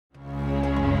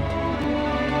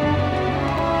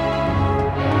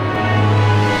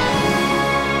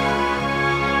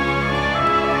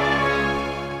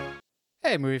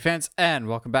Hey, movie fans, and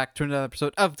welcome back to another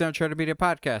episode of the Uncharted Media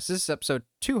Podcast. This is episode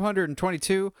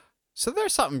 222. So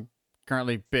there's something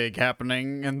currently big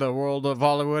happening in the world of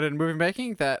Hollywood and movie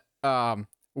making that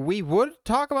we would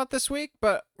talk about this week,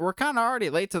 but we're kind of already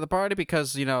late to the party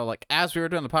because, as we were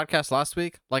doing the podcast last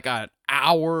week, like an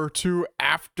hour or two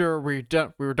after we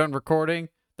were done recording,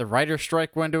 the writer's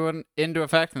strike went into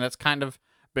effect, and that's kind of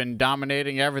been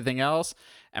dominating everything else.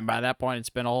 And by that point, it's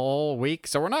been a whole week.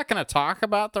 So we're not going to talk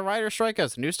about the writer's strike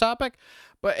as a news topic,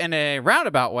 but in a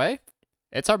roundabout way,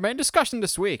 it's our main discussion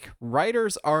this week.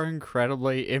 Writers are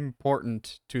incredibly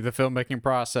important to the filmmaking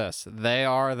process. They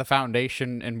are the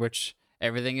foundation in which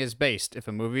everything is based. If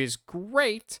a movie is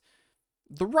great,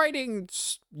 the writing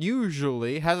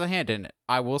usually has a hand in it.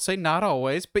 I will say not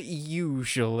always, but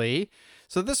usually.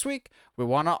 So this week, we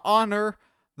want to honor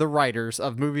the writers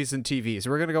of movies and TVs.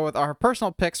 We're going to go with our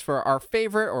personal picks for our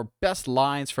favorite or best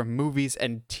lines from movies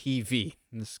and TV.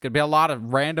 And this is going to be a lot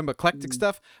of random eclectic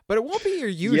stuff, but it won't be your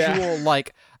usual,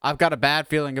 I've got a bad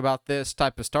feeling about this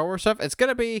type of Star Wars stuff. It's going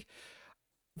to be,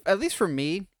 at least for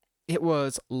me, it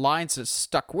was lines that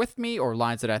stuck with me or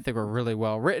lines that I think were really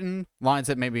well written, lines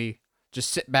that maybe just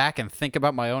sit back and think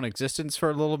about my own existence for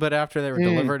a little bit after they were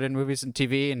delivered in movies and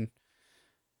TV and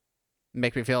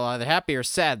make me feel either happy or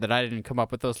sad that I didn't come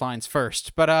up with those lines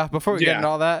first. But before we get into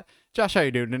all that, Josh, how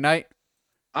you doing tonight?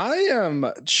 I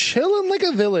am chilling like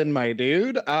a villain, my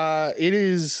dude. It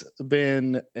has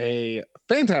been a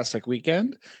fantastic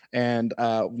weekend, and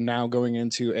now going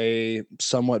into a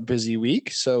somewhat busy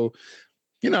week. So,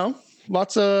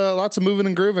 lots of moving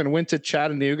and grooving. Went to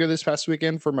Chattanooga this past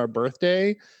weekend for my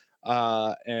birthday,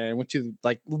 and went to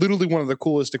literally one of the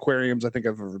coolest aquariums I think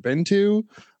I've ever been to.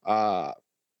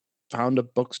 Found a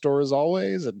bookstore as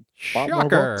always and bought more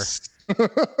books.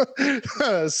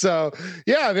 So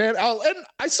yeah, man. And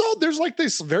I saw there's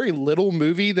this very little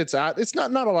movie that's out. It's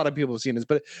not a lot of people have seen this,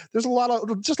 but there's a lot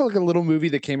of just a little movie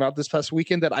that came out this past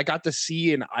weekend that I got to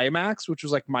see in IMAX, which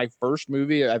was my first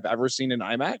movie I've ever seen in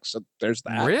IMAX. So there's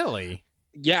that. Really?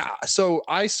 Yeah. So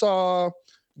I saw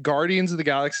Guardians of the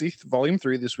Galaxy Volume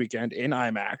 3 this weekend in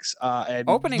IMAX. And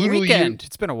opening weekend.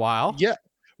 It's been a while. Yeah.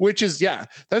 Which is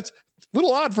that's a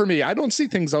little odd for me. I don't see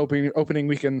things opening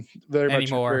weekend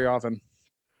very often.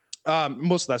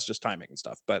 Most of that's just timing and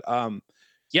stuff. But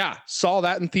saw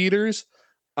that in theaters.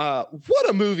 What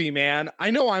a movie, man!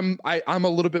 I know I'm a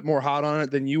little bit more hot on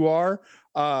it than you are.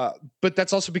 But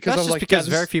that's also because because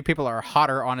very few people are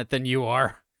hotter on it than you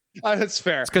are. That's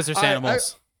fair. It's because there's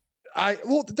animals.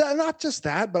 Not just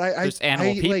that, but there's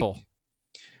animal people.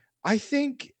 I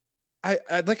think. I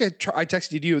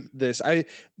texted you this. I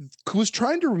was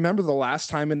trying to remember the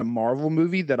last time in a Marvel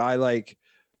movie that I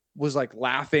was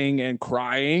laughing and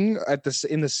crying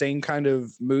in the same kind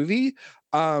of movie.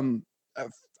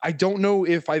 I don't know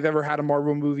if I've ever had a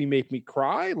Marvel movie make me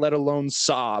cry, let alone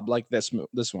sob like this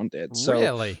one did. So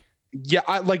really, yeah,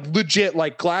 I legit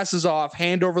glasses off,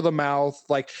 hand over the mouth,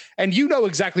 and you know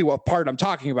exactly what part I'm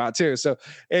talking about too. So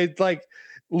it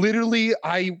literally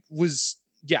I was.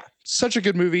 Yeah, such a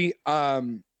good movie.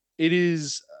 It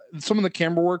is some of the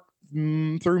camera work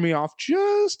threw me off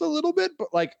just a little bit, but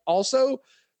also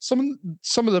some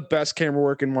of the best camera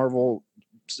work in Marvel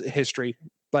history.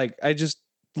 I just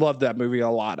love that movie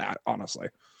a lot, honestly.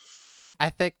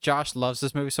 I think Josh loves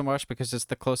this movie so much because it's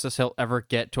the closest he'll ever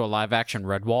get to a live action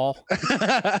Redwall.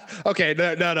 Okay,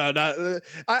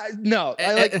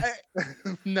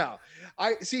 no.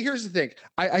 I see. Here's the thing.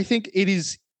 I think it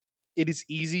is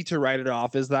easy to write it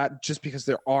off as that just because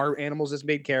there are animals as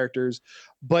made characters,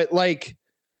 but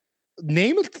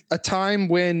name a time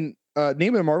when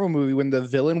name a Marvel movie when the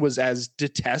villain was as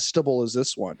detestable as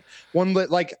this one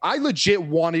that I legit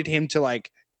wanted him to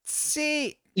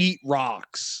eat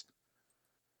rocks.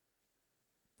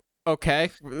 Okay.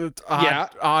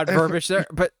 Odd verbiage there,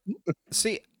 but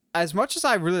see, as much as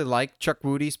I really like Chuck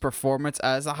Woody's performance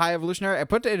as a High Evolutionary, I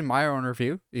put it in my own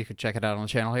review, you can check it out on the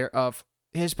channel here, of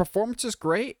his performance is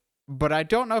great, but I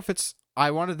don't know if it's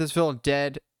I wanted this villain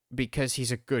dead because he's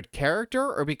a good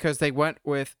character or because they went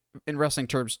with, in wrestling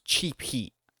terms, cheap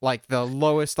heat. The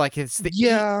lowest, it's the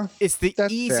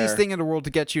easiest thing in the world to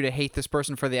get you to hate this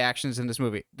person for the actions in this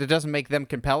movie. That doesn't make them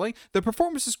compelling. The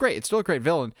performance is great. It's still a great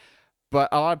villain, but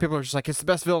a lot of people are just it's the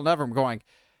best villain ever. I'm going,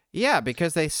 yeah,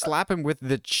 because they slap him with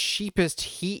the cheapest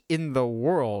heat in the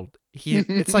world.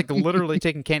 It's literally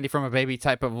taking candy from a baby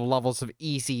type of levels of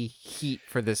easy heat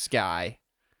for this guy.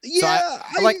 Yeah,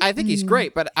 so I think he's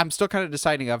great, but I'm still kind of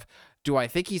deciding of, do I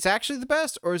think he's actually the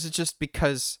best, or is it just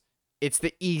because it's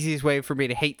the easiest way for me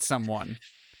to hate someone?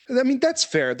 I mean, that's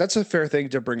fair. That's a fair thing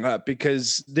to bring up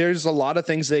because there's a lot of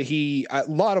things that a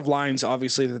lot of lines,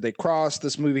 obviously, that they cross.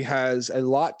 This movie has a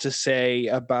lot to say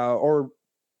about, or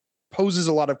poses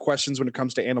a lot of questions when it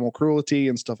comes to animal cruelty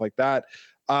and stuff like that.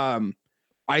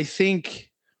 I think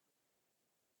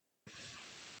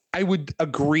I would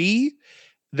agree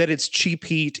that it's cheap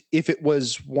heat if it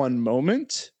was one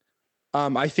moment.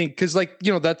 I think because, like,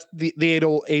 that's the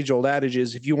age old adage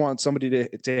is if you want somebody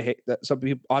to hate that, some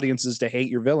audiences to hate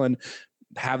your villain,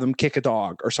 have them kick a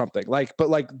dog or something. Like, but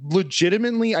like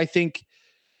legitimately, I think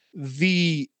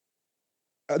the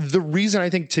reason I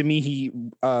think to me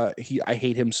I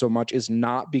hate him so much is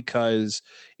not because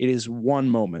it is one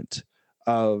moment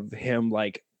of him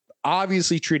like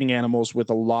obviously treating animals with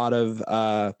a lot of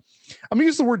I'm gonna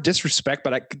use the word disrespect,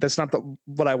 but that's not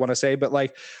what I want to say. But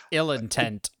like Ill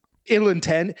intent. Ill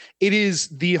intent. It is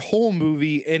the whole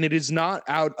movie, and it is not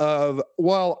out of,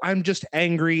 well, I'm just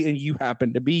angry and you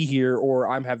happen to be here, or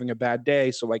I'm having a bad day,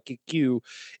 so I kick you.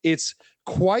 It's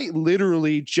quite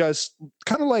literally just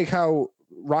kind of like how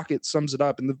Rocket sums it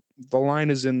up, and the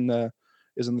line is in the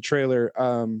trailer.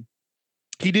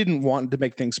 He didn't want to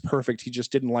make things perfect. He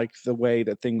just didn't like the way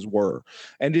that things were.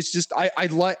 And it's just,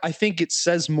 I think it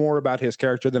says more about his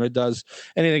character than it does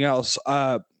anything else.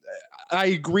 I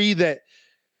agree that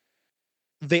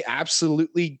they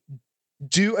absolutely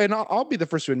do. And I'll be the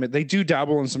first to admit they do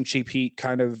dabble in some cheap heat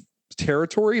kind of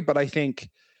territory, but I think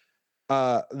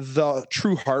the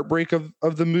true heartbreak of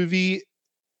the movie,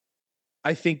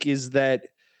 I think, is that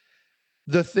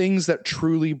the things that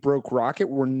truly broke Rocket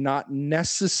were not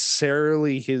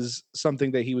necessarily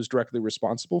something that he was directly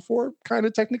responsible for, kind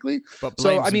of technically. But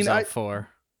blames himself for.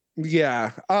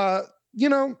 Yeah.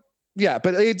 Yeah,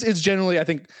 but it's generally, I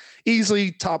think,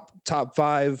 easily top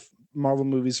 5 Marvel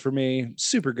movies for me.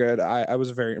 Super good. I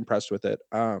was very impressed with it.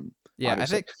 Yeah, obviously. I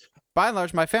think by and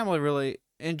large my family really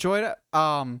enjoyed it.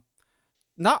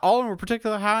 Not all of them were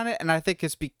particularly high on it, and I think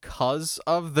it's because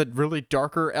of the really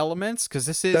darker elements, because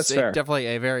this is definitely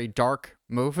a very dark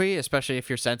movie, especially if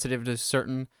you're sensitive to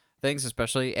certain things,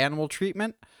 especially animal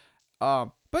treatment.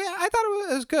 But yeah, I thought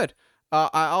it was good.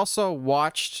 I also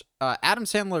watched Adam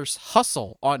Sandler's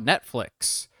Hustle on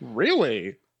Netflix.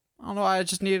 Really? I don't know. I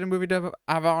just needed a movie to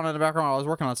have on in the background while I was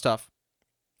working on stuff.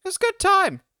 It was a good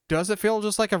time. Does it feel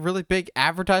just like a really big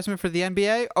advertisement for the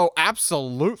NBA? Oh,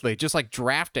 absolutely. Just like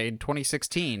draft day in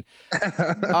 2016.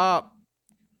 It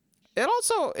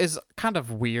also is kind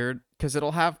of weird because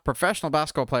it'll have professional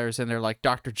basketball players in there like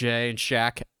Dr. J and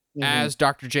Shaq as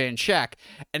Dr. J and Shaq.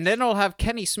 And then it'll have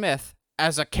Kenny Smith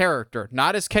as a character,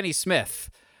 not as Kenny Smith.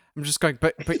 I'm just going,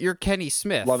 but you're Kenny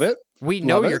Smith. Love it. We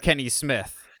know you're Kenny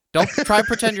Smith. Don't try to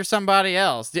pretend you're somebody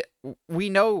else. We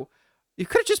know you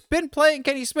could have just been playing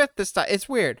Kenny Smith this time. It's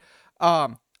weird.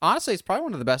 Honestly, it's probably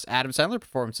one of the best Adam Sandler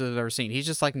performances I've ever seen. He's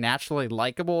just like naturally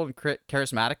likable and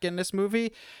charismatic in this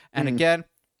movie. And again,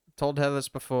 I've told Heather this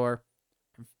before.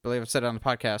 I believe I've said it on the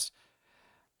podcast.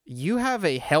 You have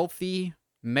a healthy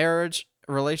marriage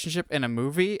relationship in a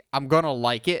movie, I'm gonna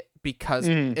like it because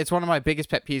it's one of my biggest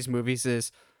pet peeves movies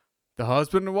is the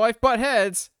husband and wife butt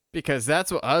heads because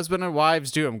that's what husband and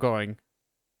wives do. I'm going,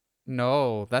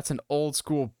 no, that's an old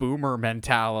school boomer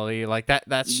mentality. Like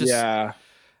that's just, yeah.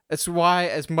 That's why,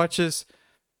 as much as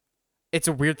it's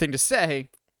a weird thing to say,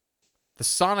 the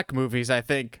Sonic movies, I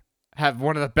think, have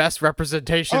one of the best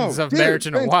representations of marriage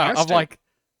in a while. Of like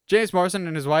James Marsden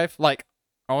and his wife, like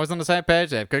always on the same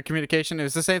page. They have good communication. It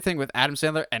was the same thing with Adam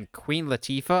Sandler and Queen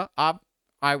Latifah.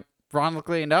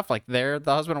 Ironically enough, like they're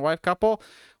the husband and wife couple,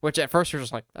 which at first you're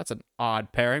just like, that's an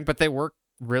odd pairing, but they work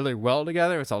really well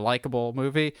together. It's a likable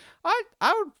movie. I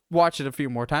would watch it a few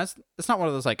more times. It's not one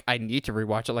of those like I need to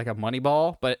rewatch it like a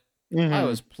Moneyball, but I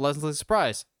was pleasantly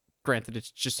surprised. Granted,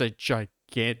 it's just a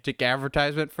gigantic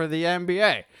advertisement for the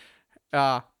NBA.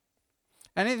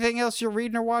 Anything else you're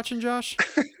reading or watching, Josh?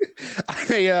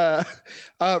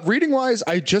 Reading wise,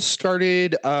 I just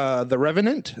started The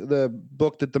Revenant, the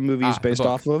book that the movie is based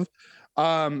off of.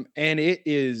 And it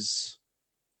is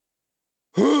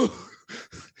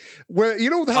where you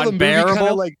know how unbearable? The movie kind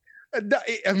of like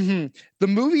the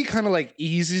movie kind of like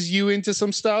eases you into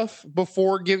some stuff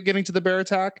before getting to the bear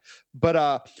attack, but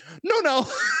no.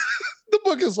 The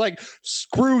book is like,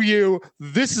 screw you.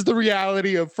 This is the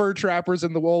reality of fur trappers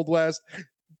in the Old West.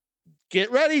 Get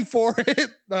ready for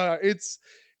it.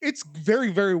 It's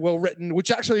very, very well written, which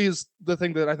actually is the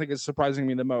thing that I think is surprising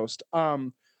me the most.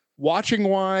 Watching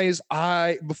wise,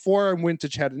 before I went to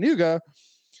Chattanooga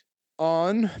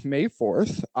on May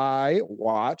 4th, I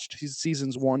watched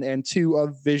seasons 1 and 2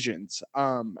 of Visions.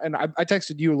 And I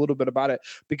texted you a little bit about it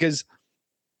because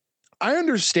I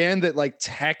understand that, like,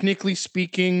 technically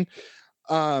speaking,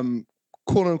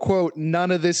 quote unquote,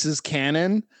 none of this is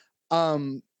canon.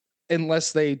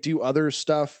 Unless they do other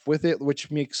stuff with it,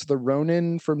 which makes the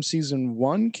Ronin from season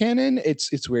 1 canon.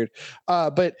 It's weird.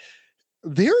 But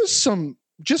there's some,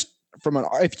 just from an,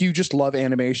 if you just love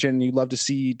animation, you love to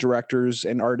see directors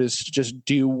and artists just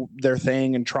do their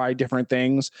thing and try different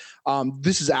things.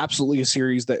 This is absolutely a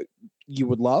series that you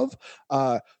would love.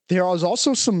 There is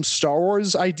also some Star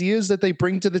Wars ideas that they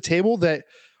bring to the table that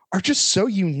are just so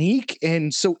unique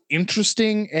and so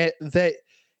interesting that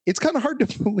it's kind of hard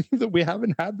to believe that we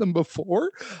haven't had them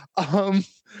before.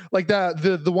 Like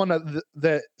the one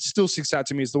that still sticks out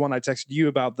to me is the one I texted you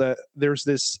about. There's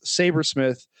this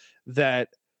sabersmith that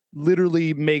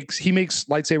literally makes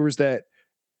lightsabers that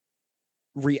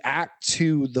react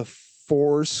to the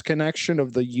force connection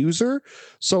of the user.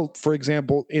 So, for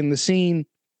example, in the scene,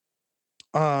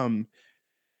 there's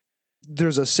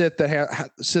a Sith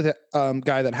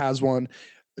guy that has one.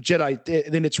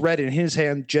 Jedi, then it's red in his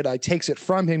hand. Jedi takes it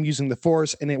from him using the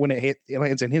Force, and when it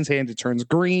lands in his hand, it turns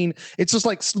green. It's just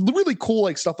like really cool,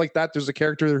 like stuff like that. There's a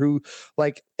character who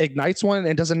like ignites one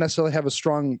and doesn't necessarily have a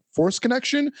strong Force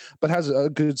connection, but has a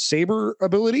good saber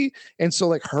ability, and so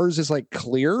like hers is like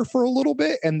clear for a little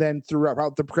bit, and then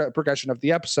throughout the progression of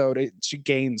the episode, she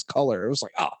gains color. It was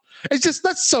like, it's just,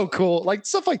 that's so cool, like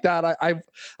stuff like that. I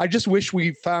just wish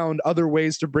we found other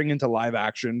ways to bring into live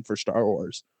action for Star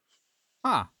Wars.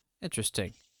 Huh.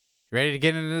 Interesting. Ready to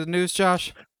get into the news,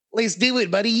 Josh? Let's do it,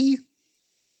 buddy.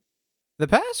 The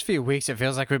past few weeks, it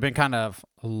feels like we've been kind of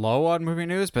low on movie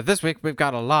news, but this week we've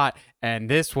got a lot, and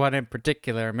this one in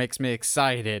particular makes me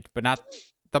excited, but not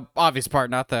the obvious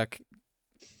part, not the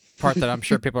part that I'm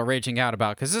sure people are raging out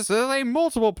about, because this is a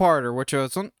multiple-parter, which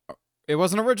it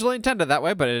wasn't originally intended that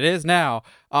way, but it is now.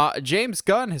 James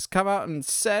Gunn has come out and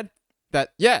said that,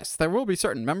 yes, there will be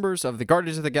certain members of the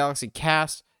Guardians of the Galaxy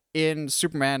cast in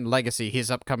Superman Legacy,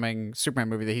 his upcoming Superman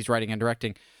movie that he's writing and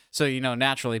directing. So,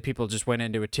 naturally people just went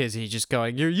into a tizzy just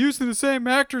going, you're using the same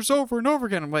actors over and over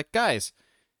again. I'm like, guys,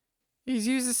 he's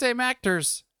used the same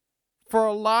actors for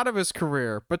a lot of his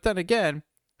career. But then again,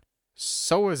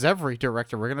 so is every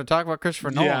director. We're going to talk about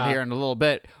Christopher Nolan here in a little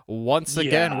bit. Once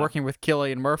again, working with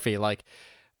Cillian Murphy.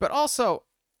 But also,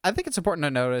 I think it's important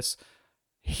to notice,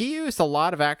 he used a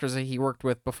lot of actors that he worked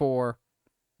with before,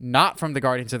 not from the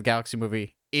Guardians of the Galaxy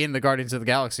movie, in the Guardians of the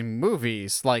Galaxy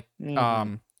movies. Like,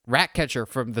 Ratcatcher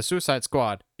from the Suicide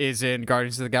Squad is in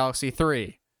Guardians of the Galaxy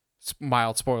 3.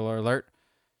 Mild spoiler alert.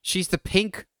 She's the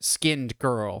pink-skinned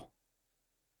girl.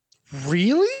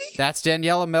 Really? That's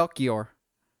Daniela Melchior.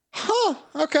 Huh.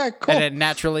 Okay, cool. And then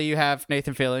naturally you have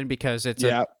Nathan Fillion because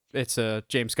it's a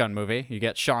James Gunn movie. You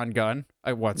get Sean Gunn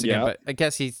once again, but I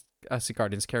guess he's a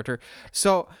Guardians character.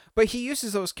 So, but he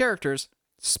uses those characters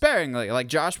sparingly. Like,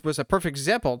 Josh was a perfect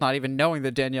example, not even knowing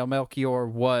that Danielle Melchior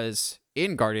was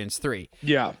in Guardians 3.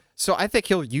 Yeah. So I think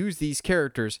he'll use these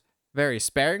characters very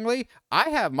sparingly. I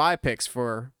have my picks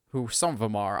for who some of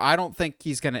them are. I don't think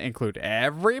he's going to include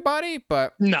everybody,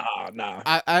 but no.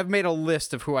 I've made a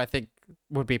list of who I think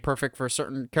would be perfect for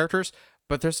certain characters,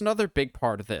 but there's another big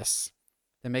part of this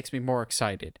that makes me more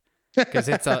excited. Because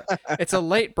it's a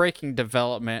late-breaking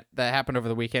development that happened over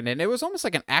the weekend, and it was almost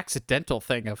like an accidental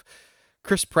thing of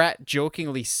Chris Pratt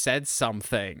jokingly said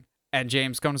something, and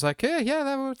James Gunn was like,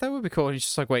 yeah, that would be cool. And he's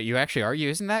just like, wait, you actually are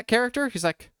using that character? He's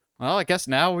like, well, I guess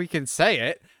now we can say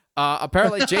it.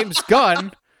 Apparently James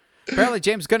Gunn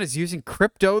is using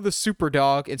Crypto the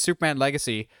Superdog in Superman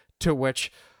Legacy, to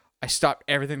which I stopped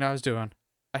everything I was doing.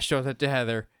 I showed that to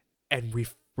Heather, and we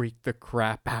freaked the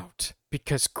crap out.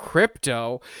 Because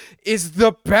Crypto is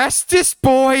the bestest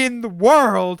boy in the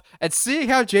world, and seeing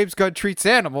how James Gunn treats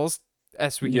animals,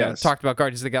 as we talked about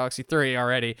Guardians of the Galaxy 3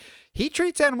 already, he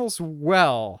treats animals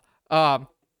well.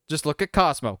 Just look at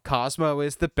Cosmo. Cosmo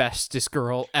is the bestest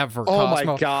girl ever. Oh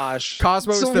my gosh.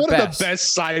 Cosmo is the best. One of the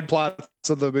best side plots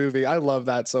of the movie. I love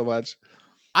that so much.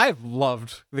 I've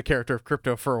loved the character of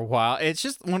Crypto for a while. It's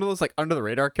just one of those like under the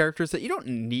radar characters that you don't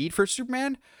need for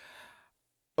Superman.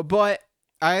 But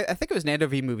I think it was Nando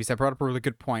V Movies that brought up a really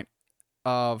good point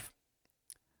of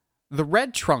the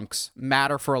red trunks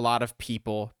matter for a lot of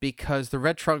people because the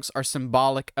red trunks are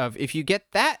symbolic of, if you get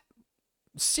that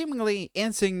seemingly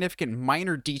insignificant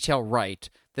minor detail right,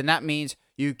 then that means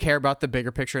you care about the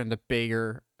bigger picture and the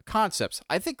bigger concepts.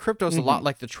 I think Crypto's a lot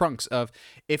like the trunks of,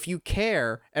 if you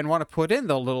care and want to put in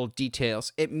the little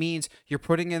details, it means you're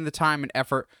putting in the time and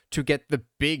effort to get the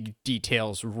big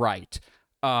details right.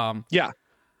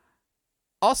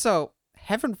 Also,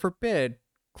 heaven forbid,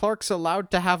 Clark's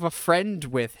allowed to have a friend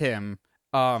with him.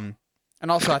 And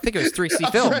also, I think it was 3C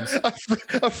A Films.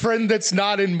 a friend that's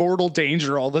not in mortal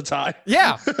danger all the time.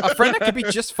 Yeah, a friend that could be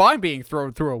just fine being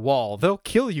thrown through a wall. They'll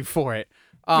kill you for it.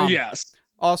 Yes.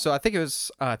 Also, I think it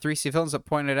was 3C Films that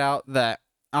pointed out that,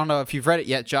 I don't know if you've read it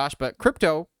yet, Josh, but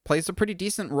Crypto plays a pretty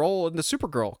decent role in the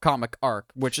Supergirl comic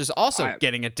arc, which is also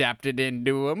getting adapted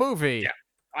into a movie. Yeah.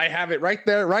 I have it right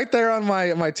there on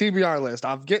my TBR list.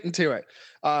 I'm getting to it.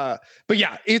 But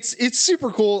yeah, it's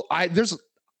super cool.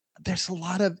 There's a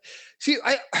lot of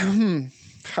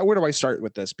where do I start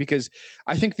with this? Because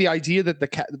I think the idea that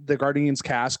the Guardians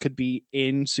cast could be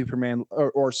in Superman,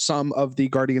 or some of the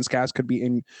Guardians cast could be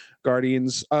in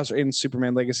in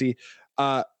Superman Legacy,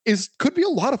 could be a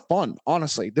lot of fun.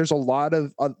 Honestly, there's a lot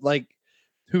of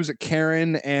who's it?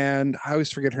 Karen, and I always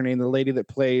forget her name. The lady that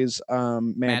plays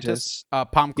Mantis.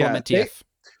 Pom Klementieff.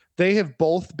 They have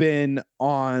both been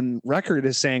on record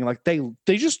as saying like they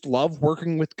just love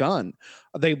working with Gunn.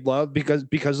 They love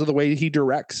because of the way he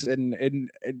directs and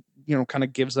kind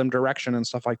of gives them direction and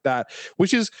stuff like that,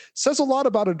 which says a lot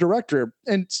about a director.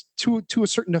 And to a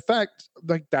certain effect,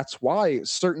 like that's why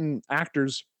certain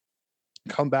actors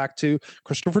come back to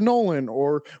Christopher Nolan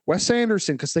or Wes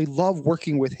Anderson, because they love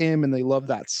working with him and they love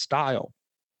that style.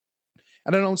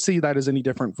 And I don't see that as any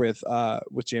different with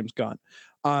James Gunn.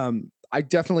 I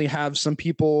definitely have some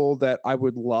people that I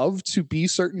would love to be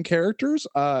certain characters,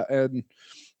 and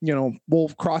we'll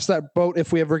cross that boat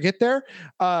if we ever get there.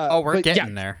 We're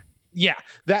getting there. Yeah,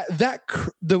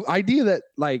 the idea that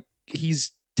like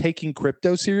he's taking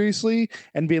Crypto seriously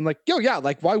and being like, yo, yeah,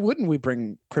 like why wouldn't we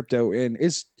bring Crypto in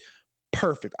is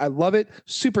perfect. I love it.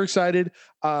 Super excited.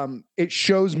 It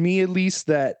shows me at least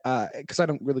that because I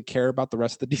don't really care about the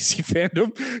rest of the DC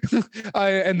fandom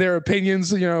and their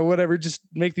opinions, whatever, just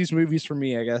make these movies for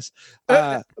me, I guess.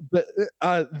 But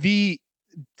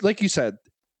like you said,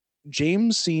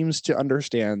 James seems to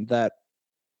understand that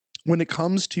when it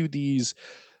comes to these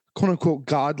quote unquote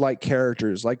godlike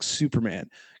characters like Superman,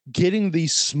 getting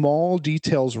these small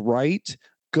details right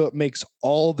makes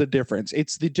all the difference.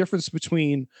 It's the difference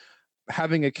between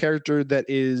having a character that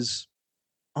is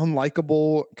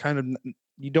unlikable, kind of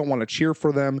you don't want to cheer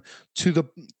for them,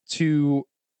 to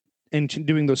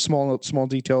doing those small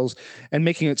details and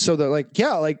making it so that like,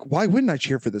 yeah, like why wouldn't I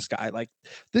cheer for this guy? Like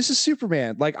this is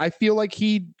Superman. Like I feel like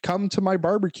he'd come to my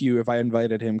barbecue if I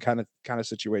invited him, kind of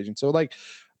situation. So like,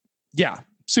 yeah,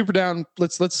 super down.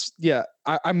 Let's yeah.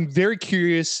 I'm very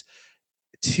curious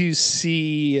to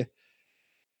see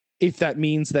if that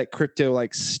means that Crypto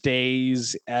like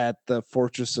stays at the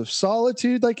Fortress of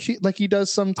Solitude like he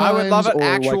does sometimes. I would love an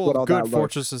actual good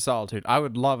Fortress of Solitude. I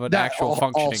would love an actual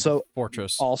functioning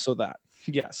fortress. Also that.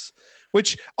 Yes.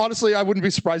 Which honestly I wouldn't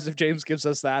be surprised if James gives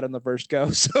us that in the first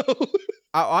go. So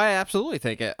I absolutely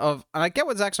think it. And I get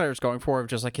what Zack Snyder's going for of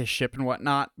just like his ship and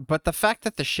whatnot, but the fact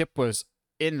that the ship was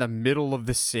in the middle of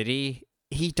the city,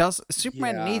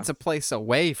 Superman needs a place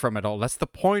away from it all. That's the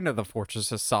point of the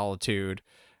Fortress of Solitude.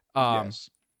 Yes.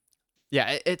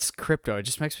 Yeah, it's Crypto. It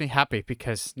just makes me happy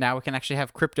because now we can actually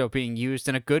have Crypto being used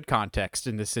in a good context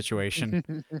in this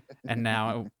situation. And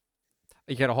now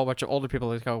you get a whole bunch of older people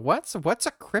who go, "What's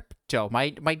a crypto?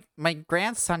 My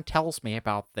grandson tells me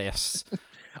about this."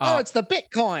 It's the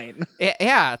Bitcoin.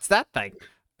 Yeah, it's that thing.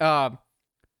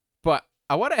 But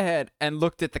I went ahead and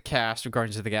looked at the cast of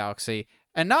Guardians of the Galaxy,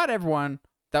 and not everyone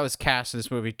that was cast in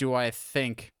this movie do I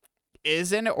think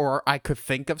is in it, or I could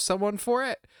think of someone for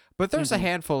it. But there's a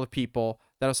handful of people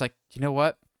that I was like, you know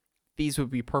what? These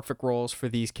would be perfect roles for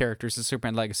these characters in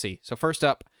Superman Legacy. So first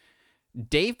up,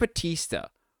 Dave Bautista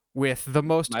with the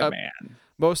most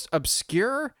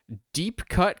obscure,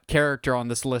 deep-cut character on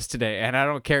this list today. And I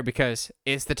don't care because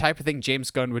it's the type of thing James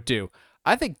Gunn would do.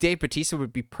 I think Dave Bautista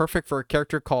would be perfect for a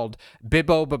character called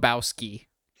Bibbo Babowski.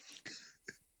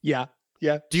 Yeah.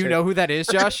 Yeah. Do you know who that is,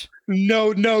 Josh?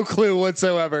 No clue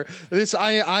whatsoever.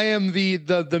 I am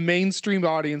the mainstream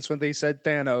audience when they said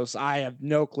Thanos. I have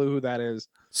no clue who that is.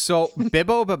 So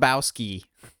Bibbo Babowski,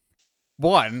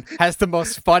 one, has the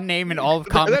most fun name in all of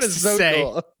comics that is so say.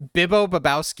 Cool. Bibbo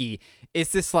Babowski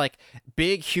is this like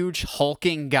big, huge,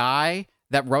 hulking guy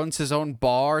that runs his own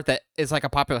bar that is like a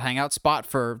popular hangout spot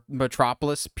for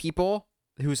Metropolis people,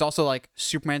 who's also like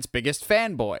Superman's biggest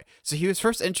fanboy. So he was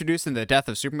first introduced in the Death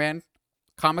of Superman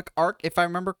comic arc, if I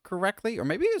remember correctly, or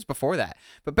maybe it was before that.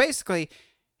 But basically,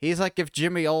 he's like if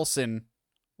Jimmy Olsen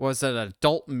was an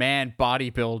adult man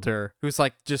bodybuilder who's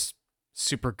like just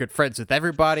super good friends with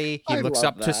everybody. He looks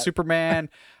up to Superman,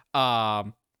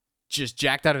 just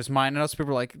jacked out of his mind. And most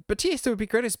people are like, Batista would be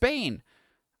great as Bane.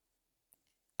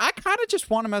 I kind of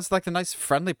just want him as like the nice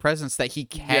friendly presence that he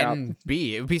can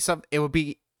be. It would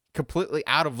be completely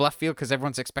out of left field because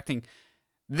everyone's expecting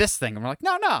this thing. And we're like,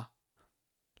 no.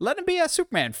 let him be a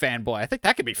Superman fanboy. I think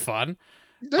that could be fun.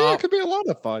 Yeah, it could be a lot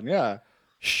of fun. Yeah.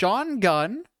 Sean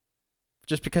Gunn,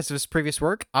 just because of his previous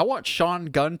work, I want Sean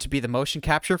Gunn to be the motion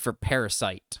capture for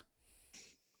Parasite.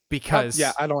 Because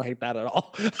yeah, I don't hate that at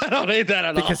all. I don't hate that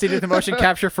at all. Because he did the motion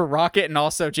capture for Rocket, and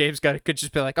also James Gunn could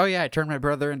just be like, oh yeah, I turned my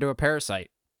brother into a parasite.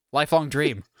 Lifelong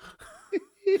dream.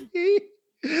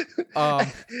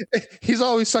 He's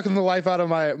always sucking the life out of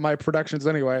my productions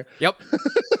anyway. Yep.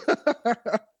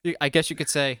 I guess you could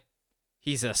say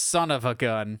he's a son of a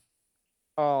gun.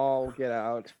 Oh, get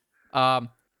out.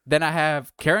 Then I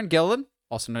have Karen Gillan,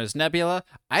 also known as Nebula.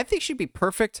 I think she'd be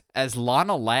perfect as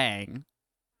Lana Lang,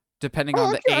 depending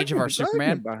on the age of our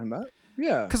Superman.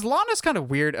 Yeah. Because Lana's kind of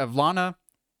weird.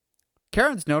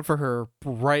 Karen's known for her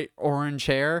bright orange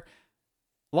hair.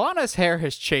 Lana's hair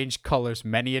has changed colors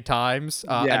many a times.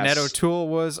 Annette O'Toole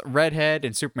was redhead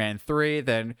in Superman 3.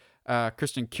 Then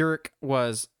Kristen Curick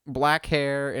was black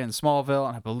hair in Smallville.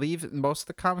 And I believe in most of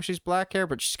the comics she's black hair,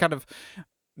 but she's kind of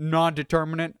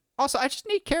non-determinate. Also, I just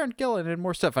need Karen Gillan and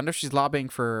more stuff. I know she's lobbying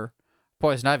for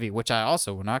Poison Ivy, which I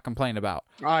also will not complain about.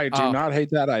 I do not hate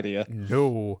that idea.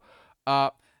 No.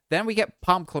 Then we get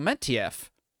Pom Klementieff,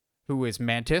 who is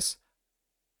Mantis.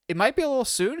 It might be a little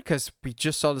soon because we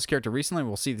just saw this character recently.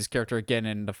 We'll see this character again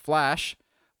in The Flash.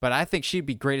 But I think she'd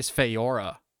be great as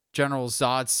Faora, General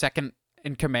Zod's second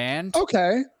in command.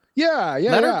 Okay. Yeah.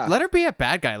 Let her be a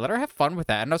bad guy. Let her have fun with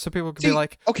that. I know some people could be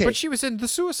like, okay, but she was in the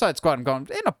Suicide Squad and going,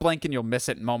 in a blink and you'll miss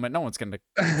it moment. No one's going to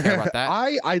care about that.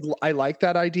 I like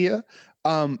that idea.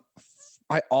 I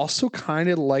also kind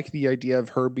of like the idea of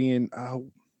her being,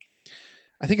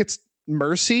 I think it's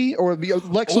Mercy or the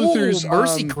Lex Luthor's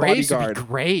Mercy Graves bodyguard. Would be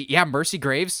great. Yeah, Mercy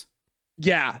Graves.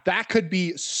 Yeah, that could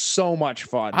be so much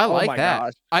fun. I like that.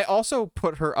 Gosh. I also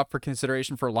put her up for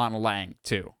consideration for Lana Lang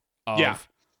too. Yeah.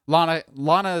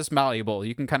 Lana is malleable.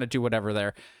 You can kind of do whatever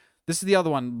there. This is the other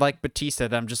one, like Batista,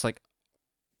 that I'm just like,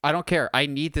 I don't care. I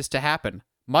need this to happen.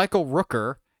 Michael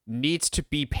Rooker needs to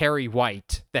be Perry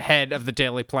White, the head of the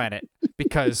Daily Planet,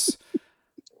 because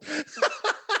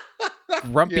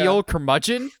grumpy old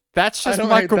curmudgeon. That's just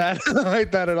Michael. I don't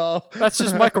hate that at all. That's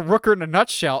just Michael Rooker in a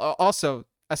nutshell. Also,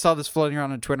 I saw this floating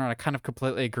around on Twitter, and I kind of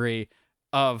completely agree.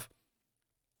 I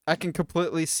can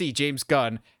completely see James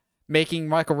Gunn making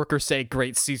Michael Rooker say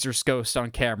 "Great Caesar's Ghost"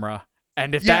 on camera,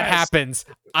 and if that happens,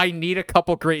 I need a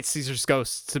couple Great Caesar's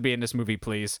Ghosts to be in this movie,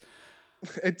 please.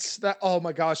 It's that. Oh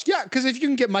my gosh, yeah. Because if you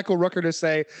can get Michael Rooker to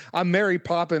say "I'm Mary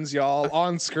Poppins," y'all,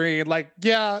 on screen, like,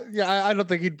 yeah. I don't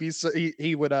think he'd be.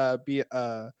 He would be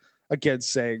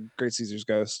against saying "Great Caesar's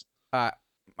Ghost."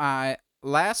 My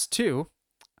last two.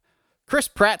 Chris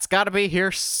Pratt's got to be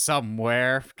here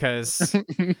somewhere because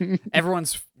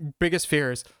everyone's biggest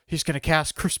fear is he's going to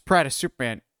cast Chris Pratt as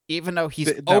Superman, even though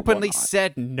he's openly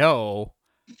said no.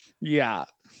 Yeah.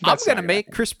 I'm going to make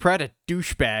Chris Pratt a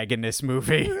douchebag in this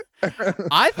movie.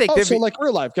 I think like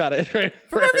real life. Got it. Right.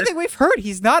 From everything we've heard,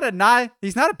 he's not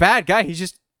a bad guy. He's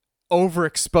just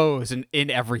overexposed in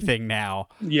everything now.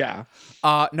 Yeah.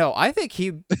 No, I think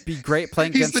he'd be great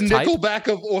playing he's against the type.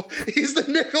 He's the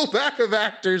Nickelback of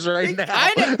actors right now.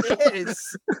 Kind of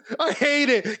is. I hate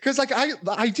it because like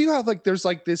I do have like there's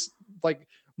like this like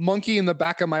monkey in the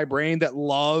back of my brain that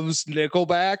loves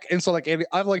Nickelback, and so like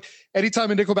I've like anytime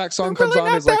a Nickelback song comes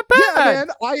on, it's like yeah, man.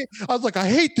 I was like I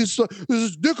hate this. This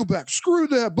is Nickelback. Screw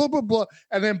that. Blah blah blah.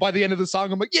 And then by the end of the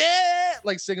song, I'm like yeah,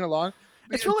 like singing along.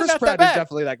 It's really Chris not Pratt that bad. is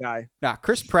definitely that guy. Nah,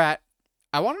 Chris Pratt.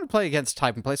 I wanted to play against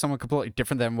type and play someone completely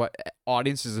different than what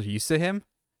audiences are used to him.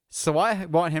 So I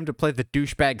want him to play the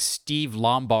douchebag Steve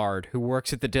Lombard, who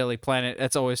works at the Daily Planet.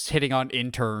 That's always hitting on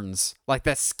interns, like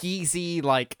that skeezy,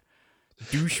 like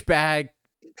douchebag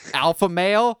alpha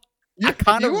male. I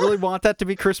kind of really want that to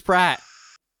be Chris Pratt.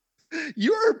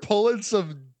 You are pulling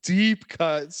some deep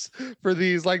cuts for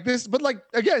these, like this, but like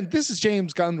again, this is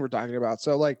James Gunn we're talking about.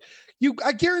 So like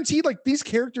I guarantee like these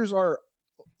characters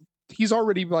he's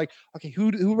already like, okay,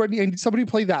 who I need somebody to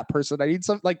play that person. I need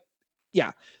some like,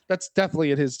 yeah, that's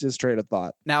definitely in his train of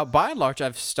thought. Now, by and large,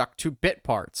 I've stuck to bit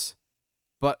parts,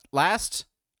 but last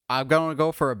I'm going to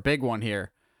go for a big one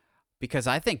here because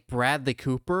I think Bradley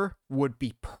Cooper would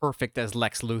be perfect as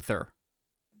Lex Luthor.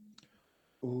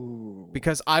 Ooh.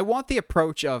 Because I want the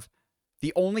approach of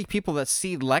the only people that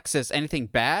see Lex as anything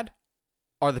bad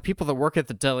are the people that work at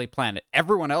the Daily Planet.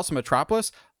 Everyone else in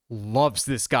Metropolis loves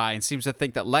this guy and seems to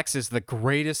think that Lex is the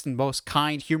greatest and most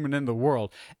kind human in the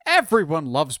world. Everyone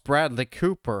loves Bradley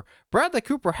Cooper. Bradley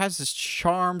Cooper has this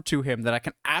charm to him that I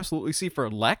can absolutely see for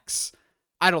Lex.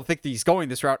 I don't think that he's going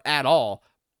this route at all.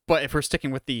 But if we're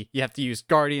sticking with you have to use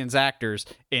Guardians actors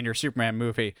in your Superman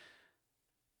movie.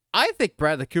 I think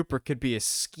Bradley Cooper could be a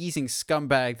skeezing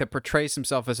scumbag that portrays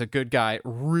himself as a good guy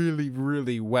really,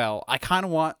 really well. I kind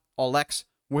of want Alex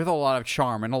with a lot of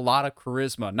charm and a lot of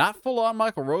charisma. Not full on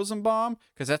Michael Rosenbaum,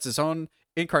 because that's his own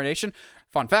incarnation.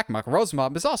 Fun fact, Michael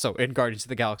Rosenbaum is also in Guardians of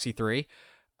the Galaxy 3.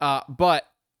 But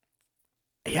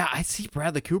yeah, I see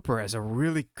Bradley Cooper as a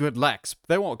really good Lex.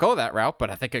 They won't go that route, but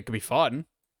I think it could be fun.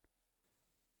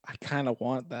 I kind of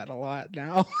want that a lot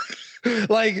now.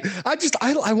 Like,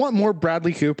 I want more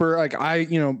Bradley Cooper. Like,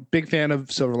 big fan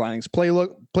of Silver Linings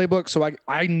Playbook. So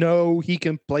I know he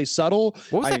can play subtle.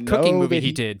 What was I that cooking know movie that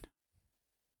he did?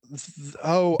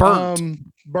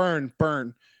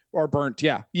 Burnt.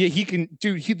 Yeah. He can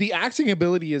do. The acting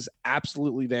ability is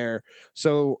absolutely there.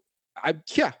 So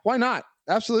why not?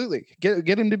 Absolutely, get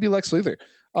him to be Lex Luthor.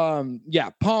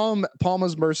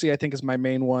 Palma's Mercy, I think, is my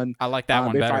main one. I like that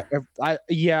one better.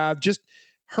 Just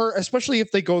her, especially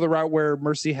if they go the route where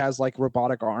Mercy has like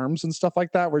robotic arms and stuff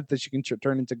like that, where that she can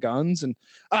turn into guns and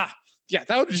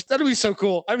that'd be so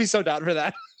cool. I'd be so down for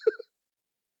that.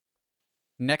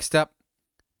 Next up,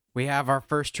 we have our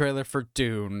first trailer for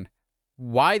Dune.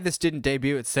 Why this didn't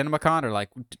debut at CinemaCon or like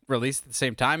released at the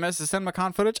same time as the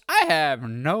CinemaCon footage, I have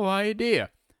no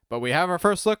idea. But we have our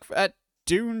first look at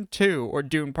Dune 2 or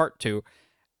Dune Part 2.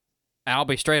 And I'll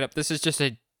be straight up, this is just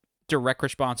a direct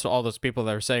response to all those people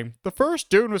that are saying the first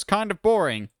Dune was kind of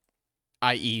boring,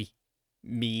 i.e.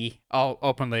 me. I'll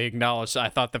openly acknowledge I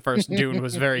thought the first Dune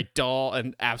was very dull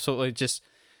and absolutely just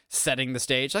setting the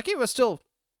stage. Like, it was still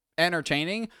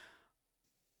entertaining.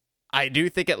 I do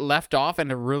think it left off in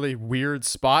a really weird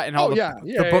spot, and all the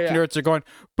book nerds are going,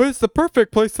 but it's the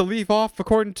perfect place to leave off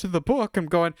according to the book. I'm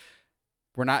going,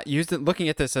 we're not looking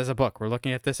at this as a book. We're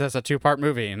looking at this as a 2-part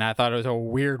movie, and I thought it was a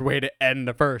weird way to end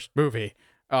the first movie.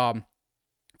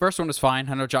 First one was fine.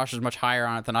 I know Josh was much higher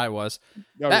on it than I was.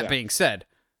 That being said,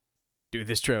 dude,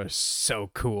 this trailer is so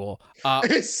cool.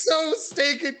 It's so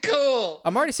stinking cool.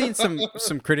 I'm already seeing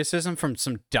some criticism from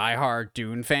some diehard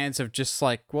Dune fans of just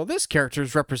like, well, this character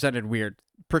is represented weird.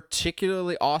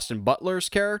 Particularly Austin Butler's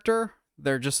character.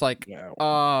 They're just like,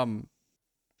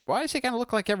 why does he kind of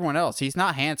look like everyone else? He's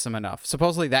not handsome enough.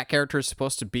 Supposedly that character is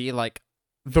supposed to be like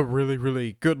the really,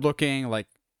 really good looking, like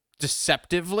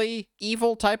deceptively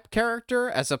evil type character,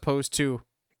 as opposed to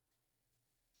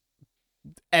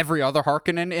every other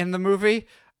Harkonnen in the movie.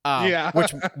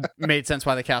 Which made sense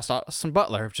why they cast Austin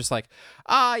Butler. Just like,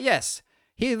 yes,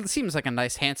 he seems like a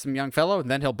nice, handsome young fellow,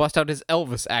 and then he'll bust out his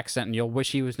Elvis accent, and you'll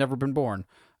wish he was never been born.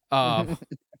 And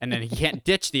then he can't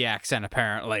ditch the accent,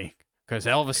 apparently, because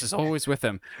Elvis is always with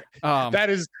him. That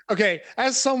is okay.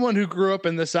 As someone who grew up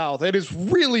in the South, it is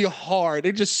really hard.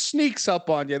 It just sneaks up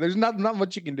on you. There's not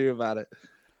much you can do about it.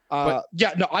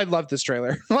 I love this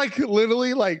trailer. Like,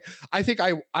 literally, like, I think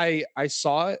I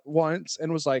saw it once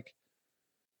and was like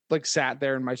sat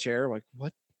there in my chair, like,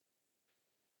 what?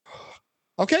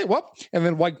 Okay, well, and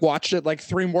then like watched it like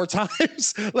 3 more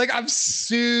times. Like, I'm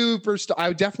super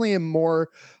I definitely am more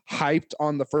hyped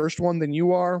on the first one than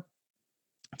you are.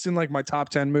 It's in like my top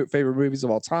 10 favorite movies of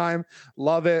all time.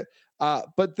 Love it.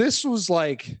 But this was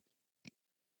like,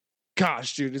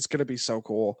 gosh, dude, it's gonna be so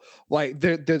cool. Like,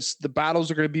 the battles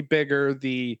are gonna be bigger.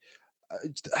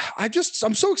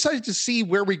 I'm so excited to see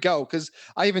where we go, because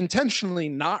I've intentionally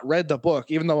not read the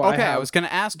book, even though I was gonna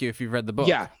ask you if you've read the book.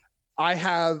 Yeah, I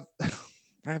have.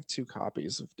 I have 2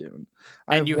 copies of Dune,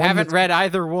 and you haven't read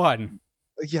either one.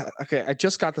 Yeah, okay. I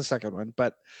just got the second one,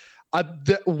 but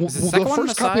the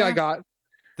first copy I got.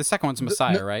 The second one's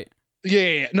Messiah, right?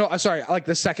 Yeah. No, I'm sorry. I like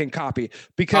the second copy,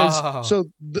 because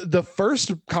the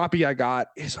first copy I got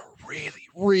is a really,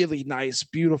 really nice,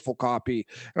 beautiful copy.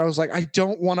 And I was like, I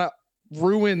don't want to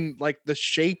ruin like the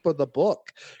shape of the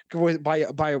book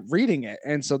by reading it.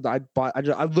 And so I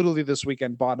literally this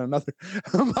weekend bought another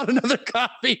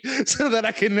copy so that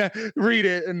I can read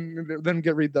it and then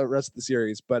read the rest of the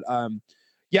series. But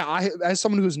as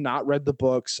someone who's not read the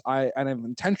books, and I've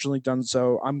intentionally done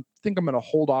so, I'm going to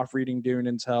hold off reading Dune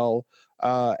until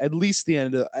at least the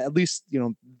end of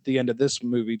this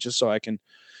movie, just so I can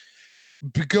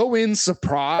go in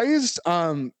surprised.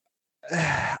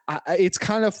 It's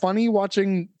kind of funny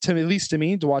watching Dune book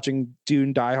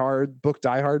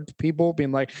diehard people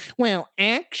being like, well,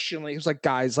 actually, it's like,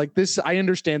 guys, like, this, I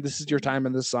understand this is your time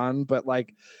in the sun, but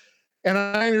like, and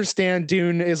I understand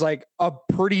Dune is like a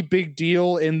pretty big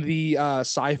deal in the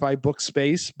sci-fi book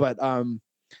space, but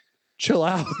chill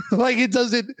out. Like, it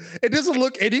doesn't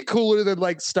look any cooler than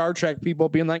like Star Trek people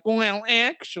being like, well,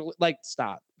 actually, like,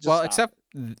 stop. Stop. Except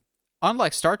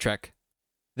unlike Star Trek,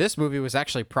 this movie was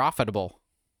actually profitable.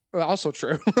 Also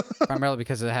true. Primarily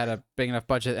because it had a big enough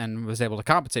budget and was able to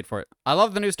compensate for it. I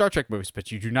love the new Star Trek movies,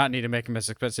 but you do not need to make them as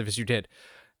expensive as you did.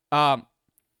 Um,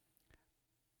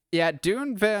 yeah,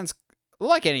 Dune fans,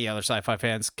 like any other sci-fi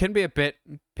fans, can be a bit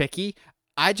picky.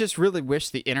 I just really wish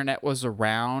the internet was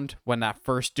around when that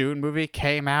first Dune movie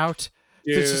came out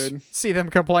to Dude. just see them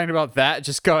complain about that,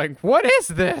 just going, "What is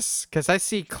this?" Because I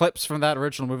see clips from that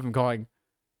original movie and going,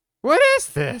 "What is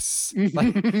this?"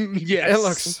 Like, Yes.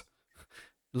 it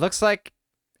looks like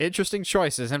interesting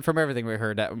choices, and from everything we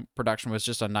heard, that production was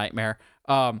just a nightmare.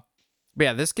 But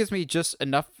yeah, this gives me just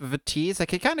enough of a tease.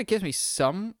 Like, it kind of gives me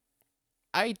some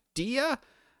idea,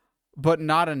 but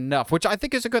not enough, which I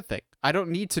think is a good thing. I don't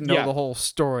need to know Yeah. the whole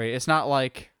story. It's not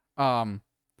like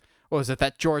what was it,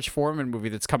 that George Foreman movie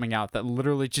that's coming out that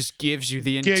literally just gives you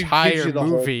the Gives entire you the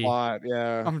movie. whole plot,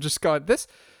 yeah. I'm just going, this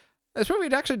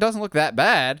movie actually doesn't look that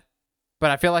bad,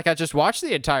 but I feel like I just watched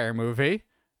the entire movie.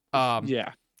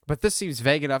 Yeah. But this seems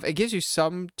vague enough. It gives you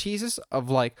some teases of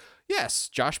like, yes,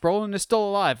 Josh Brolin is still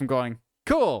alive. I'm going,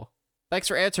 cool. Thanks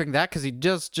for answering that, because he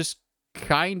does just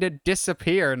kind of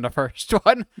disappear in the first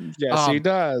one. Yes, he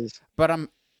does. But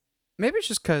maybe it's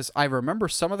just because I remember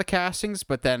some of the castings,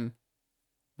 but then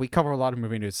we cover a lot of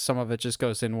movie news. Some of it just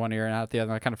goes in one ear and out the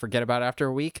other, and I kind of forget about it after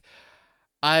a week.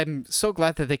 I'm so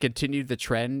glad that they continued the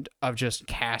trend of just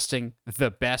casting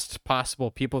the best possible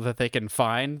people that they can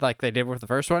find, like they did with the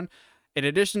first one. In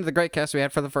addition to the great cast we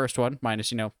had for the first one,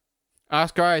 minus,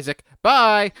 Oscar Isaac.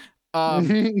 Bye!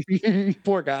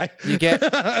 Poor guy. You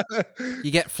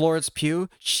get Florence Pugh.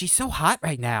 She's so hot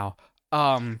right now.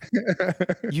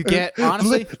 You get,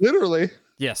 honestly... Literally.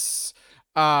 Yes.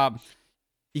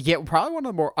 You get probably one of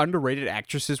the more underrated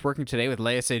actresses working today with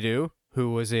Léa Seydoux,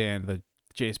 who was in the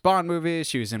James Bond movies.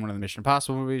 She was in one of the Mission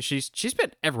Impossible movies. She's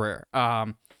been everywhere.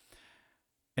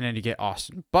 And then you get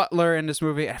Austin Butler in this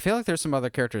movie. I feel like there's some other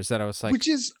characters that I was like...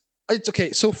 It's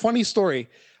okay. So funny story.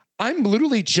 I'm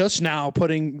literally just now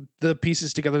putting the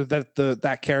pieces together that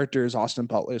that character is Austin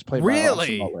Butler, is played by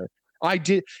Austin Butler. I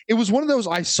did. It was one of those,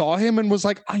 I saw him and was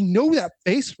like, I know that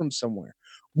face from somewhere.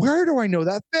 Where do I know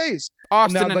that face?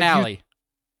 Austin and Ally.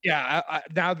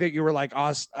 Now that you were like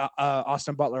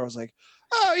Austin Butler, I was like,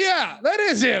 oh yeah, that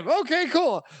is him. Okay,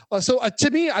 cool. So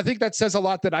to me, I think that says a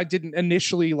lot that I didn't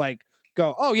initially like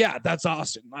go, oh yeah, that's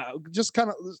Austin. Just kind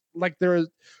of like there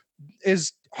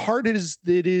is hard as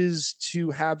it is to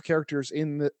have characters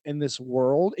in this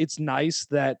world. It's nice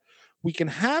that we can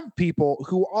have people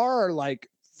who are like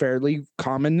fairly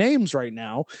common names right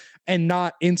now, and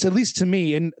not into, at least to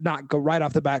me, and not go right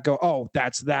off the bat go, oh,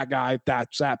 that's that guy,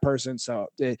 that's that person. So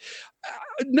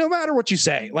no matter what you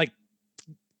say, like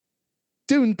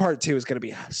Dune Part 2 is going to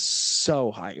be so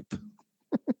hype.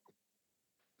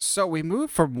 So we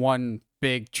moved from one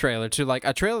big trailer to like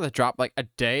a trailer that dropped like a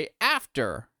day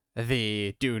after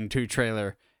the Dune 2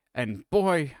 trailer. And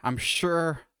boy, I'm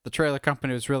sure the trailer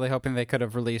company was really hoping they could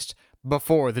have released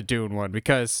before the Dune one,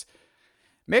 because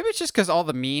maybe it's just because all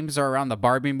the memes are around the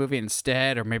Barbie movie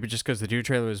instead, or maybe just because the Dune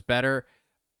trailer was better.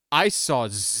 I saw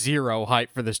zero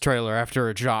hype for this trailer after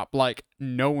it dropped. Like,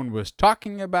 no one was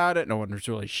talking about it. No one was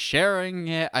really sharing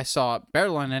it. I saw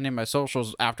barely on any of my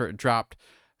socials after it dropped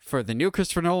for the new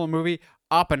Christopher Nolan movie,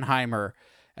 Oppenheimer.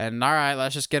 And all right,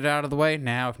 let's just get it out of the way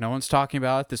now. If no one's talking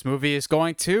about it, this movie is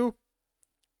going to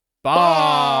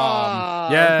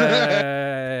bomb.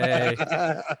 Yay.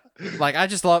 Like, I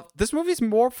just love this movie's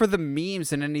more for the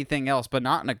memes than anything else, but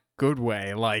not in a good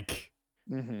way. Like,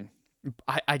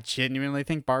 I genuinely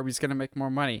think Barbie's gonna make more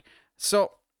money.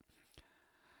 So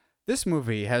this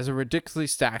movie has a ridiculously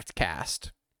stacked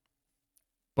cast,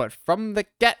 but from the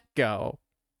get-go,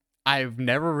 I've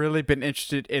never really been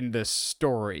interested in the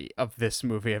story of this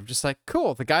movie. I'm just like,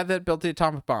 cool, the guy that built the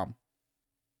atomic bomb.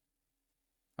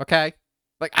 Okay.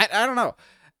 Like, I don't know.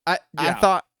 I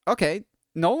thought, okay,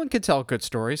 Nolan could tell good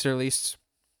stories, or at least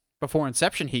before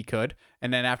Inception he could.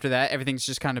 And then after that, everything's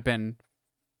just kind of been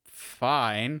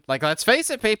fine. Like, let's face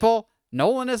it, people.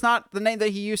 Nolan is not the name that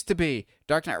he used to be.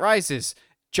 Dark Knight Rises,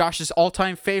 Josh's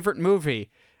all-time favorite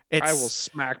movie. I will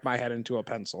smack my head into a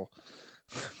pencil.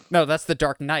 No, that's The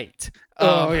Dark Knight.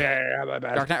 Yeah, my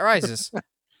bad. Dark Knight Rises.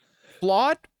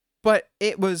 Flawed, but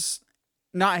it was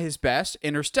not his best.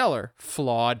 Interstellar,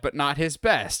 flawed, but not his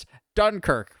best.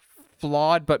 Dunkirk,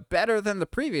 flawed, but better than the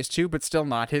previous two, but still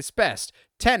not his best.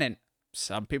 Tenet,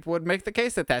 some people would make the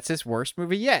case that that's his worst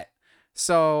movie yet.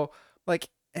 So, like,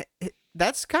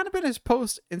 that's kind of been his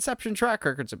post-Inception track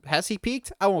record. Has he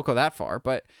peaked? I won't go that far,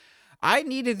 but I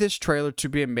needed this trailer to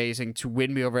be amazing to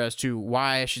win me over as to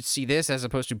why I should see this as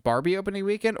opposed to Barbie opening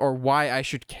weekend, or why I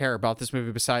should care about this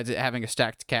movie besides it having a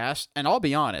stacked cast. And I'll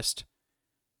be honest,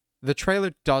 the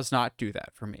trailer does not do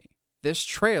that for me. This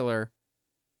trailer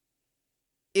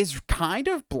is kind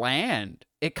of bland.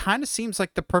 It kind of seems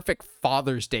like the perfect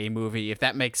Father's Day movie, if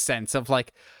that makes sense, of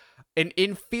like, an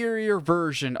inferior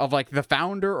version of like the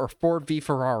Founder or Ford v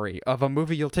Ferrari of a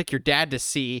movie you'll take your dad to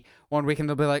see one week and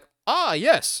they'll be like, ah,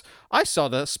 yes, I saw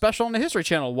the special on the History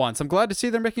Channel once. I'm glad to see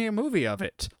they're making a movie of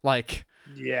it. Like,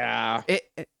 Yeah.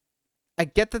 I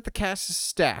get that the cast is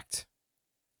stacked,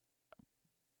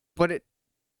 but it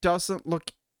doesn't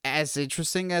look as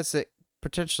interesting as it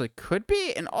potentially could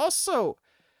be. And also,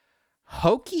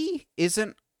 hokey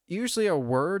isn't usually a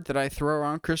word that I throw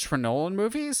around Christopher Nolan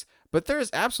movies, but there's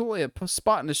absolutely a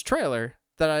spot in this trailer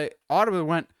that I audibly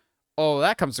went, oh,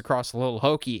 that comes across a little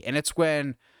hokey. And it's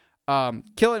when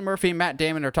Cillian Murphy and Matt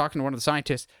Damon are talking to one of the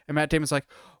scientists, and Matt Damon's like,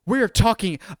 we're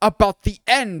talking about the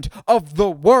end of the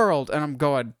world. And I'm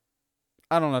going,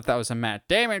 I don't know if that was a Matt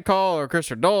Damon call or a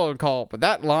Christopher Nolan call, but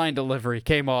that line delivery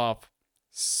came off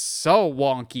so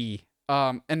wonky.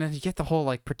 And then you get the whole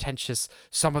like pretentious,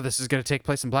 some of this is going to take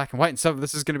place in black and white and some of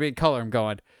this is going to be in color. I'm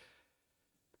going,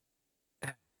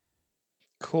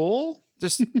 Cool.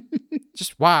 just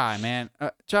why, man?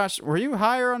 Josh, were you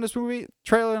higher on this movie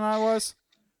trailer than I was?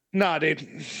 No, dude,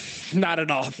 not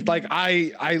at all. Like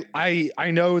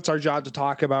I know it's our job to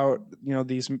talk about, you know,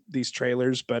 these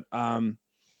trailers, but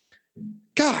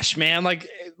gosh, man,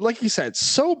 like you said,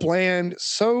 so bland,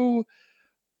 so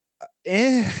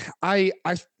I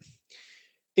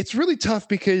it's really tough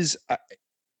because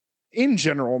in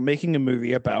general, making a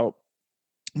movie about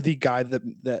the guy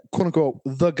that quote unquote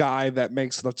the guy that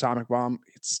makes the atomic bomb,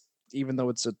 it's even though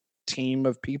it's a team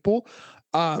of people,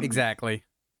 Exactly.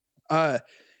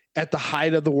 At the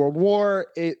height of the World War,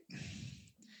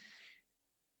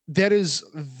 that is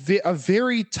a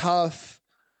very tough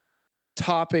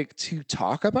topic to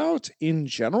talk about in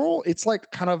general. It's like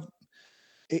kind of,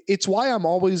 it's why I'm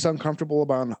always uncomfortable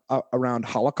about around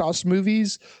Holocaust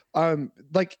movies.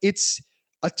 Like it's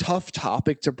a tough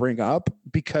topic to bring up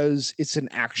because it's an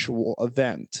actual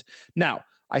event. Now,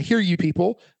 I hear you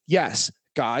people. Yes,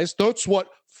 guys, that's what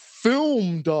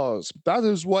film does. That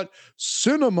is what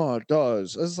cinema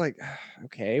does. It's like,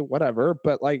 okay, whatever.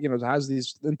 But like, you know, it has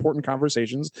these important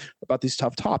conversations about these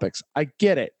tough topics. I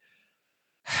get it.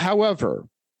 However,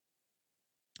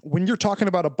 when you're talking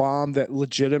about a bomb that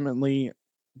legitimately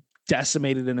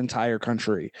decimated an entire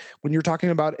country, when you're talking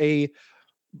about an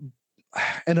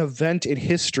event in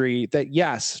history that,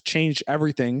 yes, changed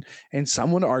everything, and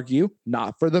some would argue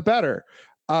not for the better,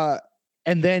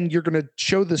 and then you're going to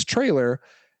show this trailer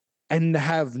and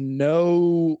have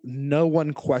no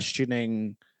one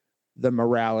questioning the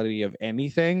morality of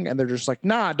anything, and they're just like,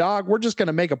 nah, dog, we're just going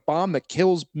to make a bomb that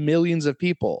kills millions of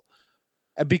people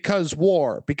because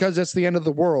war, because it's the end of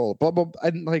the world, blah blah.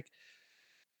 And like,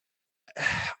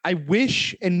 I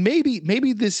wish, and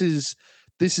maybe this is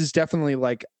definitely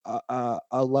like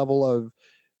a level of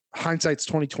hindsight's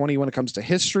 2020 when it comes to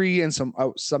history, and some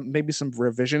maybe some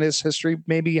revisionist history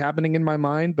maybe happening in my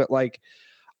mind, but like,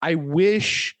 I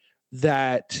wish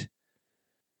that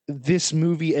this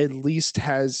movie at least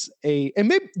has and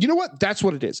maybe, you know what, that's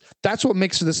what it is. That's what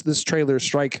makes this trailer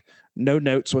strike no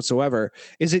notes whatsoever,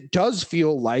 is it does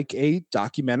feel like a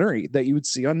documentary that you would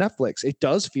see on Netflix. It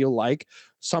does feel like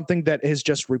something that is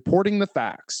just reporting the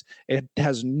facts. It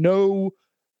has no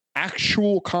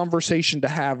actual conversation to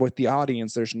have with the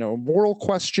audience. There's no moral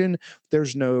question.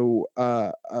 There's no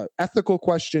ethical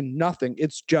question, nothing.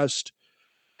 It's just,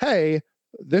 hey,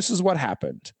 this is what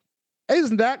happened.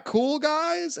 Isn't that cool,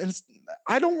 guys? And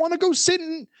I don't want to go sit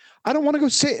in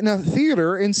a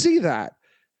theater and see that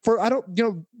for, I don't, you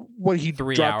know what, he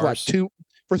 3 dropped hours. like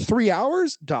for 3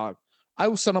 hours, dog. I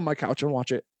will sit on my couch and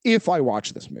watch it if I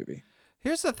watch this movie.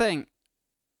 Here's the thing.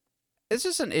 It's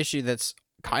just an issue that's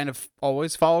kind of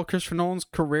always followed Christopher Nolan's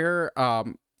career.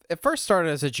 It first started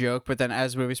as a joke, but then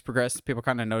as movies progressed, people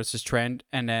kind of noticed this trend.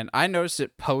 And then I noticed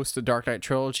it post the Dark Knight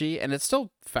trilogy, and it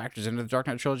still factors into the Dark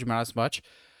Knight trilogy, but not as much.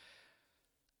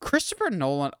 Christopher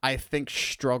Nolan, I think,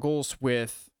 struggles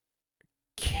with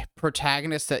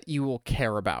protagonists that you will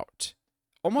care about.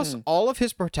 Almost all of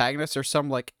his protagonists are some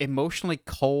like emotionally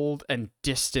cold and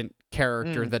distant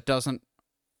character that doesn't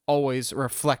always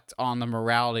reflect on the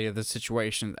morality of the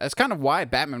situation. That's kind of why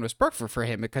Batman was perfect for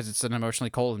him, because it's an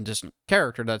emotionally cold and distant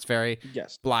character that's very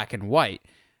black and white.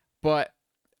 But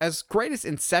as great as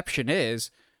Inception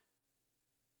is,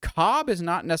 Cobb is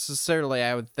not necessarily,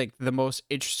 I would think, the most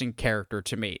interesting character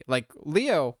to me. Like,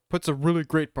 Leo puts a really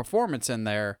great performance in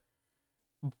there,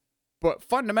 but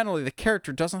fundamentally the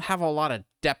character doesn't have a lot of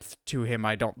depth to him,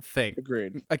 I don't think.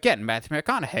 Agreed. Again, Matthew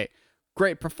McConaughey,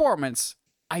 great performance.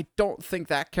 I don't think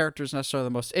that character is necessarily the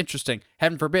most interesting.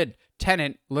 Heaven forbid,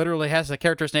 Tenet literally has the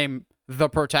character's name, the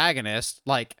protagonist.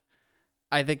 Like,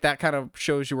 I think that kind of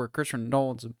shows you where Christopher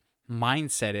Nolan's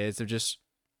mindset is, of just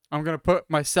I'm going to put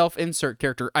my self-insert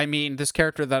character. I mean, this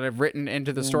character that I've written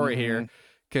into the story here,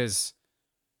 because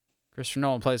Christopher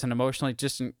Nolan plays an emotionally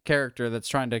distant character that's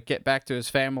trying to get back to his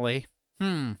family.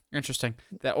 Interesting.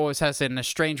 That always has an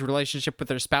estranged relationship with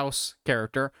their spouse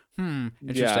character.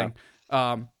 Interesting.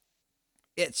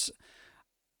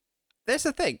 There's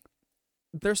the thing.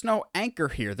 There's no anchor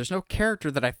here. There's no character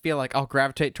that I feel like I'll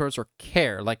gravitate towards or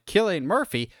care. Like Cillian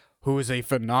Murphy, who is a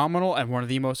phenomenal and one of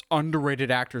the most underrated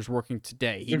actors working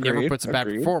today. He never puts a bad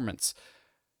performance.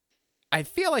 I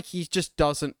feel like he just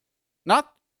doesn't, not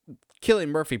Cillian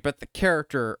Murphy, but the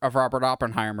character of Robert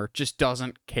Oppenheimer just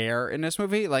doesn't care in this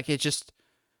movie. Like, it's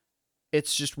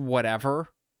just whatever.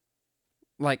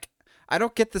 Like, I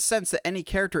don't get the sense that any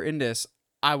character in this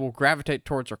I will gravitate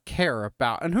towards or care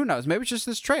about. And who knows, maybe it's just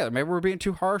this trailer. Maybe we're being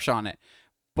too harsh on it.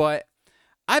 But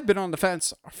I've been on the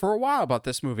fence for a while about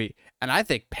this movie, and I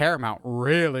think Paramount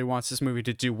really wants this movie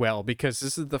to do well, because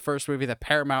this is the first movie that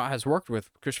Paramount has worked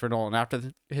with Christopher Nolan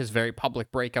after his very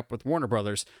public breakup with Warner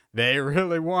Brothers. They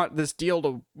really want this deal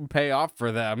to pay off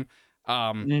for them.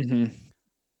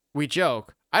 We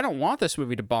joke, I don't want this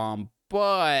movie to bomb,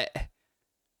 but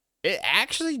it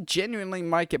actually genuinely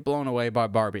might get blown away by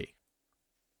Barbie.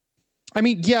 I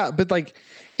mean, yeah, but like,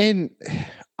 and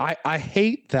I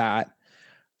hate that.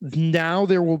 Now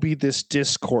there will be this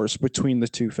discourse between the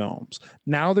two films.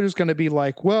 Now there's going to be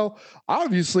like, well,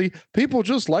 obviously people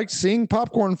just like seeing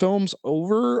popcorn films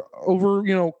over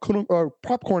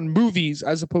popcorn movies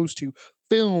as opposed to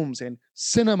films and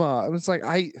cinema. And it's like,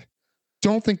 I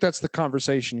don't think that's the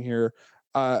conversation here.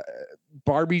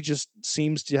 Barbie just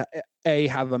seems to A,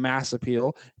 have a mass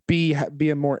appeal, B,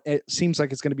 be a more, it seems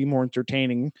like it's going to be more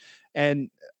entertaining. And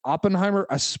Oppenheimer,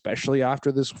 especially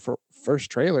after this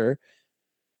first trailer,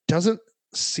 doesn't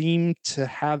seem to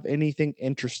have anything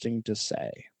interesting to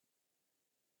say.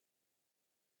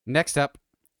 Next up,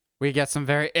 we get some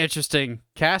very interesting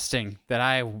casting that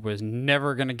I was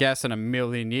never going to guess in a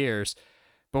million years.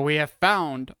 But we have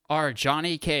found our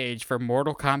Johnny Cage for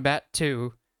Mortal Kombat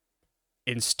 2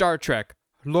 in Star Trek,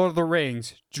 Lord of the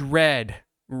Rings, Dread,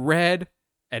 Red,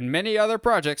 and many other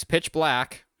projects, Pitch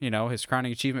Black, his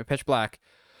crowning achievement, Pitch Black,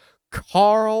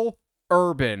 Karl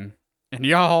Urban. And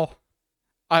y'all,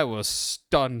 I was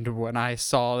stunned when I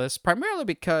saw this, primarily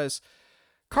because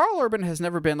Karl Urban has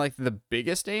never been like the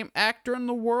biggest name actor in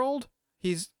the world.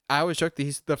 I always joke that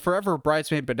he's the forever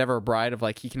bridesmaid but never a bride, of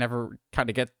like he can never kind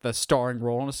of get the starring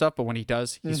role and stuff, but when he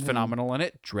does, he's phenomenal in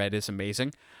it. Dread is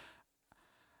amazing.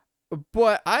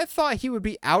 But I thought he would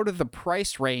be out of the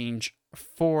price range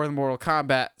for the Mortal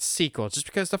Kombat sequel, just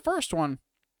because the first one,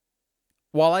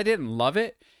 while I didn't love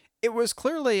it, it was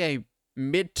clearly a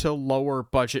mid to lower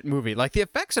budget movie. Like, the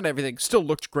effects and everything still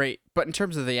looked great, but in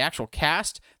terms of the actual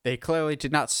cast, they clearly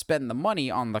did not spend the money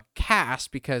on the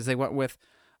cast because they went with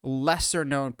lesser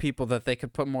known people that they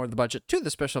could put more of the budget to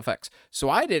the special effects. So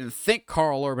I didn't think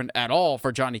Karl Urban at all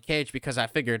for Johnny Cage, because I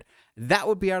figured that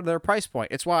would be out of their price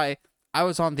point. It's why I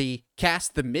was on the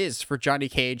cast The Miz for Johnny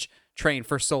Cage train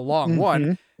for so long.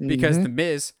 One, because The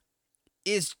Miz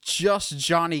is just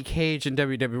Johnny Cage in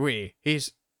WWE.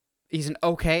 He's an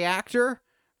okay actor,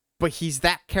 but he's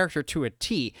that character to a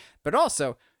T. But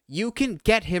also, you can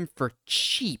get him for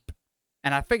cheap.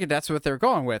 And I figured that's what they're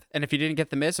going with. And if you didn't get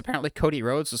The Miz, apparently Cody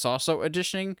Rhodes was also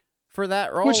auditioning for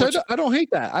that role. Which I don't hate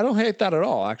that. I don't hate that at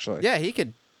all, actually. Yeah,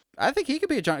 I think he could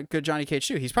be a good Johnny Cage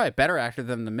too. He's probably a better actor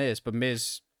than The Miz, but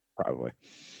Miz probably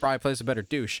plays a better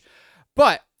douche.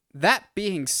 But that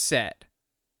being said,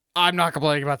 I'm not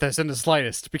complaining about this in the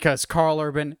slightest, because Karl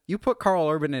Urban, you put Karl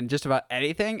Urban in just about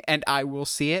anything and I will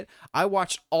see it. I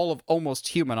watched all of Almost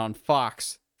Human on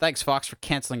Fox. Thanks, Fox, for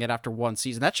canceling it after one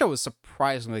season. That show was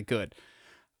surprisingly good.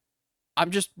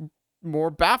 I'm just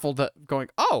more baffled at going,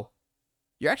 oh,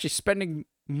 you're actually spending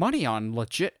money on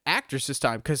legit actors this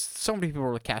time, because so many people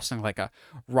were casting like a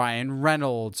Ryan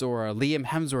Reynolds or a Liam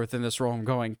Hemsworth in this role. I'm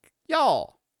going,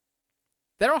 y'all,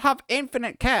 they don't have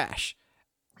infinite cash.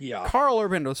 Yeah. Karl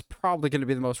Urban was probably going to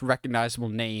be the most recognizable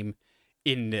name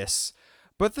in this.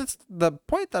 But that's the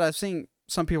point that I've seen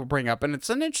some people bring up, and it's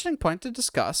an interesting point to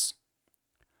discuss.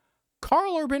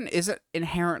 Karl Urban isn't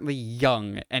inherently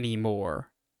young anymore.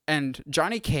 And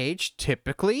Johnny Cage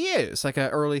typically is like an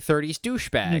early 30s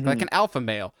douchebag, like an alpha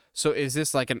male. So is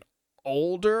this like an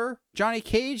older Johnny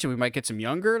Cage, and we might get some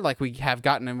younger, like we have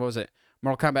gotten in, what was it,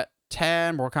 Mortal Kombat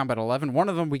 10, Mortal Kombat 11? One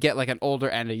of them we get like an older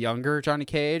and a younger Johnny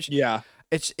Cage. Yeah.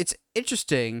 It's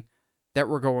interesting that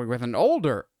we're going with an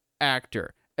older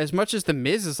actor. As much as The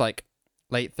Miz is like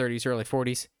late 30s, early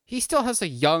 40s, he still has a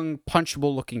young,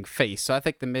 punchable looking face. So I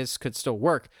think The Miz could still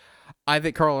work. I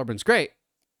think Karl Urban's great.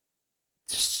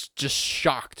 Just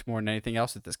shocked more than anything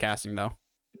else at this casting, though.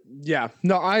 Yeah.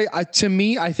 No, I to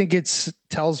me, I think it's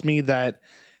tells me that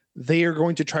they are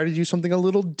going to try to do something a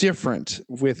little different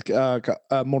with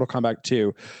Mortal Kombat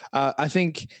 2. I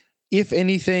think, if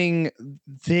anything,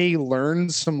 they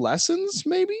learned some lessons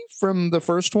maybe from the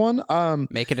first one.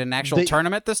 Make it an actual They,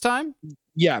 tournament this time?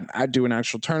 yeah, I'd do an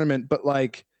actual tournament, but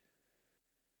like,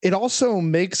 it also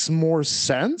makes more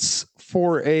sense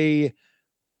for a,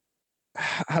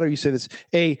 how do you say this,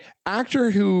 a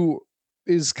actor who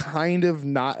is kind of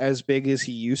not as big as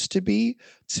he used to be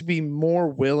more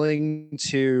willing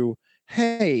to,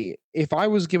 hey, if I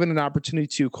was given an opportunity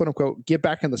to quote unquote get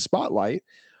back in the spotlight,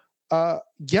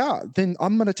 yeah, then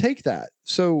I'm gonna take that.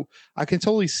 So I can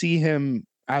totally see him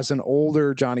as an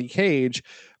older Johnny Cage,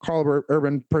 Carl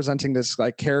Urban presenting this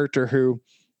like character who,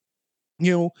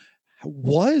 you know,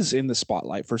 was in the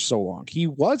spotlight for so long. He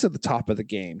was at the top of the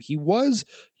game. He was,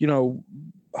 you know,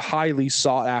 highly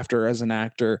sought after as an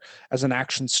actor, as an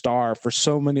action star for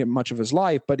so much of his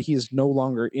life, but he is no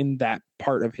longer in that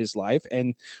part of his life.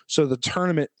 And so the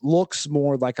tournament looks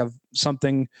more like a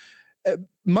something,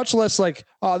 much less like,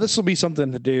 oh, this will be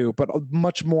something to do, but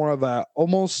much more of a,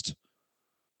 almost,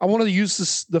 I want to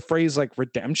use the phrase like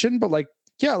redemption, but like,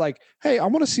 yeah, like, hey, I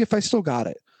want to see if I still got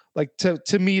it. Like,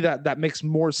 to me, that makes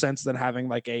more sense than having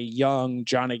like a young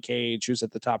Johnny Cage who's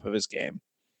at the top of his game.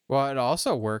 Well, it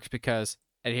also works because,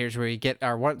 and here's where you get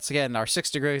our, once again, our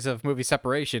 6 degrees of movie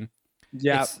separation.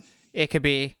 Yeah. It could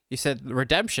be, you said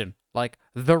redemption, like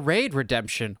the Raid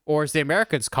redemption, or as the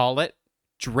Americans call it,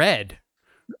 Dread.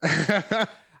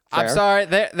 I'm sorry,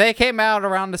 they came out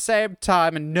around the same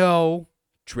time, and no,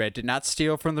 Dread did not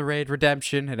steal from the Raid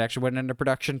redemption. It actually went into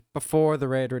production before the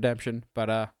Raid redemption,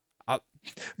 but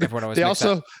everyone always they makes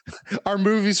also are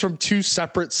movies from two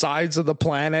separate sides of the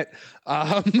planet.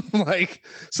 Like,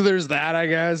 so there's that, I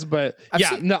guess. But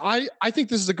I think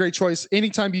this is a great choice.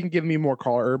 Anytime you can give me more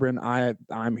Carl Urban,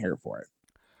 I'm here for it.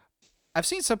 I've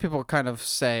seen some people kind of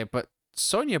say, but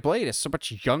Sonya Blade is so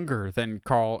much younger than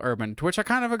Carl Urban, to which I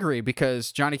kind of agree,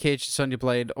 because Johnny Cage and Sonya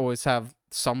Blade always have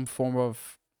some form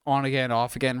of on again,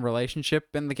 off again relationship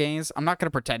in the games. I'm not going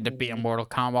to pretend to be a Mortal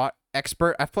Kombat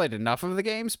expert. I've played enough of the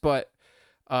games, but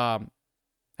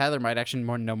Heather might actually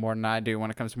know more than I do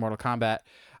when it comes to Mortal Kombat.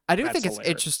 I do think it's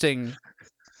interesting.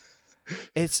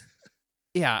 It's,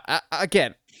 yeah,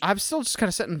 again, I'm still just kind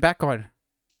of sitting back going,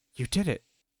 you did it.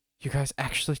 You guys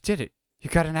actually did it. You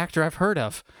got an actor I've heard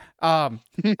of. And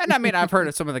I mean, I've heard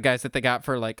of some of the guys that they got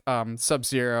for like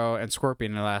Sub-Zero and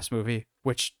Scorpion in the last movie,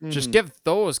 which just give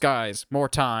those guys more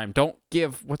time. Don't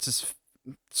give, what's his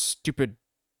stupid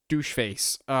douche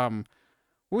face?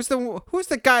 Who's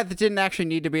the guy that didn't actually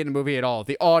need to be in the movie at all?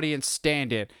 The audience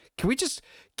stand-in. Can we just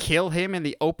kill him in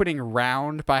the opening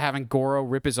round by having Goro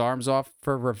rip his arms off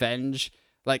for revenge?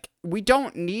 Like, we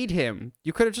don't need him.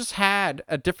 You could have just had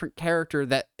a different character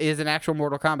that is an actual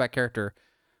Mortal Kombat character.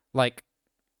 Like,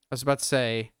 I was about to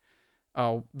say,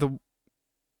 the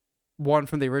one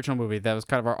from the original movie that was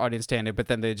kind of our audience stand-in, but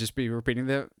then they'd just be repeating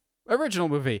the original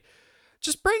movie.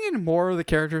 Just bring in more of the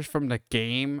characters from the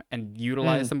game and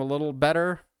utilize them a little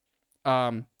better.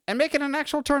 And make it an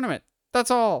actual tournament. That's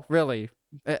all, really.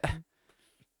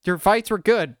 Your fights were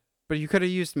good, but you could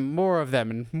have used more of them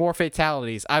and more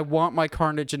fatalities. I want my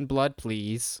carnage and blood,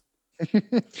 please.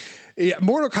 Yeah,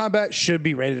 Mortal Kombat should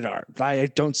be rated R. I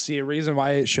don't see a reason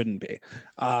why it shouldn't be.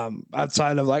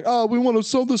 Outside of like, oh, we want to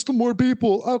sell this to more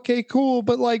people. Okay, cool.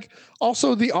 But like,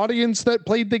 also the audience that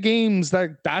played the games,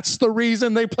 that's the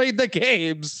reason they played the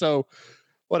games. So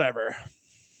whatever.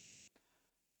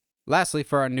 Lastly,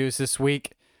 for our news this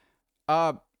week,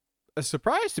 a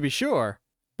surprise to be sure,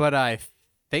 but I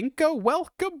think a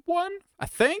welcome one, I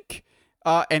think.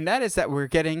 And that is that we're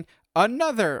getting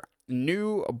another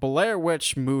new Blair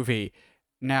Witch movie.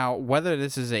 Now, whether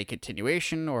this is a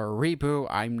continuation or a reboot,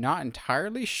 I'm not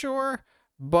entirely sure,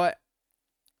 but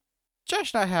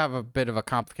Josh and I have a bit of a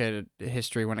complicated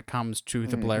history when it comes to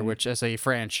the Blair Witch as a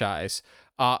franchise.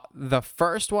 The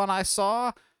first one I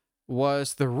saw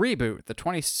was the reboot, the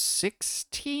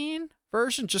 2016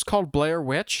 version, just called Blair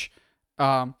Witch.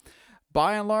 By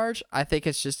and large, I think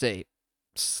it's just a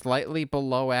slightly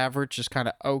below average, just kind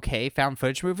of okay found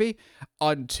footage movie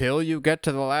until you get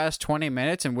to the last 20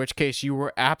 minutes, in which case you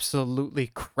were absolutely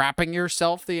crapping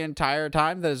yourself the entire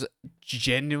time. That is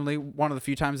genuinely one of the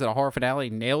few times that a horror finale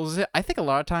nails it. I think a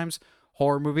lot of times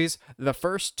horror movies, the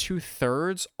first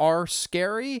 2/3 are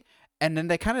scary, and then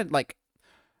they kind of like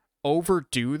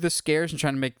overdo the scares and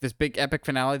trying to make this big epic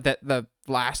finale that the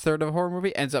last third of a horror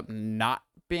movie ends up not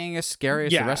being as scary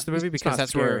as the rest of the movie, because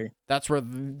that's where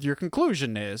your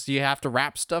conclusion is. You have to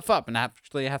wrap stuff up and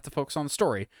actually have to focus on the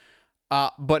story.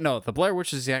 But no, the Blair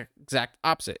Witch is the exact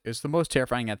opposite. It's the most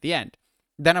terrifying at the end.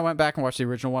 Then I went back and watched the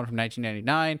original one from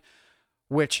 1999,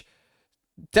 which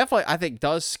definitely I think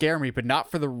does scare me, but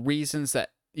not for the reasons that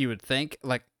you would think.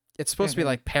 Like, it's supposed to be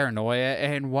like paranoia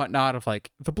and whatnot of like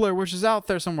the Blair Witch is out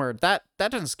there somewhere. That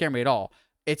doesn't scare me at all.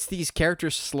 It's these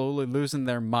characters slowly losing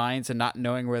their minds and not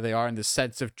knowing where they are, and the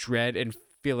sense of dread and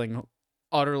feeling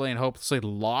utterly and hopelessly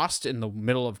lost in the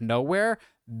middle of nowhere.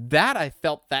 That I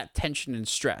felt that tension and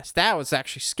stress. That was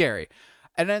actually scary.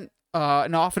 And then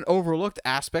an often overlooked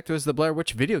aspect was the Blair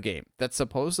Witch video game that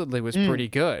supposedly was pretty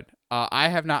good. I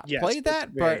have not played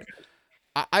that, but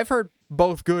I've heard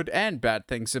both good and bad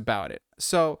things about it.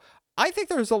 So I think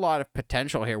there's a lot of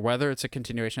potential here, whether it's a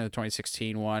continuation of the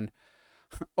 2016 one,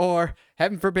 or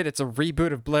heaven forbid it's a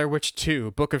reboot of Blair Witch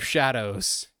 2, Book of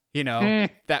Shadows. You know,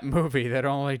 that movie that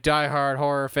only diehard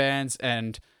horror fans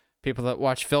and people that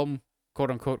watch film,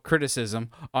 quote unquote,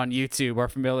 criticism on YouTube are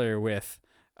familiar with.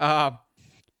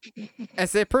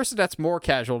 As a person that's more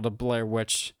casual to Blair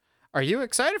Witch, are you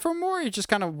excited for more, or are you just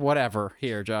kind of whatever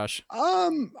here, Josh?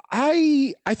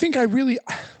 I think I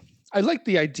like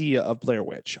the idea of Blair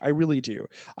Witch. I really do.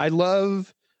 I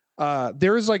love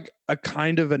there is like a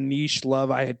kind of a niche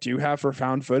love I do have for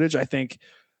found footage. I think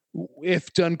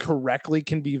if done correctly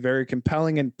can be very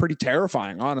compelling and pretty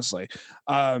terrifying, honestly.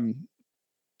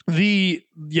 The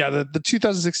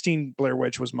 2016 Blair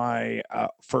Witch was my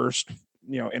first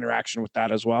interaction with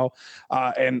that as well,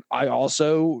 and I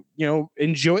also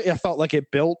I felt like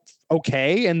it built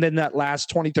okay, and then that last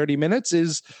 20-30 minutes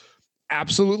is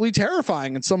absolutely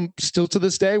terrifying, and still to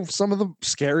this day some of the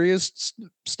scariest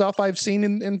stuff I've seen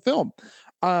in film,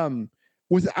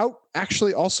 without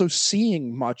actually also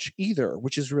seeing much either,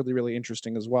 which is really, really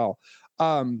interesting as well.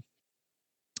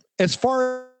 As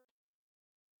far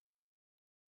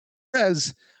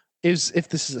as if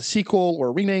this is a sequel or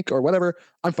a remake or whatever,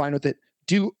 I'm fine with it.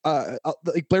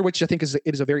 Like Blair Witch, I think it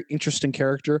is a very interesting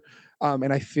character,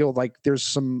 and I feel like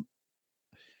there's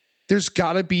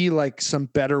got to be like some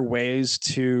better ways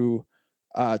to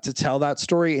tell that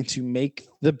story and to make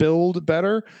the build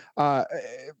better.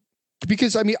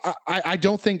 Because I mean, I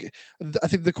don't think. I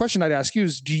think the question I'd ask you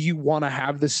is: do you want to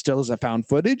have this still as a found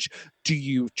footage? Do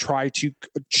you try to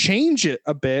change it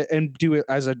a bit and do it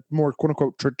as a more quote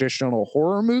unquote traditional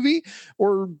horror movie,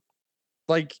 or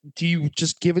like do you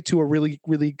just give it to a really,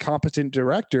 really competent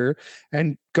director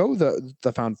and go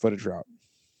the found footage route?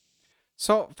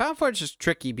 So found footage is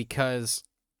tricky because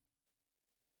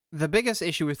the biggest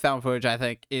issue with found footage, I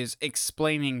think, is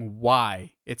explaining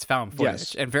why it's found footage.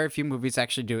 Yes. And very few movies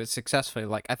actually do it successfully.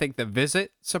 Like, I think The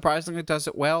Visit, surprisingly, does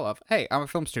it well of, hey, I'm a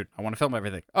film student. I want to film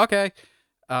everything. Okay.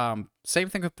 Same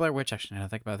thing with Blair Witch, actually, now I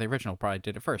think about it, the original probably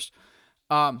did it first.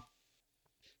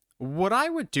 What I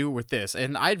would do with this,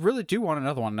 and I really do want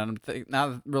another one, and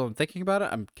now that I'm thinking about it,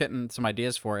 I'm getting some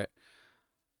ideas for it.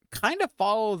 Kind of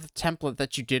follow the template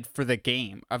that you did for the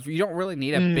game. You don't really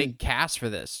need a big cast for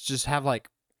this. Just have, like,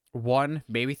 1,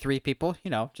 maybe 3 people,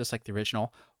 just like the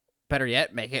original. Better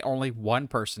yet, make it only 1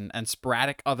 person, and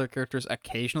sporadic other characters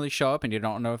occasionally show up and you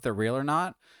don't know if they're real or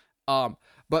not.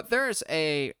 But there's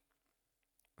a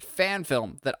fan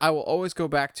film that I will always go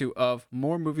back to of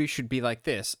more movies should be like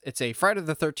this. It's a Friday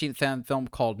the 13th fan film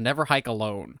called Never Hike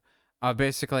Alone.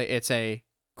 Basically, it's a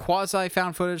quasi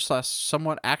found footage /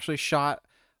 somewhat actually shot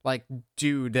like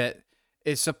dude that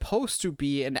is supposed to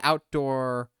be an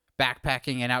outdoor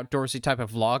backpacking and outdoorsy type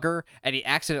of vlogger, and he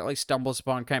accidentally stumbles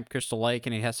upon Camp Crystal Lake,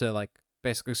 and he has to like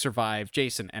basically survive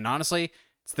Jason. And honestly,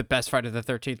 it's the best Friday the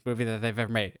 13th movie that they've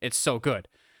ever made. It's so good.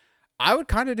 I would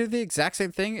kind of do the exact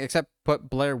same thing, except put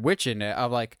Blair Witch in it,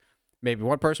 of like maybe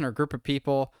 1 person or a group of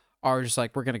people are just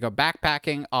like, we're gonna go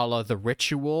backpacking, a la The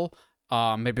Ritual.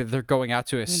 Maybe they're going out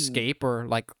to escape, or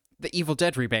like the Evil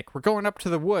Dead remake. We're going up to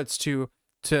the woods to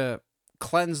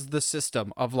cleanse the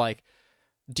system of like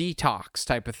detox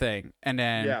type of thing, and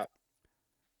then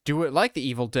do it like the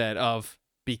Evil Dead of,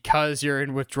 because you're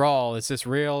in withdrawal, is this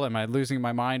real? Am I losing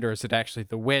my mind, or is it actually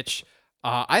the witch?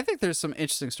 I think there's some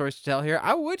interesting stories to tell here.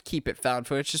 I would keep it found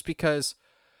footage just because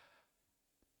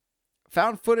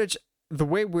found footage, the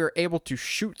way we're able to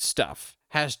shoot stuff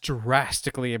has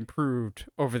drastically improved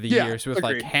over the years with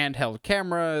agreed. like handheld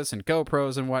cameras and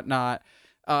GoPros and whatnot.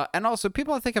 And also,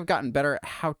 people I think have gotten better at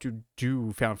how to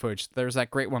do found footage. There's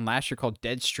that great one last year called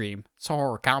Deadstream. It's a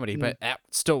horror comedy, but that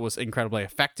still was incredibly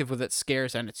effective with its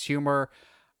scares and its humor.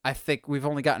 I think we've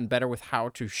only gotten better with how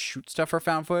to shoot stuff for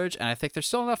found footage, and I think there's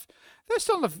still enough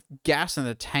gas in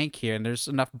the tank here, and there's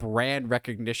enough brand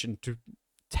recognition to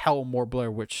tell more Blair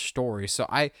Witch stories. So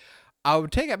I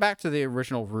would take it back to the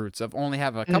original roots of only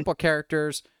have a couple of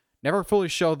characters, never fully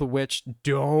show the witch.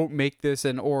 Don't make this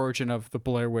an origin of the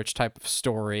Blair Witch type of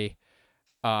story.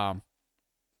 No.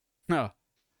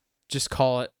 just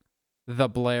call it The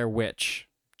Blair Witch.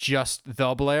 Just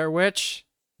The Blair Witch?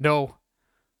 No.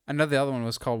 I know the other one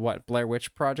was called what? Blair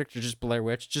Witch Project or just Blair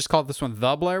Witch? Just call this one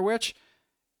The Blair Witch.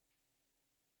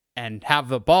 And have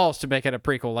the balls to make it a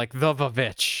prequel like The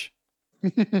Vavitch.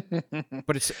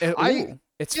 But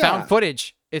it's found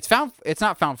footage. It's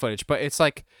not found footage, but it's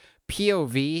like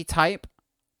POV type,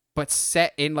 but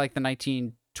set in like the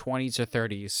 1920s or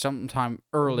 30s, sometime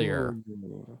earlier.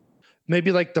 Ooh.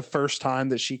 Maybe like the first time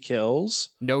that she kills.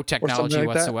 No technology like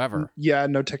whatsoever. Yeah,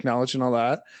 no technology and all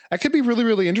that. That could be really,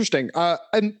 really interesting.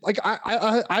 And like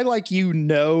I like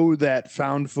that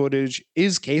found footage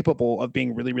is capable of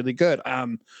being really, really good.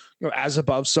 As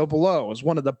Above, So Below is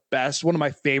one of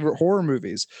my favorite horror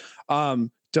movies.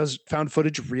 Does found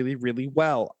footage really, really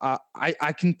well.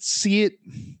 I can see it.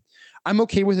 I'm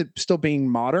okay with it still being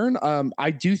modern.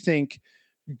 I do think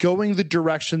going the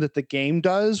direction that the game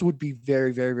does would be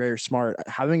very, very, very smart.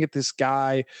 Having it this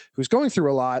guy who's going through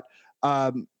a lot,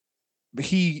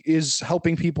 he is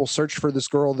helping people search for this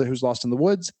girl who's lost in the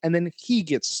woods, and then he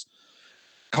gets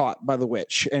caught by the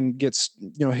witch and gets,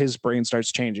 his brain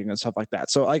starts changing and stuff like that.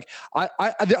 So like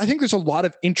I think there's a lot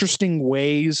of interesting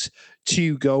ways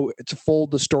to go to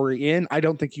fold the story in. I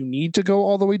don't think you need to go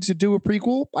all the way to do a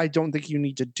prequel. I don't think you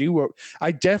need to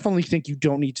I definitely think you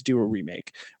don't need to do a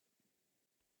remake.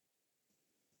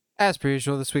 As per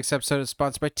usual, this week's episode is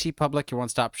sponsored by TeePublic, your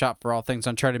one-stop shop for all things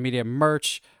Uncharted Media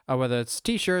merch, whether it's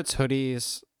t-shirts,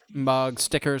 hoodies, mugs,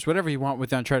 stickers, whatever you want with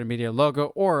the Uncharted Media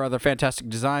logo or other fantastic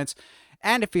designs.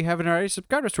 And if you haven't already,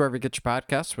 subscribe to us wherever you get your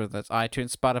podcasts, whether that's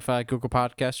iTunes, Spotify, Google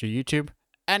Podcasts, or YouTube.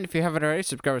 And if you haven't already,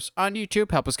 subscribe to us on YouTube.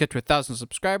 Help us get to 1,000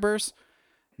 subscribers.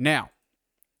 Now,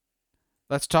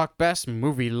 let's talk best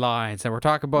movie lines. And we're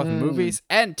talking both movies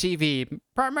and TV,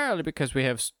 primarily because we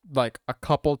have like a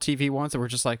couple TV ones that we're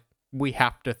just like, we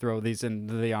have to throw these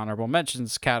into the honorable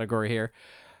mentions category here.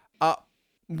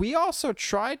 We also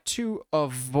tried to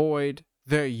avoid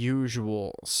the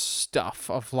usual stuff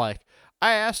of like,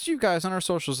 I asked you guys on our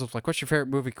socials of like, what's your favorite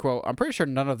movie quote? I'm pretty sure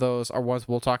none of those are ones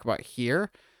we'll talk about here.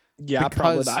 Yeah,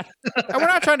 probably not. And we're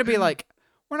not trying to be like,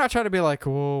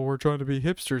 oh, we're trying to be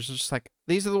hipsters. It's just like,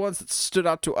 these are the ones that stood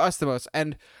out to us the most.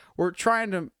 And we're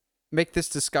trying to make this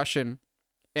discussion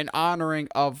in honoring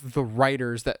of the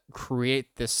writers that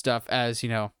create this stuff, as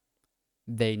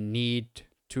they need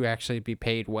to actually be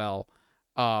paid well.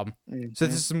 So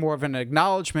this is more of an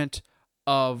acknowledgement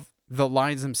of the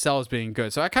lines themselves being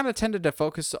good. So I kind of tended to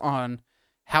focus on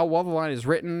how well the line is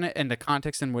written and the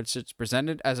context in which it's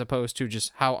presented, as opposed to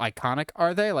just how iconic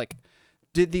are they. Like,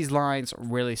 did these lines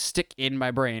really stick in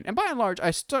my brain? And by and large,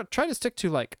 I try to stick to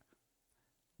like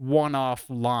one-off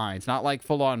lines, not like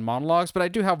full-on monologues, but I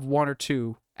do have one or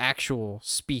two actual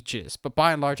speeches. But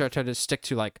by and large, I try to stick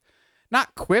to like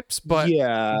not quips, but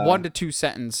 1 to 2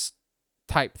 sentence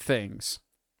type things.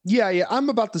 Yeah, I'm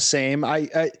about the same.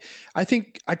 I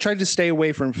think I tried to stay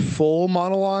away from full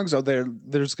monologues.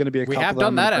 There's going to be a couple. We have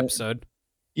done that episode.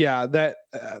 Yeah, that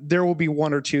there will be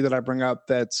 1 or 2 that I bring up.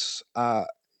 That's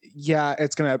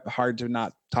it's going to be hard to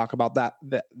not talk about that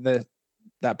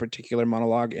particular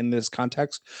monologue in this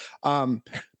context.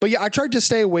 But yeah, I tried to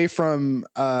stay away from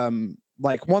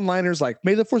like one-liners like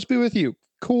 "May the Force be with you."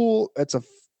 Cool, it's a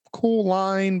cool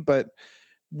line, but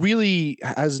really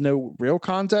has no real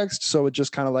context, so it's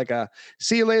just kind of like a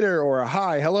 "see you later" or a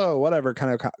 "hi, hello," whatever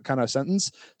kind of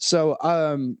sentence. So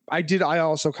I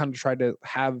also kind of tried to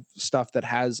have stuff that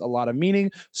has a lot of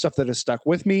meaning, stuff that has stuck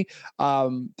with me.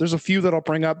 There's a few that I'll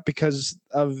bring up because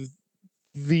of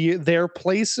their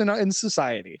place in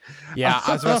society. Yeah,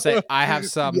 I was going to say I have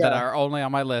some that are only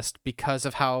on my list because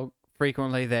of how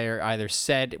frequently they're either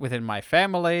said within my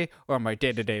family or my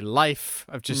day-to-day life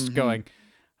of just going,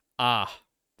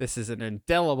 this is an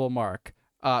indelible mark.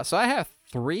 So I have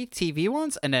 3 TV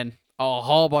ones and then a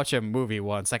whole bunch of movie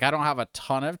ones. Like, I don't have a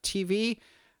ton of TV.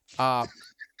 Do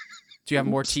you have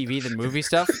more TV than movie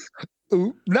stuff?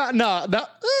 No.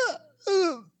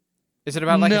 Is it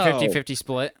about like a 50-50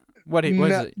 split? What is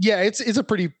it? Yeah, it's a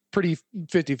pretty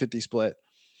 50-50 split.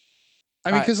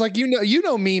 I mean, because like you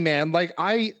know me, man. Like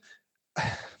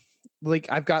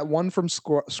I've got one from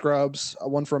Scrubs,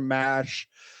 one from MASH.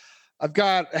 I've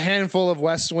got a handful of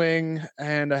West Wing,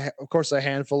 and of course a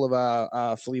handful of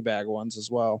Fleabag ones as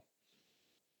well.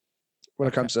 When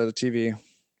it comes to the TV.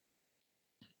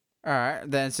 All right,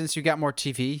 then since you got more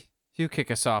TV, you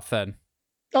kick us off then.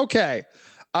 Okay.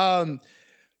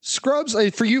 Scrubs,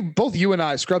 for you, both you and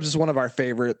I, Scrubs is one of our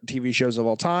favorite TV shows of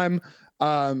all time.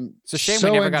 It's a shame we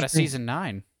never got a season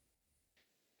 9.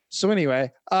 So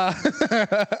anyway,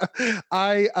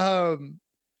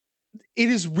 it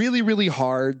is really, really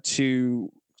hard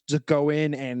to go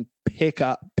in and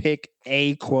pick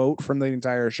a quote from the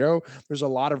entire show. There's a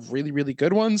lot of really, really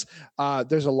good ones.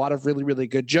 There's a lot of really, really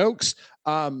good jokes.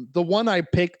 The one I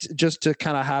picked just to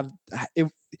kind of have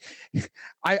it,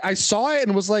 I saw it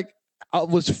and was like,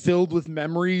 was filled with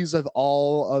memories of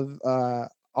a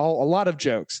lot of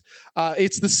jokes.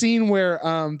 It's the scene where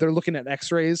they're looking at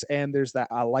X-rays and there's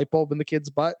that light bulb in the kid's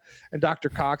butt, and Dr.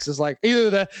 Cox is like,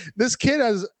 either this kid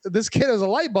has a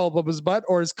light bulb up his butt,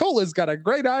 or his colon's got a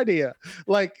great idea.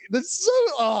 Like it's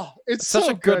it's such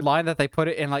so a good line that they put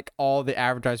it in like all the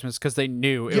advertisements because they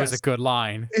knew it was a good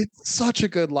line. It's such a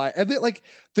good line, and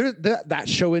that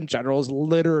show in general is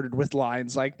littered with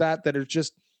lines like that are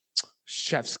just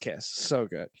chef's kiss. So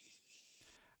good.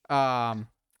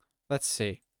 Let's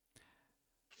see.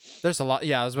 There's a lot.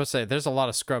 Yeah, I was about to say there's a lot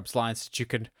of Scrubs lines that you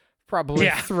could probably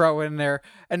throw in there,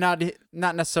 and not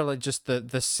necessarily just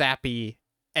the sappy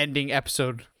ending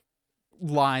episode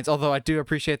lines. Although I do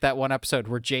appreciate that one episode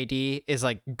where JD is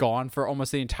like gone for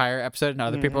almost the entire episode, and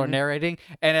other people are narrating,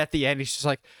 and at the end he's just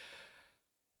like,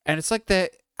 and it's like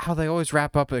how they always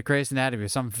wrap up at Grey's Anatomy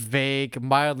with some vague,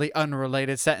 mildly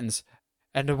unrelated sentence.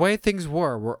 And the way things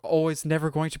were always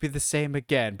never going to be the same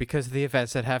again because of the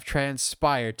events that have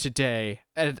transpired today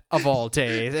and of all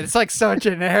days. And it's like so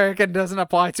generic and doesn't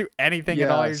apply to anything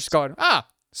at all. You're just going,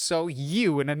 so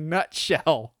you in a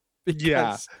nutshell.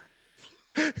 Because...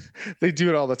 Yeah. They do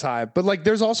it all the time. But like,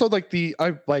 there's also like the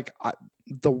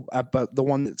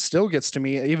one that still gets to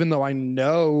me, even though I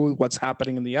know what's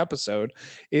happening in the episode,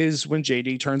 is when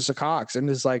JD turns to Cox and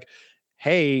is like,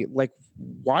 hey, like,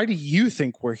 why do you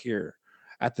think we're here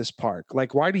at this park?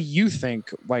 Like, why do you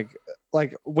think like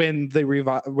when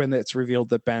when it's revealed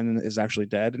that Ben is actually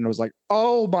dead, and it was like,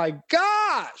 oh my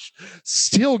gosh,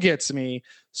 still gets me.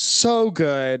 So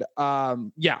good.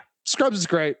 Scrubs is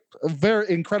great.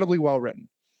 Very incredibly well written.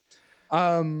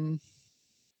 What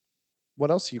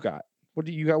else you got? What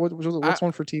do you got? What's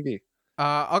one for TV?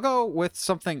 I'll go with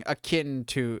something akin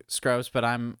to Scrubs, but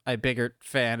I'm a bigger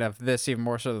fan of this even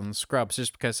more so than Scrubs,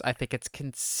 just because I think it's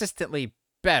consistently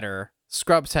better.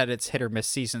 Scrubs had its hit or miss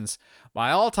seasons.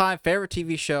 My all-time favorite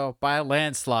TV show by a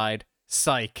landslide,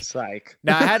 Psych.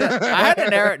 Now I had to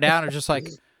narrow it down. Or just like,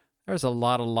 there's a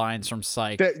lot of lines from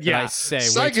Psych that I say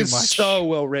Psych way too is much. So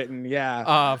well written,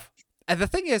 yeah. And the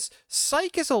thing is,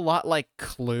 Psych is a lot like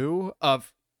Clue.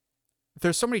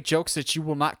 There's so many jokes that you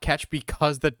will not catch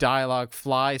because the dialogue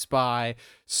flies by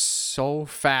so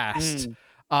fast.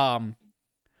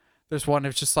 There's one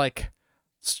that's just like,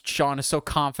 Sean is so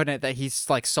confident that he's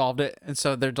like solved it, and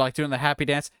so they're like doing the happy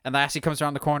dance, and Lassie comes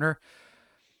around the corner.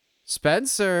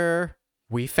 Spencer,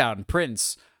 we found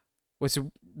Prince. Was he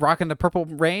rocking the purple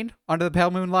rain under the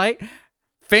pale moonlight?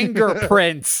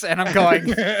 Fingerprints. And I'm going,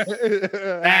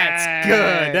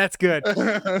 that's good.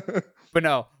 But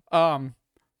no,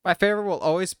 my favorite will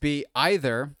always be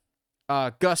either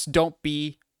Gus, don't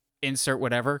be insert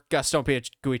whatever. Gus, don't be a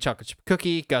gooey chocolate chip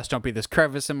cookie. Gus, don't be this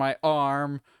crevice in my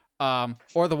arm.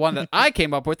 Or the one that I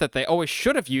came up with that they always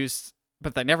should have used,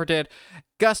 but they never did.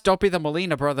 Gus, don't be the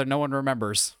Molina brother no one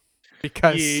remembers.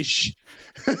 Because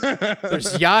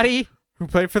there's Yachty, who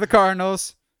played for the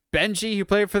Cardinals, Benji, who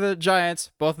played for the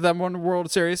Giants. Both of them won the World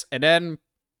Series. And then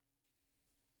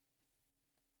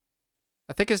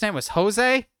I think his name was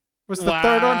Jose, was the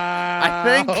third one, I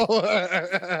think.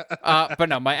 But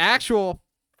no, my actual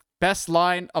best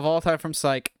line of all time from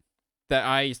Psych that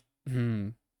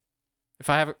if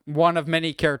I have one of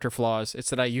many character flaws, it's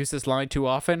that I use this line too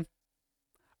often.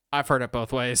 I've heard it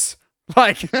both ways.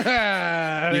 Like, you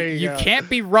can't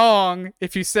be wrong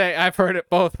if you say I've heard it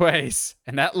both ways.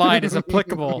 And that line is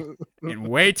applicable in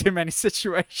way too many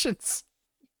situations.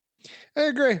 I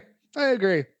agree.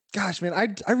 Gosh,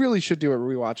 man, I really should do a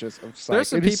rewatch of Psych. There's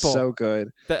some people so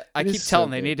good that I keep telling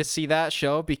they need to see that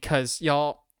show because,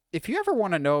 y'all, if you ever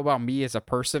want to know about me as a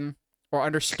person or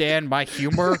understand my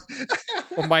humor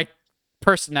or my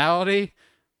personality,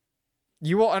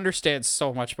 you will understand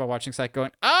so much by watching Psych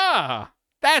going,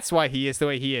 that's why he is the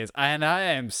way he is. And I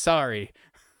am sorry.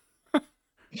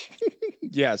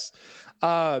 Yes.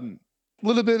 On a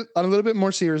little bit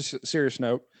more serious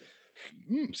note.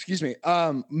 Excuse me.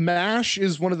 MASH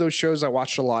is one of those shows I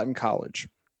watched a lot in college.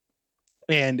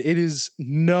 And it is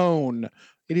known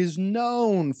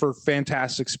for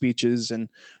fantastic speeches and,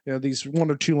 you know, these one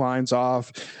or two lines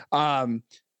off.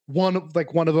 One of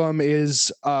them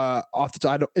is off the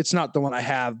top. It's not the one I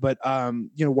have, but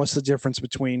you know, what's the difference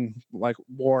between like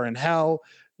war and hell?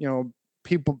 You know,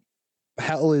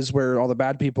 hell is where all the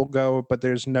bad people go, but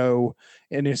there's no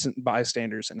innocent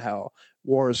bystanders in hell.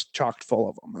 War is chocked full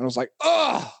of them. And I was like,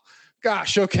 oh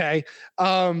gosh, okay.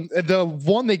 The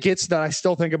one that I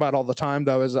still think about all the time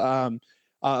though is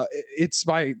it's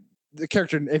by the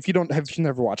character, if you don't have, if you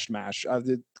never watched MASH,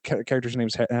 the character's name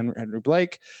is Henry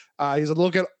Blake. He's a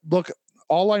look.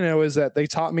 All I know is that what they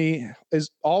taught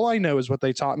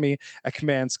me at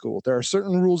command school. There are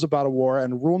certain rules about a war,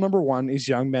 and rule number 1 is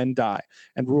young men die,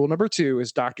 and rule number 2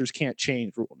 is doctors can't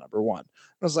change rule number 1. I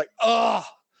was like, oh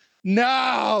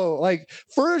no, like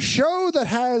for a show that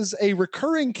has a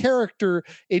recurring character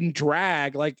in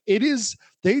drag, like it is,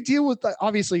 they deal with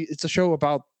obviously it's a show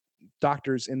about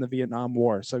doctors in the Vietnam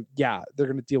War, so yeah, they're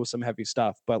going to deal with some heavy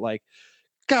stuff, but like,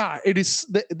 God,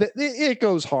 it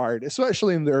goes hard,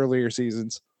 especially in the earlier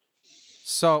seasons.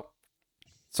 So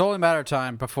it's only a matter of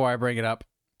time before I bring it up.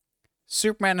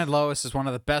 Superman and Lois is one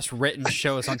of the best written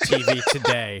shows on TV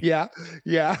today. Yeah.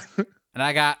 And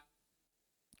I got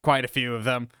quite a few of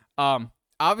them.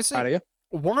 Obviously,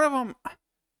 one of them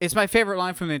is my favorite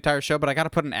line from the entire show, but I got to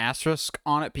put an asterisk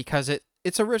on it because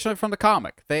it's originally from the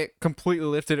comic. They completely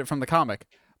lifted it from the comic.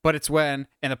 But it's when,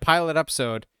 in the pilot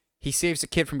episode, he saves a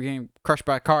kid from getting crushed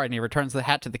by a car, and he returns the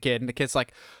hat to the kid, and the kid's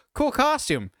like, cool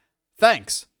costume.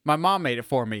 Thanks. My mom made it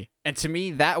for me. And to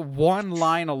me, that one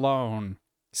line alone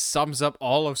sums up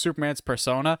all of Superman's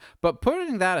persona. But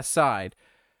putting that aside,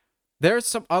 there's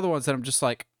some other ones that I'm just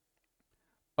like,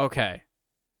 okay,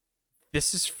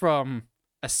 this is from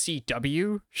a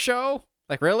CW show?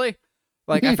 Like, really?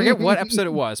 Like, I forget what episode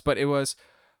it was, but it was,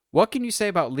 what can you say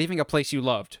about leaving a place you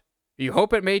loved? You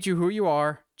hope it made you who you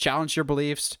are, challenged your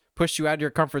beliefs, pushed you out of your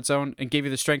comfort zone, and gave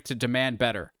you the strength to demand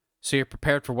better, so you're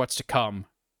prepared for what's to come.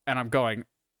 And I'm going,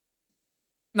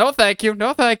 no, thank you.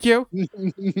 No, thank you.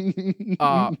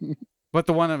 But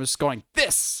the one that was going,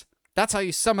 that's how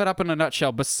you sum it up in a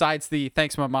nutshell, besides the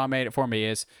thanks my mom made it for me,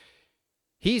 is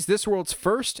he's this world's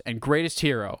first and greatest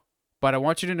hero, but I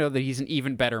want you to know that he's an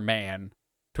even better man.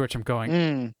 To which I'm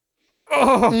going,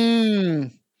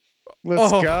 let's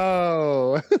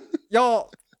go. Y'all,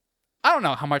 I don't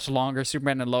know how much longer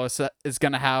Superman and Lois is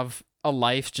going to have a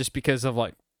life just because of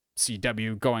like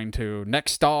CW going to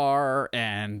Nexstar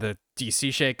and the DC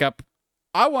shakeup.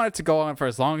 I want it to go on for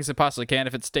as long as it possibly can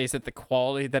if it stays at the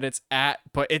quality that it's at,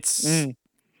 but it's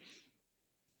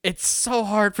so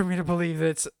hard for me to believe that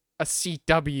it's a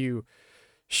CW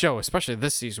show, especially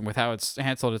this season with how it's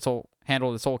handled its whole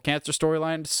cancer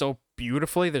storyline so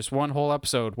beautifully. There's one whole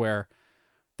episode where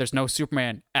there's no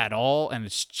Superman at all, and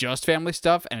it's just family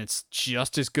stuff, and it's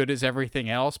just as good as everything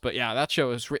else. But yeah, that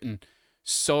show is written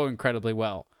so incredibly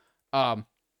well. But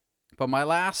my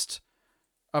last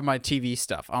of my TV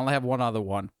stuff, I only have one other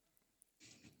one,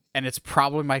 and it's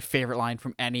probably my favorite line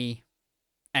from anything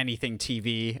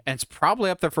TV, and it's probably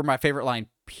up there for my favorite line,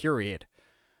 period.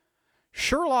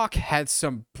 Sherlock had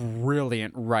some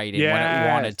brilliant writing when it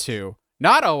wanted to.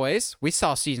 Not always. We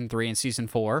saw season 3 and season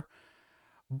 4.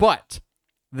 But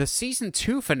the season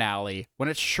 2 finale, when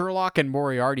it's Sherlock and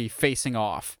Moriarty facing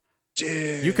off,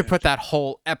 you could put that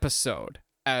whole episode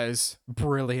as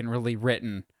brilliantly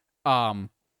written.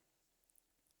 No,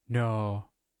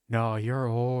 you're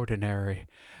ordinary.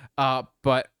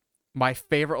 But my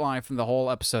favorite line from the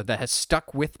whole episode that has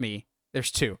stuck with me,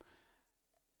 there's 2.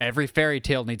 Every fairy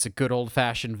tale needs a good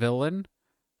old-fashioned villain,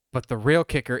 but the real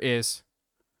kicker is,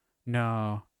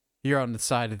 no, you're on the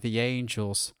side of the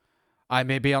angels. I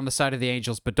may be on the side of the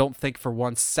angels, but don't think for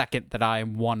 1 second that I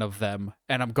am one of them.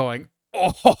 And I'm going,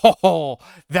 oh,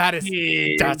 that's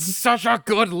such a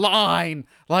good line.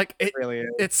 Like, it really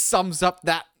is. It sums up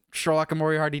that Sherlock and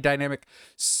Moriarty dynamic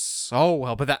so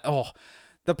well. But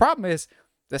the problem is,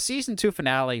 the season 2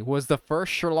 finale was the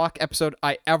first Sherlock episode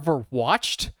I ever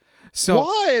watched. So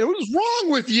why? What was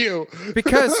wrong with you?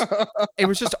 Because it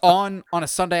was just on a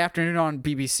Sunday afternoon on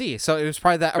BBC. So it was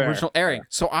probably that original airing.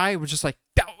 So I was just like,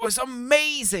 that was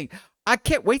amazing. I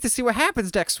can't wait to see what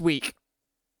happens next week.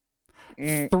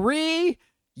 3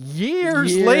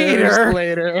 years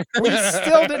later, we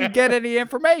still didn't get any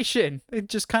information. It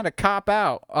just kind of cop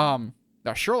out.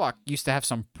 Now Sherlock used to have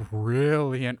some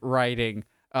brilliant writing.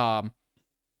 And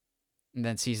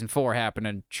then season 4 happened,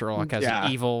 and Sherlock has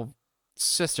an evil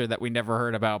sister that we never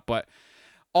heard about. But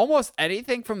almost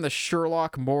anything from the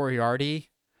Sherlock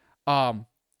Moriarty,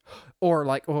 or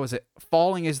like, what was it?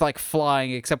 Falling is like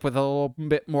flying, except with a little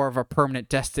bit more of a permanent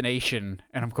destination.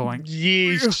 And I'm going,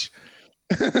 yeesh.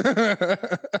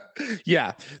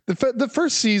 Yeah, the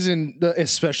first season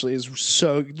especially is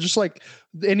so, just like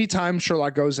anytime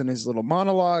Sherlock goes in his little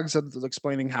monologues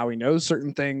explaining how he knows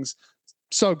certain things,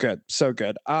 so good.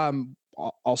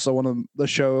 Also one of the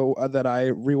show that I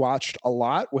rewatched a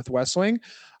lot with West Wing.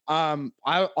 I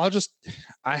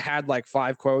had like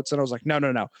 5 quotes and I was like, no.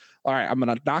 All right, I'm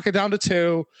going to knock it down to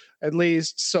 2 at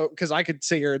least. So, cause I could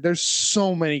see here, there's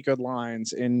so many good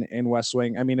lines in West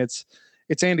Wing. I mean, it's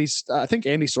it's Andy's. I think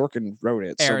Andy Sorkin wrote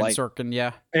it. Aaron so like Sorkin,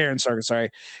 yeah. Aaron Sorkin,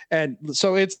 sorry. And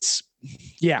so it's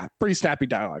pretty snappy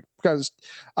dialogue because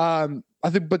I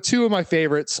think, but two of my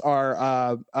favorites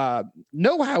are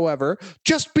no, however,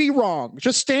 just be wrong.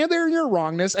 Just stand there in your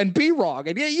wrongness and be wrong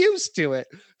and get used to it.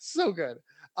 So good.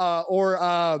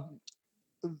 Or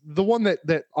the one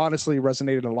that honestly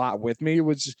resonated a lot with me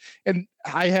was, and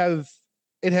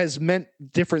it has meant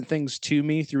different things to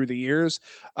me through the years.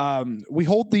 We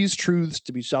hold these truths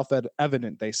to be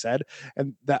self-evident, they said,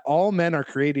 and that all men are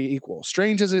created equal.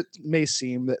 Strange as it may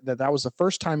seem, that was the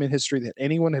first time in history that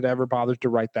anyone had ever bothered to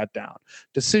write that down.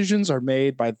 Decisions are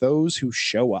made by those who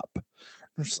show up.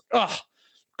 Oh,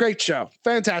 great show.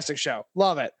 Fantastic show.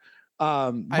 Love it.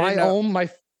 I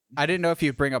didn't know if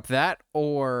you'd bring up that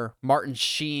or Martin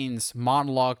Sheen's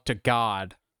monologue to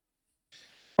God.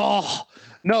 Oh,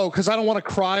 no, because I don't want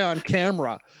to cry on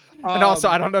camera. And also,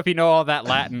 I don't know if you know all that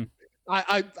Latin.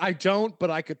 I don't, but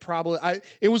I could probably.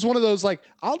 It was one of those like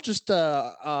I'll just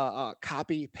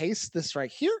copy paste this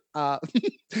right here.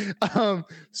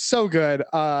 So good.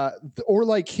 Or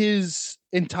like his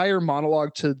entire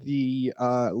monologue to the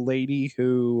lady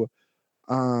who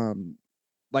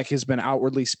like has been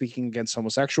outwardly speaking against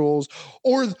homosexuals,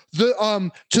 or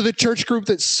the to the church group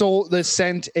that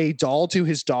sent a doll to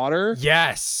his daughter.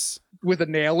 Yes. With a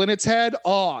nail in its head.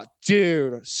 Oh,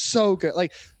 dude, so good.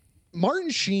 Like Martin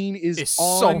Sheen is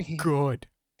so good.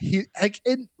 He like,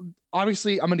 and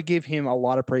obviously I'm going to give him a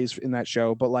lot of praise in that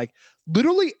show, but like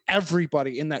literally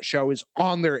everybody in that show is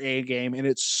on their A game, and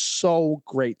it's so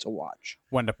great to watch.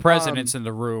 When the president's in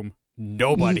the room,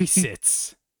 nobody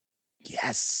sits.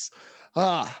 Yes.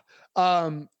 All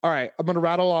right, I'm going to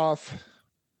rattle off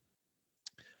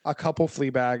a couple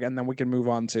Fleabag, and then we can move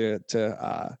on to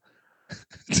to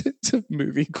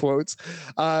movie quotes.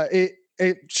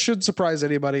 It should surprise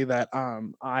anybody that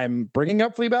I'm bringing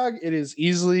up Fleabag. It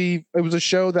was a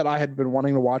show that I had been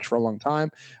wanting to watch for a long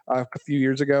time, a few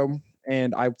years ago,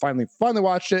 and I finally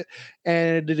watched it,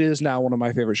 and it is now one of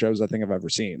my favorite shows I think I've ever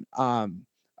seen. I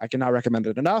cannot recommend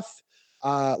it enough.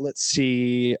 Let's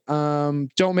see.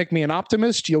 Don't Make Me an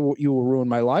Optimist. You will ruin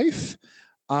my life.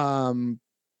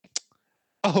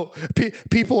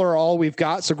 People are all we've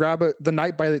got, so grab the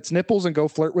night by its nipples and go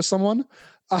flirt with someone.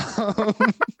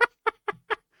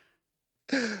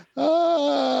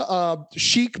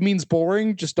 Chic means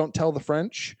boring, just don't tell the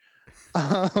French.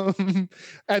 And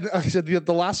I said the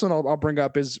last one I'll bring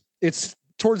up is it's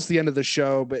towards the end of the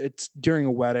show, but it's during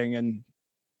a wedding, and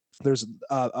there's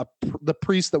the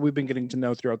priest that we've been getting to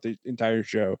know throughout the entire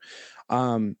show,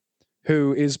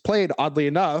 who is played oddly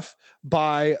enough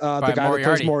by the guy that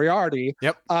plays Moriarty.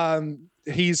 Yep.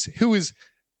 Who is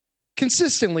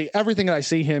consistently everything that I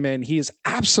see him in. He is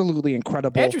absolutely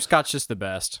incredible. Andrew Scott's just the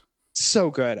best.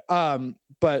 So good.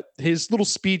 But his little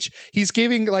speech he's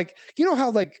giving, like, you know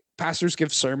how like pastors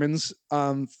give sermons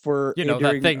for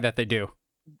that thing that they do.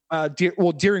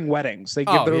 During weddings they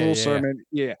give their little sermon.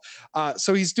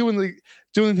 So he's doing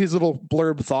his little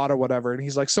blurb thought or whatever, and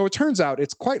he's like, so it turns out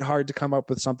it's quite hard to come up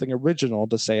with something original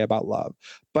to say about love,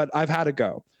 but I've had to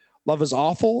go. Love is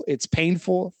awful. It's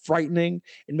painful, frightening.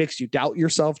 It makes you doubt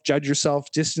yourself, judge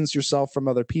yourself, distance yourself from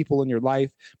other people in your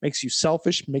life, makes you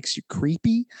selfish, makes you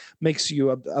creepy, makes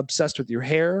you obsessed with your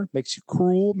hair, makes you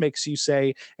cruel, makes you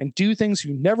say and do things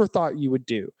you never thought you would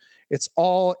do. It's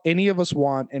all any of us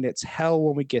want, and it's hell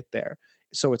when we get there.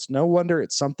 So it's no wonder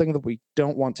it's something that we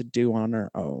don't want to do on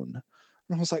our own.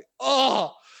 And I was like,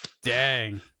 oh,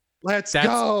 dang. Let's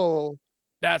go.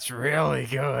 That's really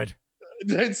good.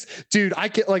 Dude,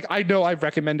 I know I've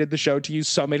recommended the show to you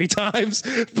so many times,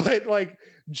 but like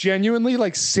genuinely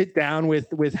like sit down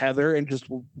with Heather and just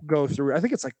go through. I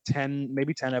think it's like 10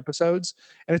 episodes,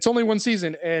 and it's only one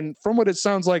season. And from what it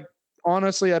sounds like,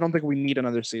 honestly, I don't think we need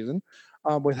another season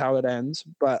with how it ends.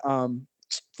 But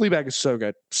Fleabag is so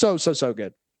good. So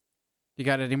good. You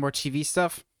got any more TV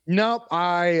stuff? Nope.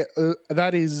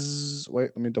 That is,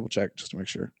 wait, let me double check just to make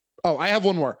sure. Oh, I have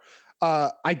one more.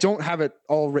 I don't have it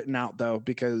all written out though,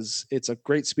 because it's a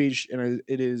great speech, and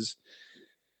it is,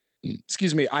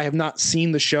 excuse me, I have not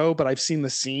seen the show, but I've seen the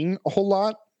scene a whole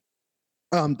lot.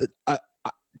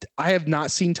 I have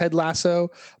not seen Ted Lasso,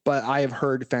 but I have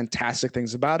heard fantastic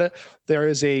things about it. There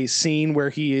is a scene where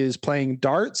he is playing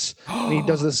darts, and he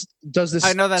does this.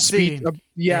 I know that speech. Scene.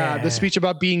 The speech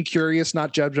about being curious,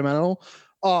 not judgmental.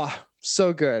 Oh,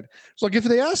 so good. So like if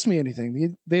they asked me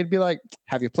anything, they'd be like,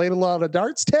 "Have you played a lot of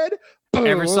darts, Ted?" Boom.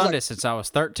 Every Sunday since I was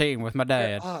 13 with my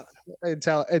dad.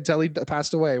 Until he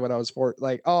passed away when I was 4.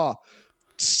 Like, oh,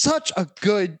 such a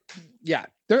good, yeah.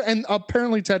 There, and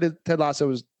apparently Ted Lasso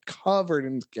was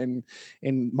covered in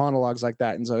monologues like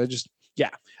that, and so it just,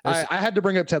 yeah. I had to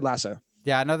bring up Ted Lasso.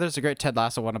 Yeah, I know there's a great Ted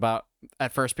Lasso one about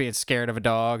at first being scared of a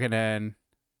dog, and then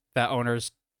that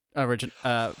owner's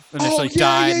initially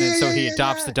died, and then so he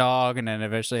adopts the dog, and then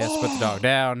eventually has to put the dog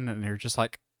down, and you're just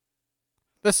like,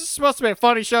 this is supposed to be a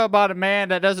funny show about a man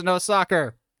that doesn't know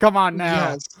soccer. Come on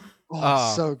now. Yes.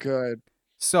 Oh, so good.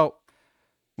 So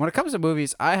when it comes to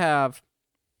movies, I have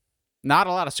not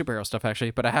a lot of superhero stuff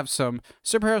actually, but I have some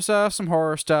superhero stuff, some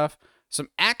horror stuff, some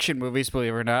action movies,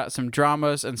 believe it or not, some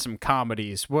dramas, and some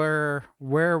comedies. Where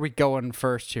are we going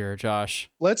first here, Josh?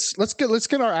 Let's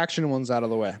get our action ones out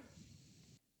of the way.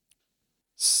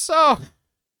 So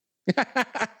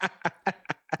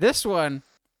this one,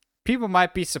 people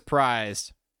might be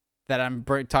surprised that I'm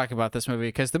talking about this movie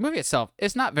because the movie itself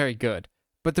is not very good.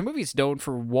 But the movie's known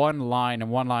for one line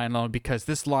and one line alone because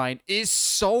this line is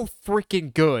so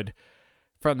freaking good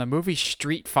from the movie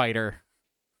Street Fighter.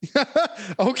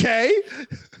 Okay.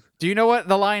 Do you know what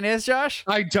the line is, Josh?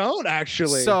 I don't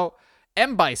actually. So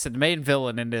M. Bison, the main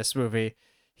villain in this movie,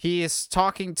 he is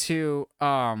talking to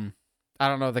I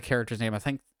don't know the character's name. I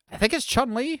think it's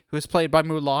Chun-Li, who's played by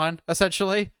Mulan,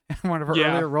 essentially, in one of her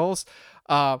earlier roles.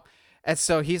 And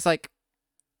so he's like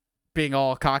being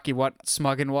all cocky,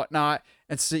 smug and whatnot.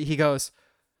 And so he goes,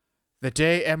 "The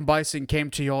day M. Bison came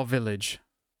to your village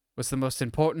was the most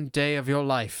important day of your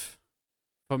life.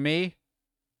 For me,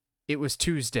 it was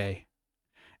Tuesday."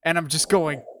 And I'm just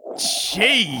going,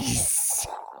 jeez.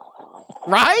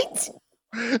 Right?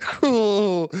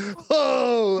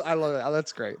 Oh, I love it. Oh,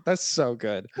 that's great. That's so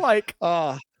good. Like,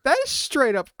 that is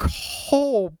straight up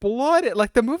cold-blooded.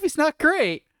 Like, the movie's not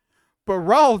great, but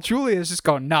Raul Julia is just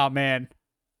going, nah, man,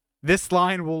 this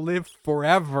line will live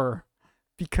forever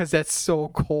because that's so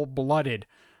cold-blooded.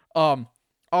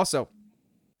 Also,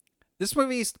 this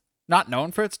movie's not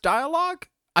known for its dialogue.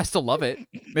 I still love it.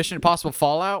 Mission Impossible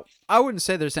Fallout, I wouldn't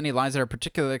say there's any lines that are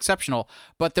particularly exceptional,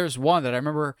 but there's one that I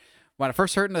remember when I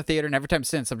first heard in the theater and every time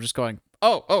since, I'm just going,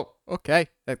 oh, okay.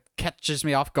 That catches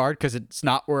me off guard because it's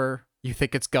not where you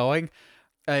think it's going.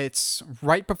 It's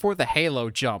right before the Halo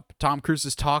jump. Tom Cruise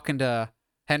is talking to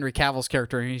Henry Cavill's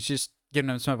character, and he's just giving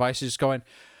him some advice. He's just going,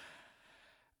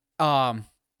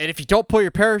 and if you don't pull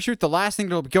your parachute, the last thing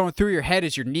that'll be going through your head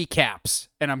is your kneecaps.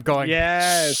 And I'm going,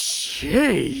 yes.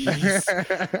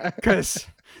 Jeez. Because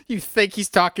you think he's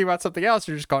talking about something else.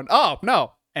 You're just going, oh,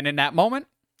 no. And in that moment,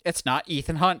 it's not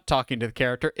Ethan Hunt talking to the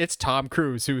character. It's Tom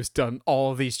Cruise, who has done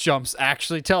all of these jumps,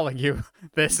 actually telling you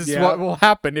this is what will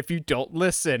happen if you don't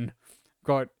listen.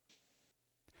 Going,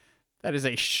 that is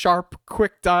a sharp,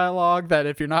 quick dialogue that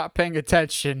if you're not paying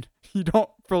attention, you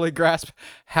don't fully grasp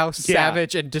how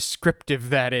savage and descriptive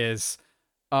that is.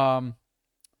 Where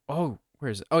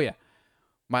is it? Oh, yeah.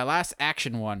 My last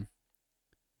action one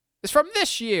is from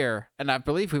this year, and I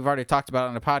believe we've already talked about it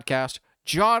on the podcast,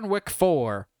 John Wick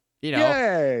 4. You know,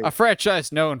 Yay. A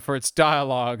franchise known for its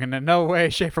dialogue, and in no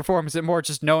way, shape, or form is it more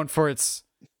just known for its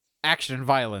action and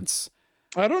violence.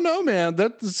 I don't know, man.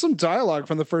 That's some dialogue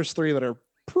from the first three that are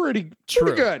pretty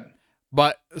good.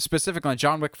 But specifically on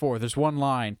John Wick 4, there's one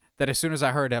line that as soon as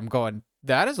I heard it, I'm going,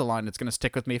 that is a line that's going to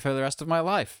stick with me for the rest of my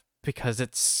life because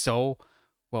it's so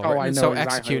well written and so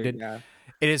executed. Yeah.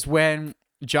 It is when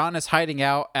John is hiding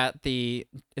out at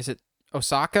is it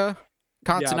Osaka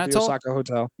Continental? Yeah, the Osaka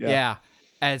Hotel. Yeah.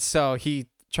 And so he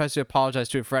tries to apologize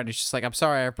to a friend. He's just like, I'm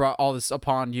sorry I brought all this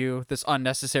upon you, this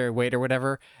unnecessary weight or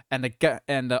whatever. And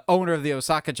the owner of the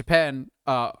Osaka, Japan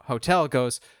hotel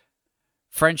goes,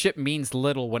 friendship means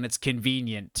little when it's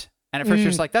convenient. And at first you're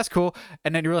just like, that's cool.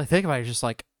 And then you really think about it, you're just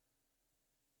like,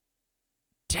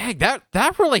 dang,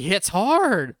 that really hits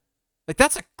hard. Like,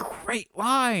 that's a great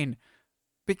line.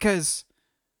 Because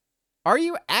are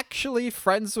you actually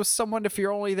friends with someone if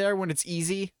you're only there when it's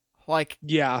easy? Like,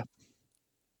 yeah.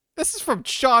 This is from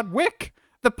John Wick,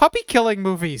 the puppy killing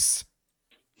movies.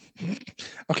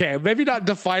 Okay, maybe not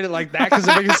define it like that because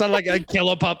it makes it sound like I kill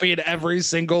a puppy in every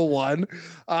single one.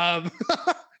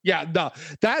 Yeah, no,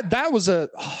 that was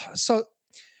so.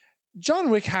 John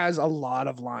Wick has a lot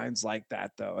of lines like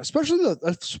that, though, especially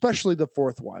the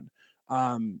fourth one.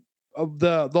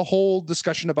 The whole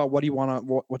discussion about what do you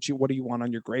want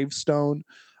on your gravestone.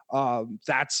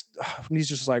 He's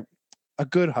just like a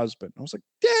good husband. I was like,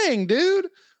 dang, dude.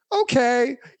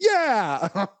 Okay,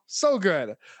 yeah, so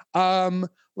good.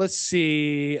 Let's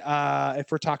see.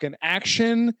 If we're talking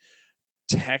action,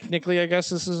 technically, I guess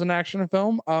this is an action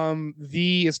film.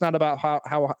 It's not about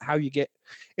how you get.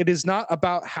 It is not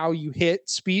about how you hit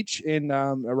speech in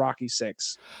Rocky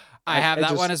 6. I have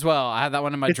that one as well. I have that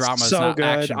one in my dramas. So not good.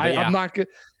 Action, yeah.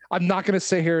 I'm not gonna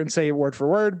sit here and say it word for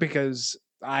word because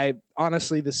I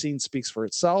honestly the scene speaks for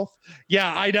itself.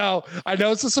 Yeah, I know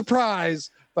it's a surprise,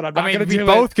 but I'm not I going mean, to we do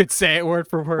both could say it word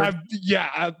for word.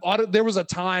 there was a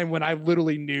time when I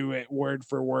literally knew it word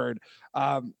for word.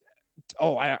 I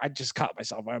just caught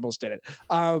myself. I almost did it.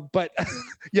 But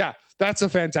yeah, that's a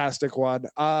fantastic one.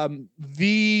 I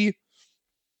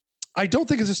don't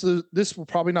think this will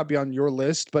probably not be on your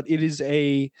list, but it is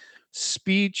a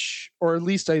speech, or at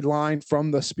least a line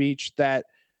from the speech that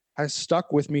has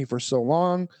stuck with me for so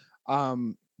long.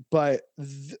 But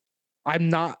I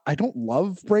don't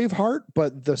love Braveheart,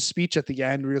 but the speech at the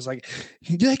end where he was like,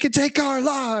 they could take our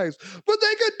lives, but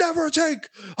they could never take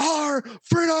our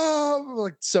freedom.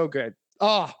 Like, so good.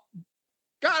 Oh,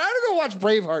 God, I had to go watch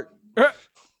Braveheart.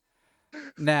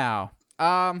 Now,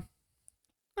 I'm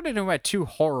gonna do my 2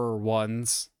 horror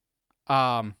ones.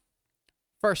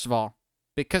 First of all,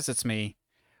 because it's me,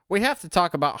 we have to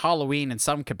talk about Halloween in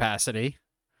some capacity.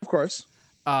 Of course.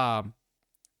 And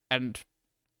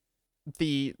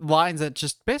the lines that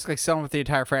just basically sum up the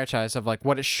entire franchise of like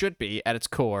what it should be at its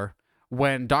core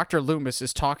when Dr. Loomis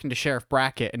is talking to Sheriff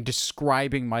Brackett and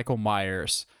describing Michael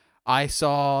Myers. I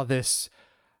saw this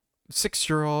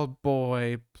 6-year-old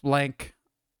boy, blank,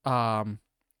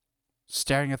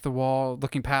 staring at the wall,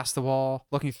 looking past the wall,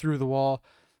 looking through the wall,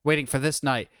 waiting for this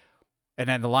night. And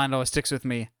then the line always sticks with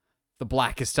me, the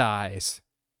blackest eyes,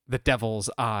 the devil's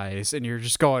eyes. And you're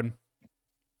just going,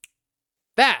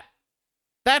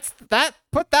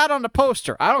 put that on the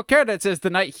poster. I don't care that it says the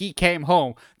night he came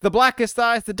home. The blackest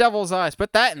eyes, the devil's eyes.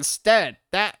 Put that instead.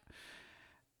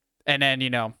 And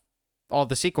then, all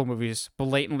the sequel movies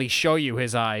blatantly show you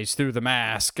his eyes through the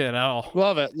mask and all.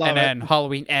 Love it. And then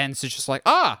Halloween ends, it's just like,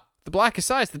 the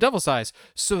blackest eyes, the devil's eyes.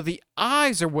 So the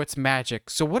eyes are what's magic.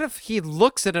 So what if he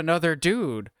looks at another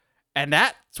dude and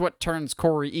that's what turns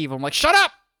Corey evil? I'm like, shut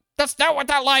up! That's not what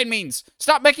that line means.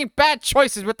 Stop making bad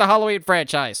choices with the Halloween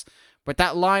franchise. But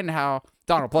that line, how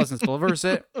Donald Pleasance delivers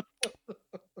it,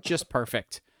 just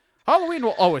perfect. Halloween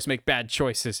will always make bad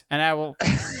choices, and I will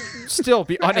still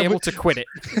be unable to quit it.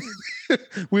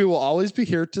 We will always be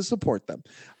here to support them.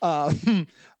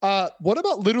 What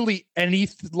about literally any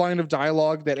line of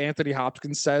dialogue that Anthony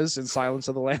Hopkins says in Silence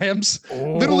of the Lambs?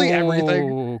 Literally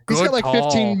everything. He's got like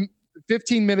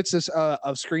 15 minutes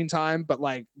of screen time, but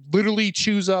like literally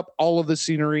chews up all of the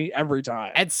scenery every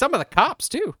time. And some of the cops,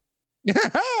 too.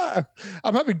 Yeah,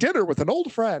 I'm having dinner with an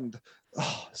old friend.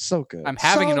 Oh, so good. I'm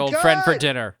having an old friend for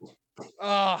dinner.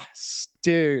 Oh,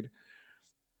 dude.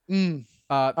 Do you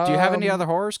have any other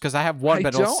horrors? Because I have one,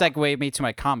 but it'll segue me to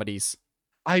my comedies.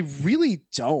 I really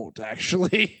don't,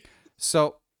 actually.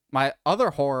 So my other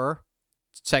horror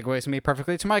segues me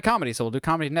perfectly to my comedy. So we'll do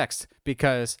comedy next,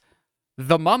 because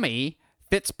The Mummy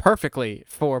fits perfectly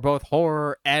for both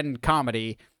horror and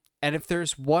comedy. And if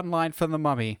there's one line from The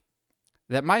Mummy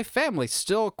that my family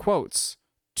still quotes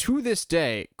to this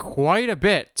day quite a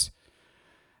bit.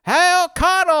 Hey,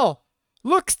 O'Connell!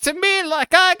 Looks to me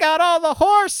like I got all the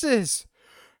horses!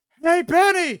 Hey,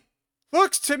 Benny!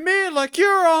 Looks to me like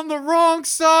you're on the wrong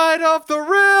side of the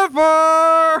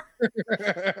river!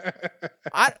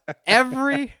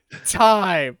 Every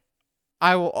time,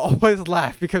 I will always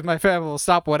laugh because my family will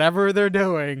stop whatever they're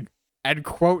doing and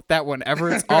quote that whenever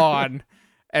it's on,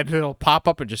 and it'll pop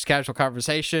up in just casual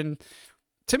conversation.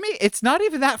 To me, it's not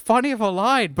even that funny of a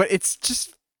line, but it's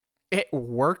just, it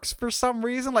works for some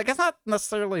reason. Like, it's not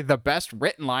necessarily the best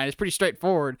written line. It's pretty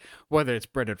straightforward, whether it's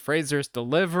Brendan Fraser's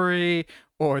delivery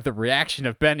or the reaction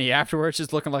of Benny afterwards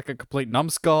just looking like a complete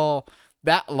numbskull.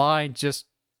 That line just,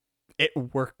 it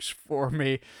works for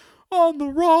me. On the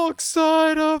wrong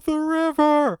side of the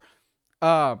river.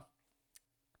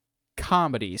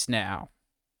 Comedies now.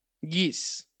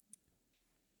 Yes.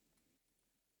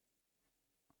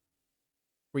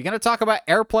 We gonna talk about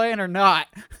Airplane or not?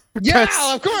 Yeah,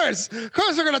 of course. Of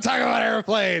course we're gonna talk about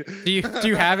Airplane. Do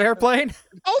you have Airplane?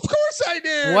 Of course I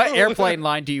do. What Airplane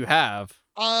line do you have?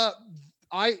 I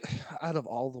out of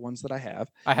all the ones that I have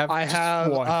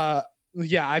one.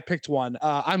 Yeah, I picked one.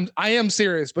 I am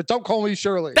serious, but don't call me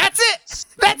Shirley. That's it.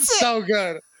 That's it. So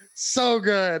good. So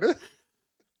good.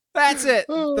 That's it.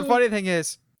 The funny thing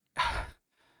is,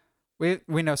 we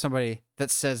know somebody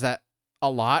that says that a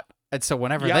lot, and so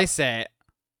whenever they say it,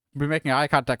 we're making eye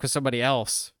contact with somebody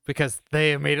else because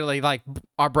they immediately, like,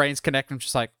 our brains connect and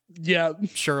just like, yeah,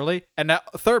 Shirley, and that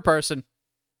third person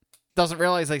doesn't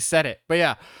realize they said it. But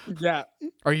yeah.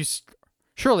 Are you?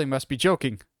 Shirley must be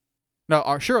joking. No,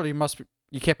 Shirley must be.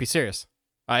 You can't be serious.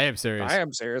 I am serious. I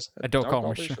am serious. And don't call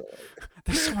me Shirley.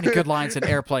 There's so many good lines in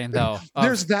Airplane, though.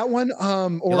 There's that one. Or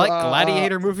you like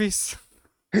Gladiator movies?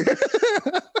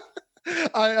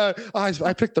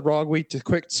 I picked the wrong week to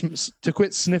quit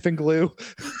sniffing glue.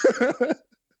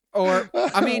 Or,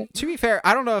 I mean, to be fair,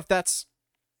 I don't know if that's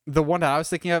the one that I was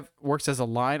thinking of works as a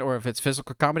line, or if it's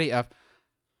physical comedy of,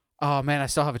 oh man, I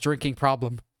still have a drinking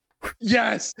problem.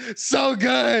 Yes, so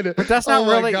good. But that's Oh not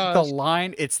my really the gosh.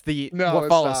 line. It's No, what it's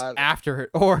follows not. after it.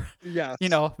 Or, Yes.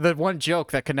 the one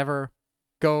joke that can never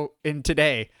go in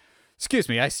today. Excuse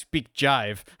me, I speak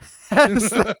jive.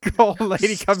 As the old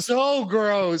lady comes. So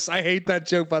gross. I hate that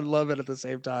joke, but I love it at the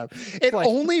same time. It Like-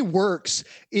 only works.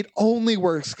 It only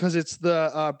works because it's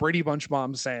the Brady Bunch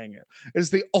mom saying it.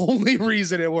 Is the only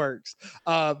reason it works.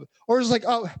 Or it's like,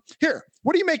 oh, here,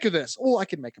 what do you make of this? Oh, I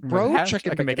can make a brooch. I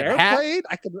can make an a hat. airplane.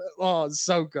 I can. Oh, it's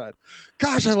so good.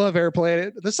 Gosh, I love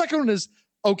airplane. The second one is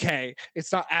okay.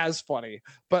 It's not as funny,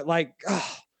 but like,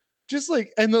 just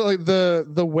like, and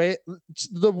the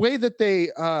way that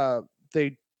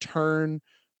they turn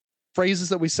phrases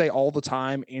that we say all the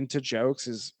time into jokes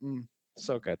is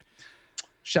so good.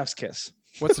 Chef's kiss.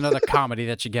 What's another comedy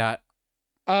that you got?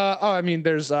 I mean,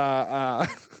 there's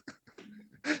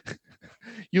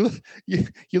you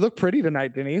look pretty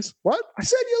tonight, Denise. What? I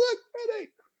said you look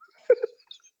pretty.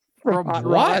 From Hot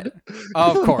what? Rod.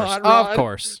 Of From course, Hot of Rod.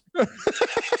 course.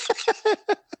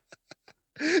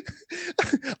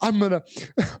 I'm gonna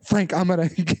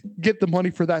get the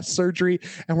money for that surgery,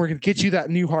 and we're gonna get you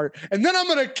that new heart, and then I'm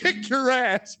gonna kick your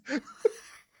ass.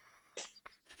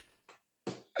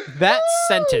 That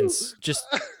sentence just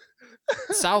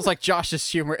sounds like Josh's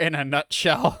humor in a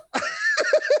nutshell.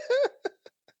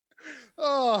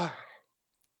 Oh,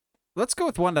 Let's go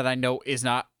with one that I know is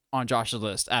not on Josh's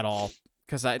list at all,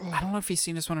 because I don't know if he's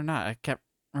seen this one or not. I can't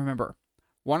remember.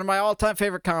 One of my all-time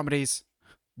favorite comedies,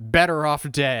 Better Off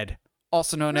Dead,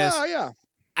 also known as yeah.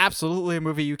 absolutely a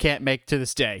movie you can't make to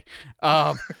this day.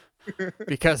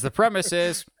 Because the premise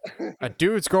is a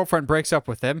dude's girlfriend breaks up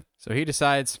with him, so he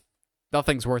decides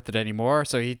nothing's worth it anymore,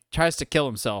 so he tries to kill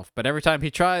himself. But every time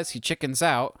he tries, he chickens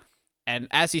out, and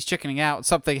as he's chickening out,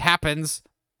 something happens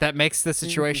that makes the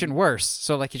situation worse.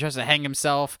 So like he tries to hang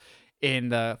himself in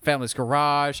the family's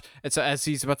garage, and so as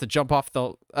he's about to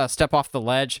step off the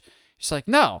ledge, he's like,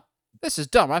 no, this is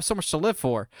dumb. I have so much to live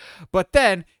for. But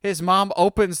then his mom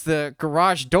opens the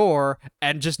garage door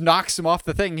and just knocks him off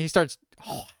the thing. He starts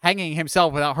hanging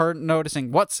himself without her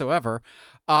noticing whatsoever.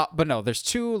 But no, there's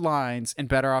two lines in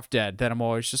Better Off Dead that I'm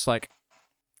always just like,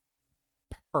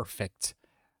 perfect.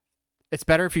 It's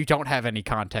better if you don't have any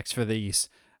context for these.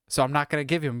 So I'm not going to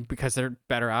give them because they're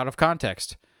better out of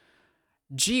context.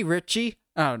 Richie.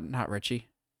 Oh, not Richie.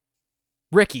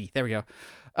 Ricky. There we go.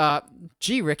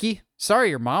 Ricky. Sorry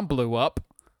your mom blew up.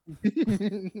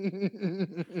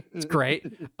 It's great.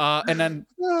 And then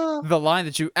the line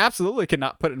that you absolutely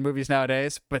cannot put in movies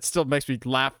nowadays, but still makes me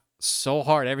laugh so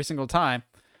hard every single time.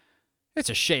 It's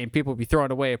a shame people be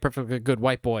throwing away a perfectly good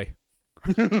white boy.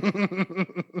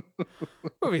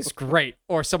 Movie's great.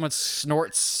 Or someone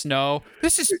snorts snow.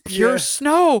 This is pure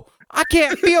snow. I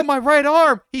can't feel my right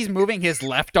arm. He's moving his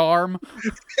left arm.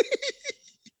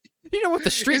 You know what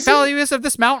the street value is of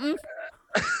this mountain?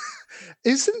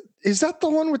 Is that the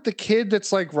one with the kid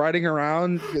that's like riding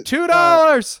around? $2.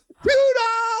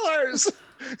 $2.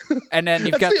 And then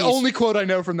you've That's got the only quote I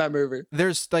know from that movie.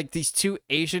 There's like these two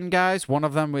Asian guys. One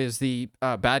of them is the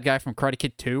bad guy from Karate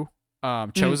Kid 2,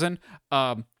 Chosen.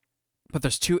 But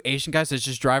there's two Asian guys that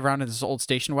just drive around in this old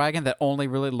station wagon that only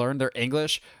really learn their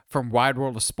English from Wide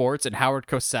World of Sports and Howard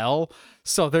Cosell.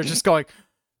 So they're just going,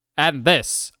 and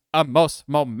this, a most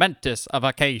momentous of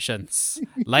occasions.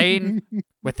 Lane,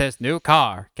 with his new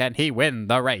car, can he win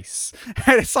the race?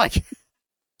 And it's like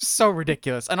so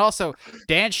ridiculous. And also,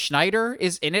 Dan Schneider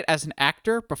is in it as an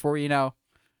actor before, he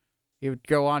would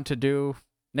go on to do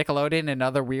Nickelodeon and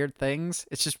other weird things.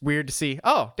 It's just weird to see,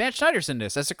 oh, Dan Schneider's in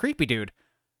this as a creepy dude.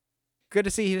 Good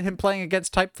to see him playing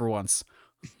against type for once.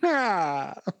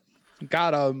 Got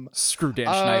him. Screw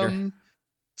Dan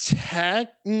Schneider.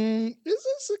 Is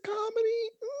this a comedy?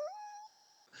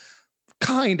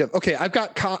 Kind of. Okay, I've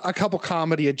got a couple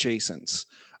comedy adjacents.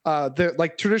 They're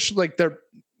like traditionally, like they're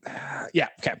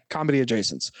comedy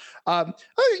adjacents. You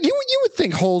would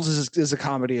think Holes is a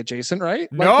comedy adjacent, right?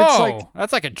 Like, No, it's like,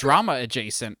 that's like a drama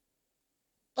adjacent.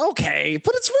 okay,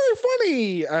 but it's very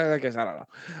funny. I guess I don't know.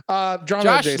 Drama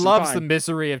Josh adjacent, loves fine. the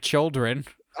misery of children.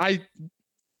 I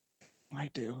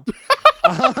do.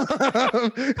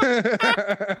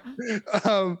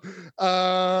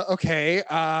 Okay.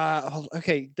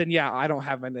 Okay. Then yeah, I don't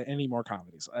have any more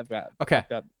comedies. Okay.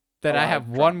 Then I have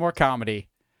one more comedy.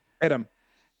 Hit him.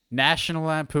 National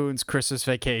Lampoon's Christmas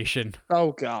Vacation.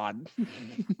 Oh God.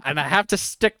 And I have to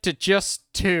stick to just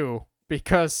two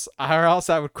because or else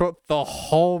I would quote the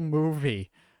whole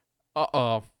movie.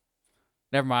 Uh-oh.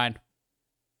 Never mind.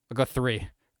 I'll go 3.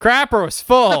 Crapper was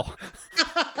full.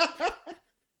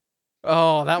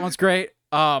 Oh, that one's great.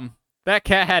 That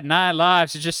cat had 9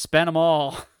 lives. You just spent them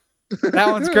all. That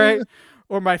one's great.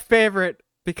 Or my favorite,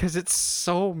 because it's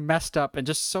so messed up and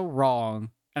just so wrong,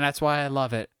 and that's why I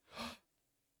love it.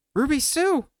 Ruby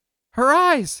Sue, her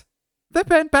eyes, they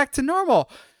bent back to normal.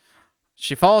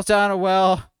 She falls down a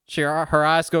well. Her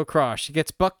eyes go cross. She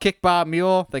gets butt kicked by a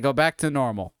mule. They go back to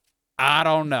normal. I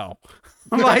don't know.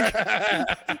 I'm like,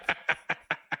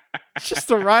 it's just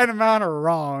the right amount of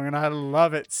wrong, and I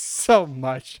love it so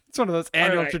much. It's one of those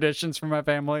annual traditions for my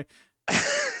family.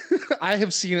 I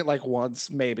have seen it like once,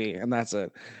 maybe, and that's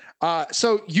it.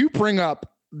 So you bring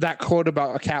up that quote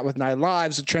about a cat with 9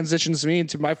 lives. It transitions me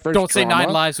into my first. Don't say 9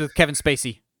 lives with Kevin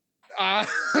Spacey.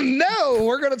 No,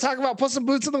 we're going to talk about Puss in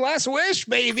Boots and the Last Wish,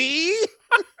 baby.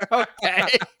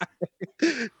 Okay.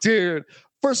 Dude,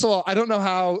 first of all, I don't know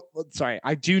how. Sorry,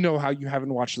 I do know how you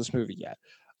haven't watched this movie yet.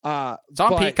 It's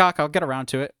on Peacock. I'll get around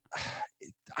to it.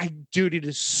 Dude, it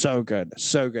is so good,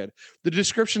 so good. The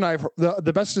description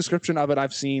the best description of it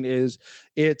I've seen is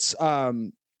it's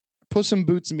Puss in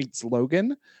Boots meets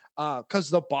Logan, because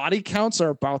the body counts are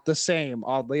about the same,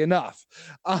 oddly enough.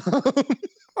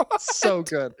 So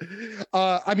good.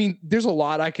 I mean, there's a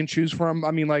lot I can choose from.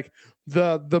 I mean, like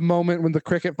the moment when the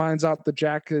cricket finds out that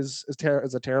Jack is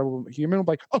a terrible human, I'm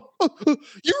like, oh,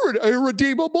 you're an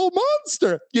irredeemable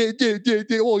monster. Yeah,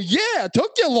 well, yeah, it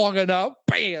took you long enough.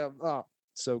 Bam. Oh,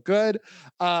 so good.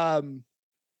 The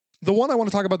one I want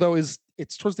to talk about though is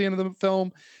it's towards the end of the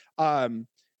film.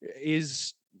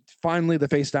 Is finally the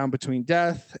face down between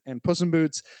Death and Puss in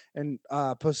Boots, and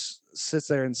Puss sits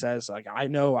there and says, like, I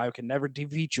know I can never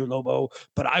defeat you, Lobo,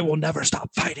 but I will never stop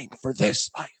fighting for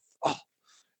this life. Oh,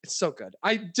 it's so good.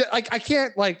 I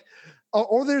can't like,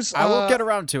 or there's I will get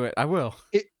around to it. I will.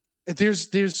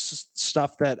 There's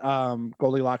stuff that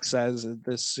Goldilocks says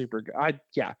this super good.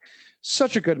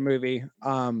 Such a good movie.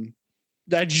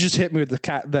 That just hit me with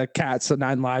the Cats, the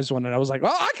 9 lives one, and I was like, oh,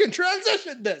 I can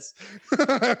transition this.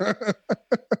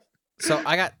 So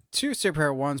I got 2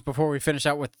 superhero ones before we finish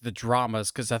out with the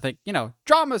dramas, because I think,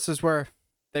 dramas is where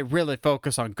they really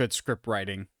focus on good script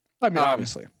writing. I mean,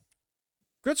 obviously.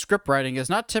 Good script writing is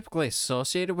not typically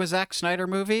associated with Zack Snyder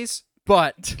movies,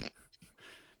 but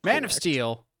Man of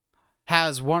Steel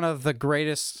has one of the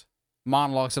greatest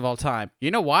monologues of all time. You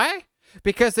know why?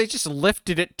 Because they just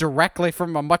lifted it directly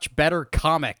from a much better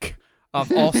comic of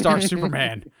All-Star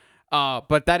Superman.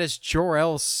 But that is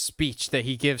Jor-El's speech that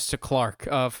he gives to Clark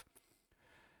of,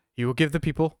 you will give the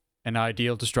people an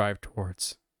ideal to strive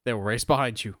towards. They will race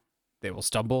behind you. They will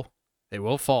stumble. They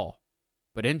will fall.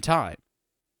 But in time,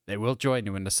 they will join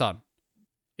you in the sun.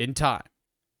 In time,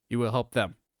 you will help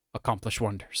them accomplish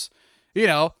wonders.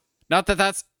 Not that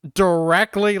that's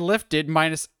directly lifted,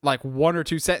 minus like 1 or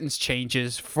 2 sentence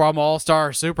changes from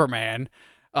All-Star Superman.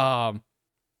 It's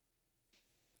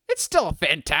still a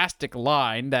fantastic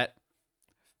line that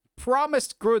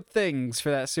promised good things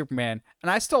for that Superman.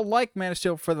 And I still like Man of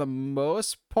Steel for the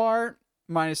most part,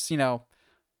 minus,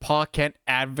 Pa Kent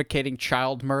advocating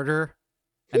child murder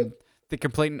and the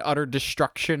complete and utter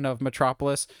destruction of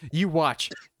Metropolis. You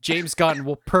watch. James Gunn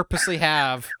will purposely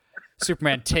have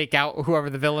Superman take out whoever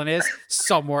the villain is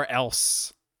somewhere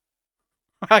else.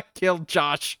 I killed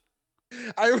Josh.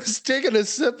 I was taking a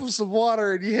sip of some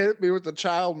water and you hit me with the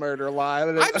child murder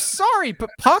line. I'm sorry, but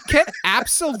Pa Kent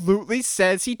absolutely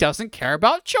says he doesn't care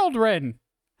about children.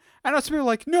 I know some people are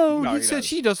like, no, he said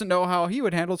he doesn't know how he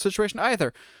would handle the situation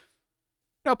either.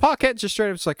 No, Pa Kent just straight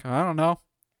up is like, I don't know.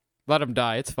 Let him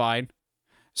die. It's fine.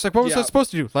 It's like, what was I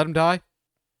supposed to do? Let him die?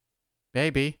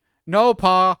 Maybe. No,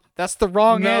 Pa, that's the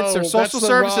wrong answer. Social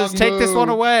services, take this one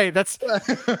away. That's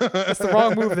the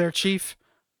wrong move there, Chief.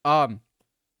 And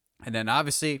then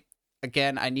obviously,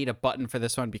 again, I need a button for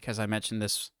this one because I mentioned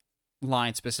this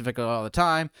line specifically all the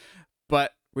time.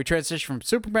 But we transition from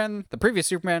Superman, the previous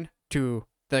Superman, to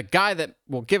the guy that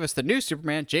will give us the new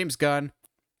Superman, James Gunn,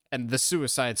 and the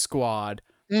Suicide Squad.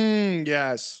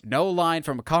 Yes. No line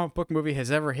from a comic book movie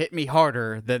has ever hit me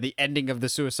harder than the ending of the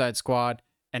Suicide Squad.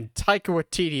 And Taika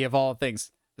Waititi, of all things.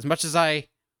 As much as I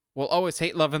will always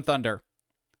hate Love and Thunder,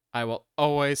 I will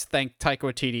always thank Taika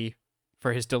Waititi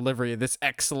for his delivery of this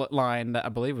excellent line that I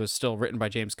believe was still written by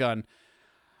James Gunn.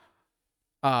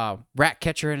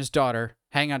 Ratcatcher and his daughter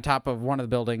hang on top of one of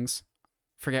the buildings.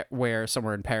 Forget where,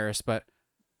 somewhere in Paris, but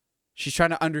she's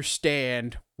trying to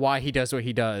understand why he does what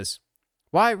he does.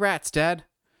 Why rats, Dad?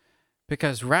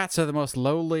 Because rats are the most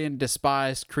lowly and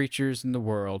despised creatures in the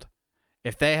world.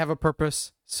 If they have a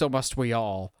purpose, so must we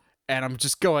all. And I'm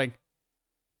just going,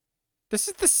 this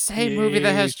is the same movie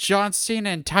that has John Cena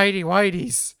and Tidy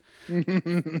Whities.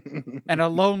 And a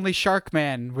lonely shark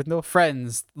man with no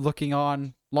friends looking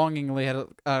on longingly at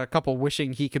a couple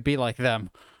wishing he could be like them.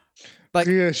 Like,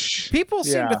 Ish. people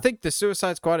seem to Yeah. think the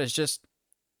Suicide Squad is just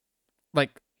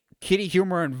like kitty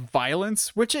humor and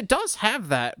violence, which it does have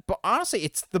that, but honestly,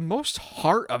 it's the most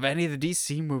heart of any of the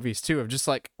DC movies too. Of just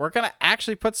like, we're gonna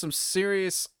actually put some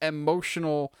serious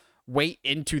emotional weight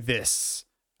into this,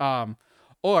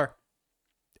 or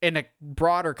in a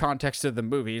broader context of the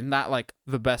movie, not like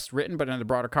the best written, but in the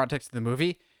broader context of the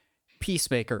movie,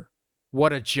 Peacemaker,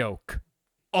 what a joke.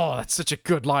 Oh, that's such a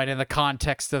good line in the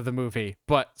context of the movie,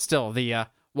 but still, the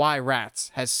why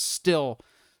rats has still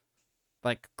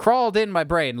like crawled in my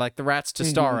brain like the rats to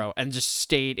Starro and just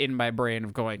stayed in my brain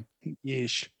of going,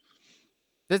 Ish.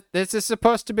 this is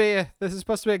supposed to be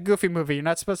a goofy movie. You're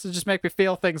not supposed to just make me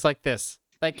feel things like this.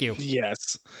 Thank you.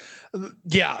 Yes.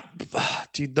 Yeah.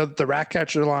 Dude, the rat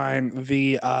catcher line,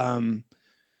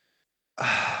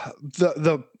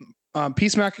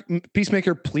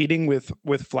 Peacemaker pleading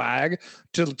with Flag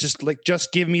to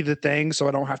just give me the thing so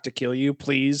I don't have to kill you,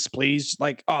 please.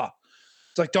 Like,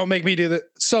 it's like, don't make me do that.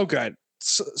 So good.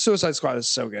 Suicide Squad is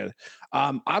so good.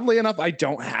 Oddly enough, I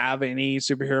don't have any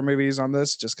superhero movies on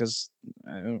this just because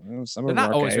some They're of them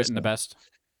not are always okay, written so. the best.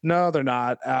 No, they're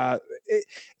not.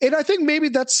 And I think maybe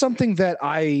that's something that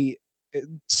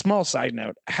small side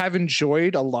note, have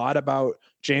enjoyed a lot about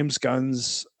James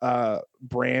Gunn's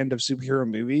brand of superhero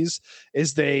movies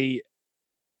is they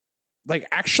like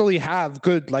actually have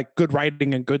good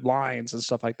writing and good lines and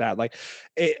stuff like that. Like,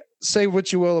 say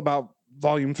what you will about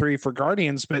Volume 3 for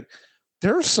Guardians, but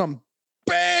there's some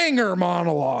banger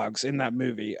monologues in that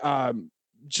movie.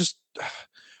 Just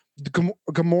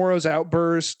Gamora's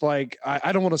outburst, like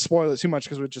I don't want to spoil it too much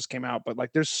because it just came out, but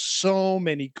like there's so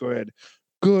many good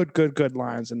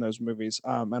lines in those movies.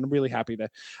 And I'm really happy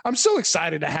I'm so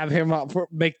excited to have him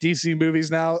make DC movies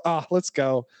now. Let's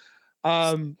go.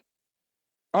 All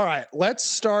right, let's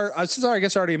start. Since I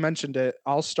guess I already mentioned it,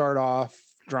 I'll start off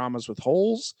dramas with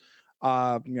holes.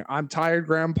 I'm tired,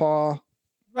 Grandpa.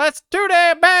 That's too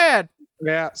damn bad.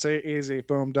 Yeah, say easy,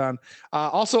 boom, done.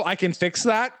 Also, I can fix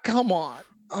that. Come on.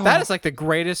 That is like the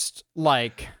greatest,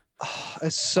 like,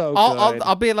 it's so good.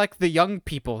 I'll be like the young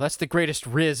people. That's the greatest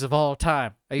Riz of all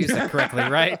time. I used that correctly,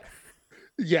 right?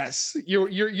 Yes, you're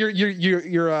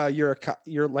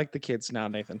like the kids now,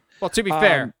 Nathan. Well, to be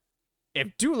fair,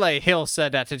 if Dule Hill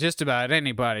said that to just about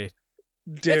anybody,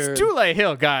 dude. It's Dule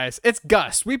Hill, guys. It's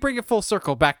Gus. We bring it full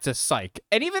circle back to Psych.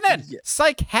 And even then,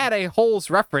 Psych had a holes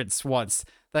reference once.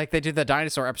 Like, they did the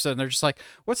dinosaur episode, and they're just like,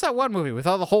 what's that one movie with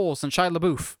all the holes and Shia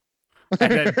LaBeouf?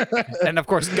 And of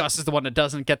course, Gus is the one that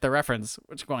doesn't get the reference,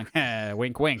 which is going,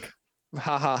 wink, wink.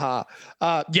 Ha ha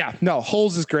ha. Yeah, no,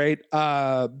 holes is great.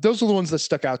 Those are the ones that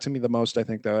stuck out to me the most, I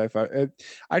think, though.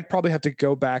 I'd probably have to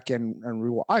go back and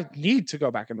rewatch. I need to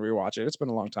go back and rewatch it. It's been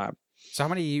a long time. So how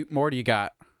many more do you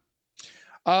got?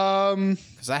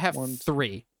 Because I have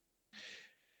 3.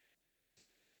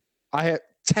 I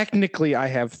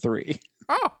have 3.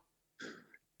 Oh.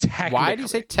 Why do you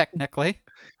say technically?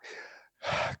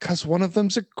 Because one of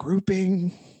them's a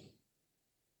grouping.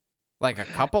 Like a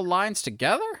couple lines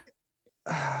together?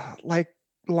 Like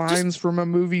lines from a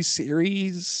movie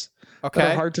series. Okay.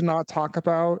 That are hard to not talk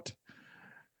about.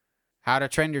 How to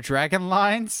Train Your Dragon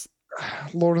lines?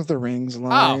 Lord of the Rings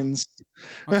lines.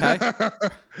 Oh. Okay.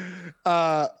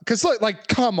 Because like,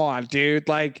 come on, dude.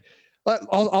 Like,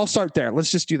 I'll start there.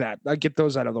 Let's just do that. I'll get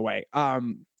those out of the way.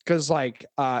 Because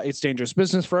it's dangerous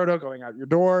business, Frodo, going out your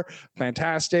door.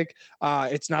 Fantastic.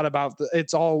 It's not about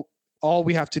it's all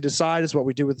we have to decide is what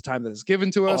we do with the time that is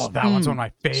given to us. Oh, that one's one of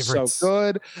my favorites.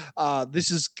 So good.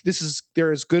 This is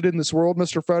there is good in this world,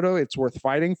 Mr. Frodo. It's worth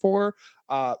fighting for.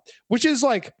 Which is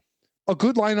like a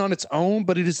good line on its own,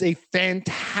 but it is a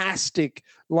fantastic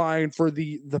line for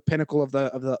the pinnacle of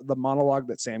the monologue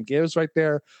that Sam gives right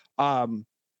there.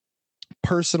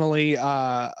 Personally,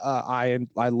 I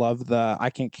love the I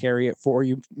can't carry it for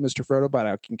you, Mr. Frodo, but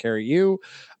I can carry you.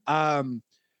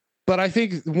 But I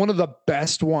think one of the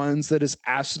best ones that is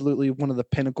absolutely one of the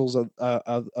pinnacles of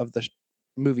the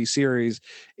movie series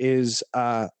is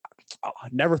I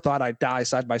never thought I'd die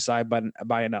side by side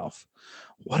by an elf.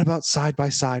 What about side by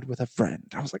side with a friend?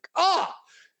 I was like,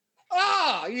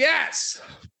 yes,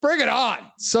 bring it on.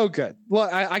 So good. Well,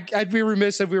 I'd be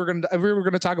remiss if we were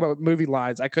gonna talk about movie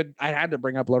lines. I had to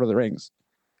bring up Lord of the Rings.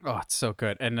 Oh, it's so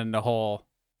good. And then the whole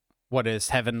what is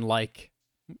heaven like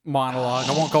monologue.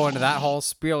 I won't go into that whole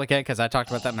spiel again because I talked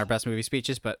about that in our best movie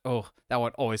speeches, but that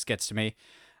one always gets to me.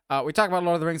 We talk about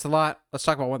Lord of the Rings a lot. Let's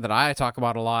talk about one that I talk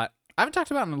about a lot. I haven't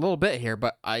talked about it in a little bit here,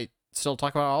 but I still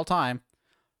talk about it all the time.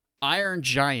 Iron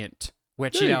Giant,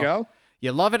 which There you go.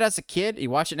 You love it as a kid.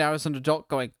 You watch it now as an adult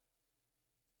going,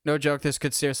 no joke, this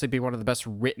could seriously be one of the best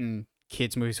written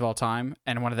kids movies of all time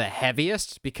and one of the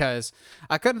heaviest because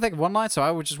I couldn't think of one line, so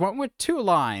I just went with two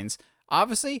lines.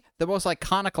 Obviously, the most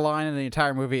iconic line in the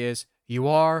entire movie is "You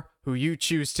are who you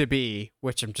choose to be,"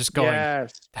 which I'm just going.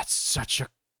 Yes. That's such a.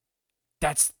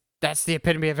 That's the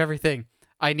epitome of everything.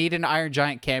 I need an Iron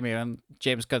Giant cameo in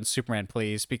James Gunn's Superman,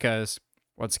 please, because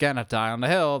once again, I die on the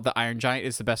hill. The Iron Giant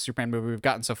is the best Superman movie we've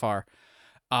gotten so far.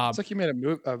 It's like you made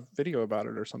a video about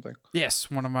it or something.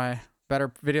 Yes, one of my better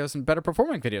videos and better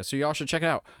performing videos, so y'all should check it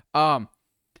out.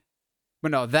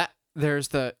 But no, there's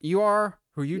the "You are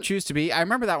who you choose to be." I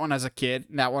remember that one as a kid,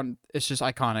 and that one is just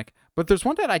iconic. But there's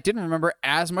one that I didn't remember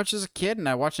as much as a kid, and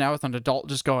I watch now with an adult,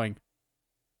 just going,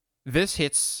 "This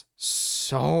hits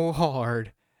so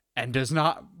hard and does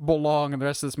not belong in the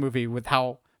rest of this movie with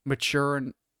how mature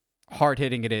and hard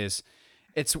hitting it is."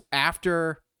 It's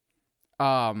after,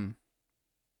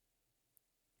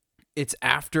 it's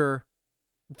after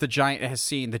the giant has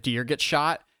seen the deer get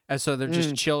shot, and so they're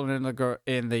just chilling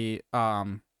in the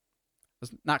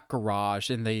not garage,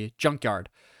 in the junkyard,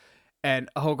 and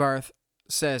Hogarth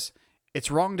says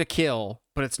it's wrong to kill,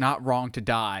 but it's not wrong to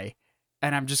die,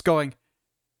 and I'm just going,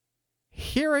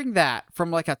 hearing that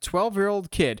from like a 12-year-old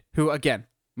kid who, again,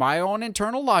 my own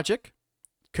internal logic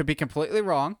could be completely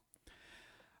wrong,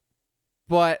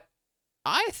 but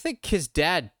I think his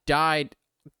dad died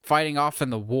fighting off in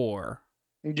the war.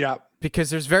 Yeah. Because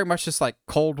there's very much this like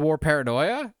Cold War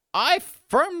paranoia. I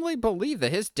firmly believe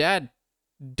that his dad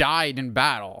died in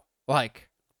battle. Like,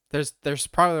 there's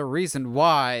probably a reason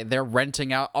why they're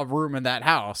renting out a room in that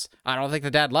house. I don't think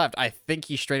the dad left. I think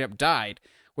he straight up died.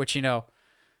 Which, you know,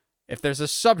 if there's a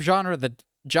subgenre that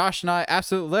Josh and I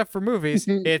absolutely live for movies,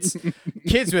 it's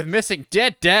kids with missing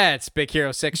dead dads. Big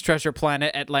Hero 6, Treasure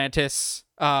Planet, Atlantis,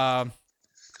 Iron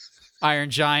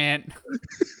Giant,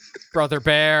 Brother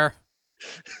Bear.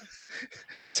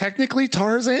 Technically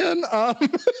Tarzan.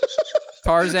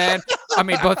 Tarzan. I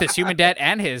mean, both his human dad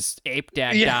and his ape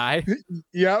dad die.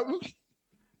 Yep.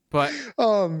 But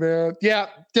oh man, yeah.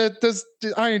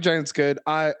 The Iron Giant's good.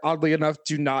 I oddly enough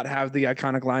do not have the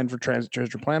iconic line for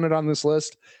Treasure Planet on this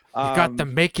list. You got the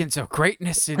makings of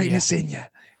greatness in you.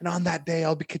 And on that day,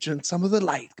 I'll be catching some of the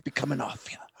light be coming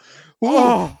off you.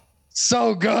 Oh,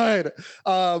 so good.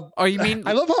 Oh, you mean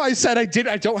I love how I said I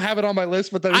don't have it on my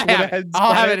list, but then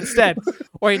I'll have it instead.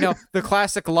 Or, you know, the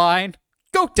classic line,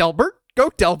 "Go Delbert, go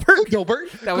Delbert." Go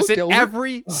Delbert. That was in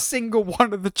every single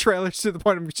one of the trailers, to the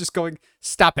point of just going,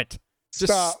 "Stop it.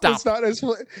 Just stop." It's not as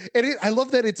I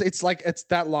love that it's like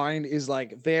that line is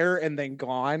like there and then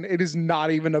gone. It is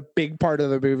not even a big part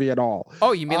of the movie at all.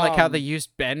 Oh, you mean like how they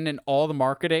used Ben in all the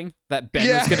marketing? That Ben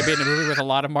was going to be in a movie with a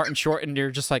lot of Martin Short, and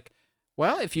you're just like,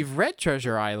 well, if you've read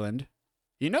Treasure Island,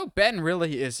 you know Ben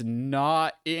really is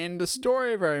not in the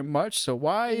story very much, so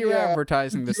why are you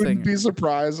advertising this thing? Be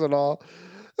surprised at all.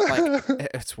 Like,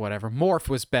 it's whatever. Morph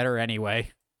was better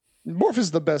anyway. Morph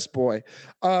is the best boy.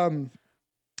 I'm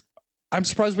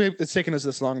surprised it's taken us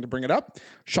this long to bring it up.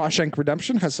 Shawshank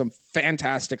Redemption has some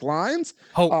fantastic lines.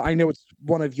 I know it's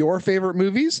one of your favorite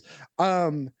movies.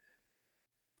 I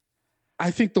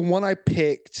think the one I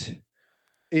picked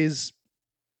is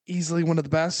easily one of the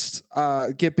best.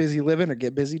 Get Busy Living or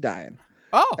Get Busy Dying.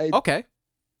 Oh, okay.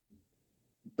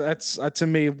 That's to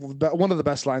me one of the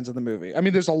best lines of the movie. I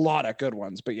mean, there's a lot of good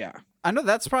ones, but yeah. I know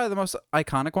that's probably the most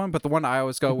iconic one, but the one I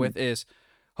always go with is,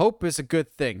 "Hope is a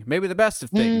good thing, maybe the best of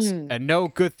things, and no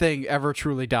good thing ever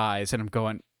truly dies." And I'm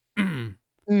going,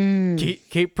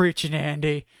 keep preaching,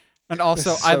 Andy. And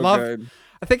also, I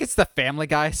think it's the Family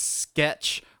Guy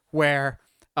sketch where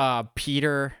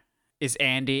Peter is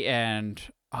Andy and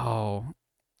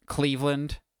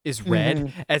Cleveland is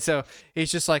Red. And so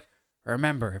he's just like,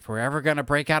 "Remember, if we're ever going to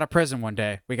break out of prison one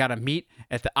day, we got to meet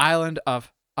at the island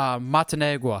of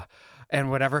Montenegro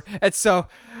and whatever." And so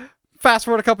fast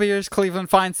forward a couple of years, Cleveland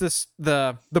finds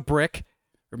the brick.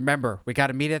 "Remember, we got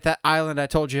to meet at that island I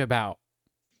told you about."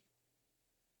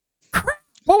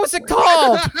 What was it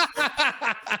called?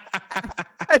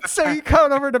 And so you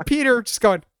come over to Peter, just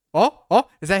going, oh,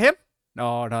 is that him?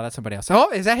 No, that's somebody else.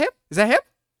 Oh, is that him? Is that him?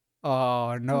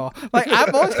 Oh, no. Like,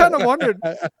 I've always kind of wondered,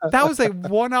 that was a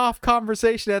one-off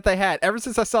conversation that they had ever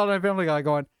since I saw it on Family Guy,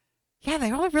 going, yeah,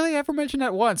 they only really ever mentioned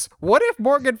that once. What if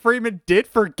Morgan Freeman did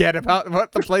forget about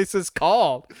what the place is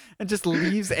called and just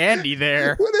leaves Andy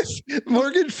there? What if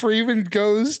Morgan Freeman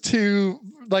goes to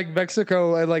like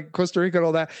Mexico and like Costa Rica and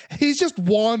all that? He's just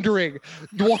wandering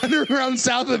around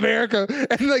South America,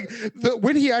 and like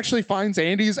when he actually finds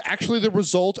Andy is actually the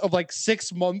result of like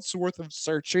 6 months worth of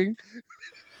searching.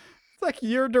 It's like,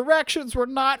 your directions were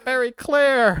not very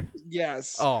clear.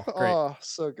 Yes. Oh, great. Oh,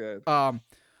 so good.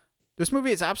 This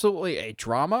movie is absolutely a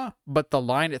drama, but the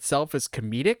line itself is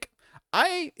comedic.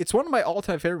 it's one of my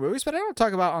all-time favorite movies, but I don't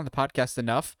talk about it on the podcast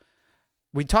enough.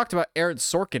 We talked about Aaron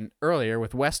Sorkin earlier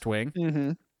with West Wing.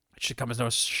 Mm-hmm. It should come as no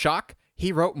shock.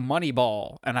 He wrote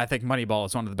Moneyball, and I think Moneyball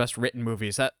is one of the best written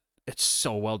movies. It's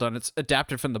so well done. It's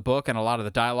adapted from the book, and a lot of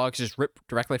the dialogue is just ripped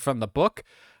directly from the book.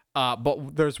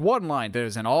 But there's one line that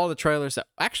is in all the trailers that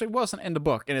actually wasn't in the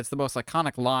book, and it's the most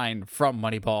iconic line from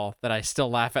Moneyball that I still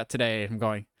laugh at today. I'm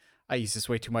going, I use this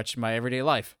way too much in my everyday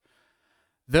life.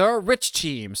 There are rich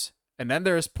teams, and then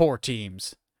there's poor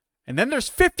teams, and then there's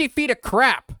 50 feet of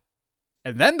crap,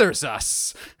 and then there's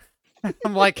us.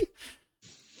 I'm like,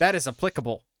 that is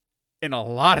applicable in a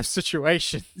lot of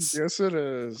situations. Yes, it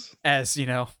is. As, you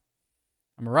know,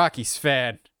 I'm a Rockies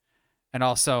fan, and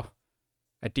also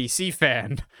a DC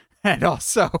fan, and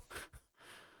also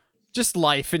just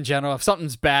life in general. If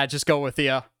something's bad, just go with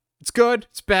the, it's good,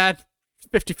 it's bad,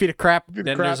 50 feet of crap,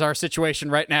 then there's our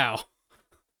situation right now.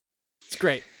 It's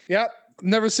great. Yep.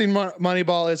 Never seen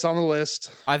Moneyball. It's on the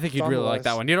list. I think you'd really like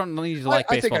that one. You don't need to like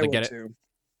baseball to get it. Too.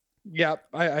 Yep.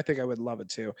 I think I would love it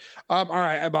too. All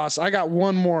right, boss. I got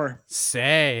one more.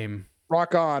 Same.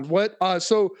 Rock on. What?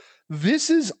 So this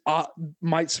is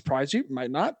might surprise you,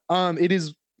 might not. It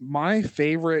is my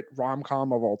favorite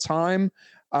rom-com of all time.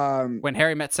 When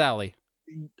Harry Met Sally.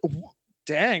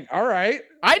 Dang. All right.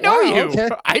 I know you. Okay.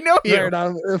 I know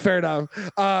you. Fair enough.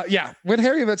 Yeah. When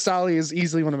Harry Met Sally is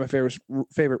easily one of my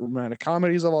favorite romantic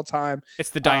comedies of all time.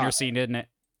 It's the diner scene, isn't it?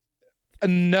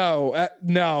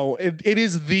 No. It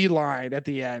is the line at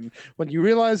the end. When you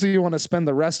realize that you want to spend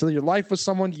the rest of your life with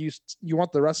someone, you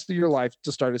want the rest of your life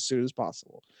to start as soon as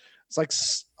possible. It's like,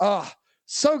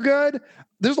 so good.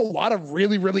 There's a lot of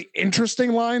really, really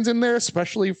interesting lines in there,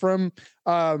 especially from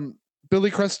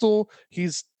Billy Crystal.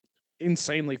 He's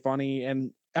insanely funny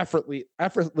and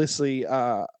effortlessly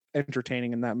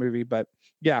entertaining in that movie. But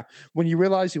yeah, when you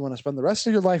realize you want to spend the rest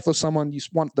of your life with someone, you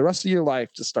want the rest of your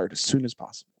life to start as soon as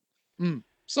possible.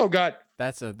 So good.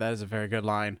 That is a very good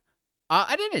line.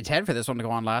 I didn't intend for this one to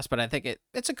go on last, but I think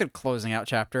it's a good closing out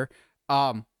chapter.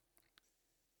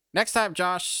 Next time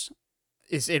Josh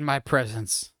is in my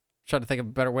presence, I'm trying to think of a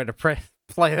better way to play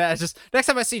that. It's just next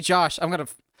time I see Josh, I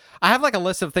have like a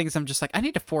list of things I'm just like, I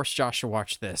need to force Josh to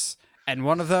watch this. And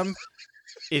one of them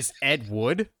is Ed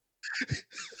Wood.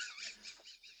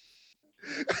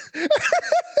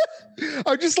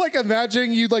 I'm just like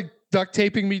imagining you like duct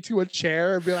taping me to a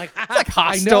chair and be like, it's like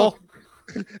Hostel.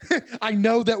 I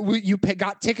know that you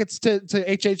got tickets to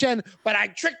HHN, but I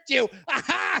tricked you.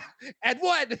 Aha! Ed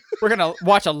Wood. We're going to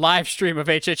watch a live stream of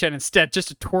HHN instead just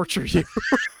to torture you.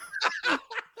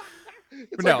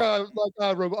 It's like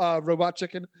Robot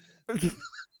Chicken.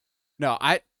 No,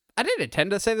 I didn't intend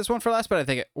to say this one for last, but I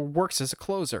think it works as a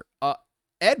closer.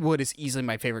 Ed Wood is easily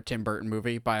my favorite Tim Burton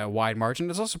movie by a wide margin.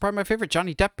 It's also probably my favorite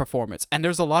Johnny Depp performance. And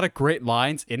there's a lot of great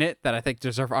lines in it that I think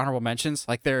deserve honorable mentions.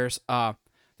 Like they're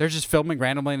just filming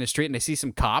randomly in the street and they see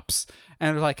some cops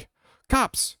and they're like,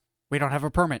 cops, we don't have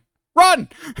a permit. Run!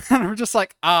 And I'm just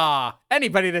like,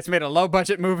 anybody that's made a low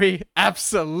budget movie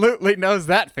absolutely knows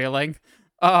that feeling.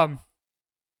 Or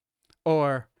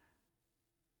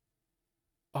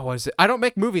what is it? I don't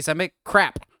make movies, I make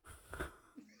crap.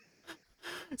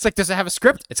 It's like, does it have a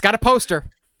script? It's got a poster.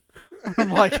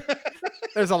 I'm like,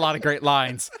 there's a lot of great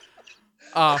lines.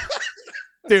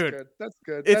 Dude, that's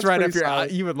good. It's right up your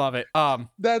alley. You would love it.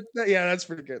 That's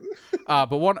pretty good.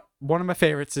 But one of my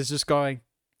favorites is just going,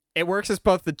 it works as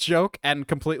both the joke and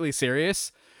completely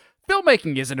serious.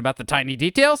 Filmmaking isn't about the tiny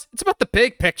details, it's about the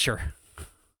big picture.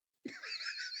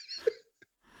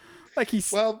 Like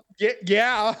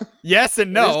yeah. Yes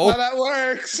and no. That's how that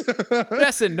works.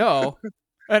 Yes and no.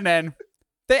 And then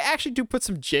they actually do put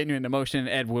some genuine emotion in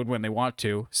Ed Wood when they want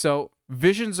to. So,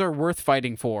 visions are worth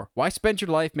fighting for. Why spend your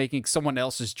life making someone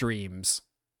else's dreams?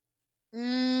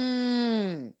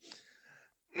 That's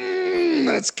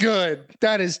good.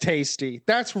 That is tasty.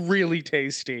 That's really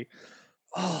tasty.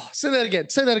 Oh, say that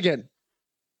again.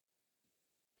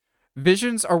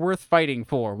 Visions are worth fighting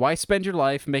for. Why spend your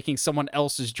life making someone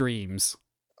else's dreams?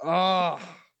 Oh,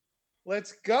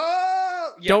 let's go.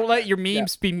 Yeah, don't let your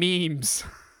memes be memes.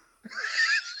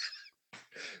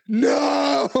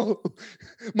 No,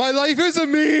 my life is a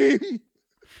meme.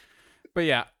 But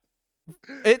yeah,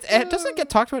 it doesn't get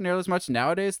talked about nearly as much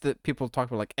nowadays that people talk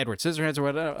about like Edward Scissorhands or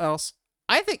whatever else.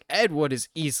 I think Ed Wood is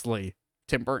easily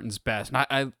Tim Burton's best, and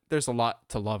I there's a lot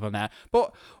to love on that.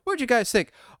 But what did you guys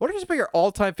think? What are just your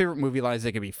all-time favorite movie lines?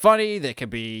 They could be funny, they could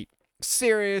be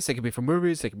serious, they could be from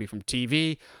movies, they could be from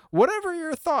TV. Whatever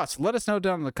your thoughts, let us know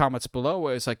down in the comments below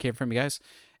as I came from you guys.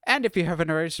 And if you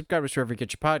haven't already, subscribe to us wherever you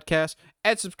get your podcast.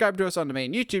 And subscribe to us on the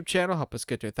main YouTube channel. Help us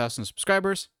get to 1,000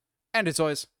 subscribers. And as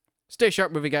always, stay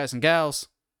sharp, movie guys and gals.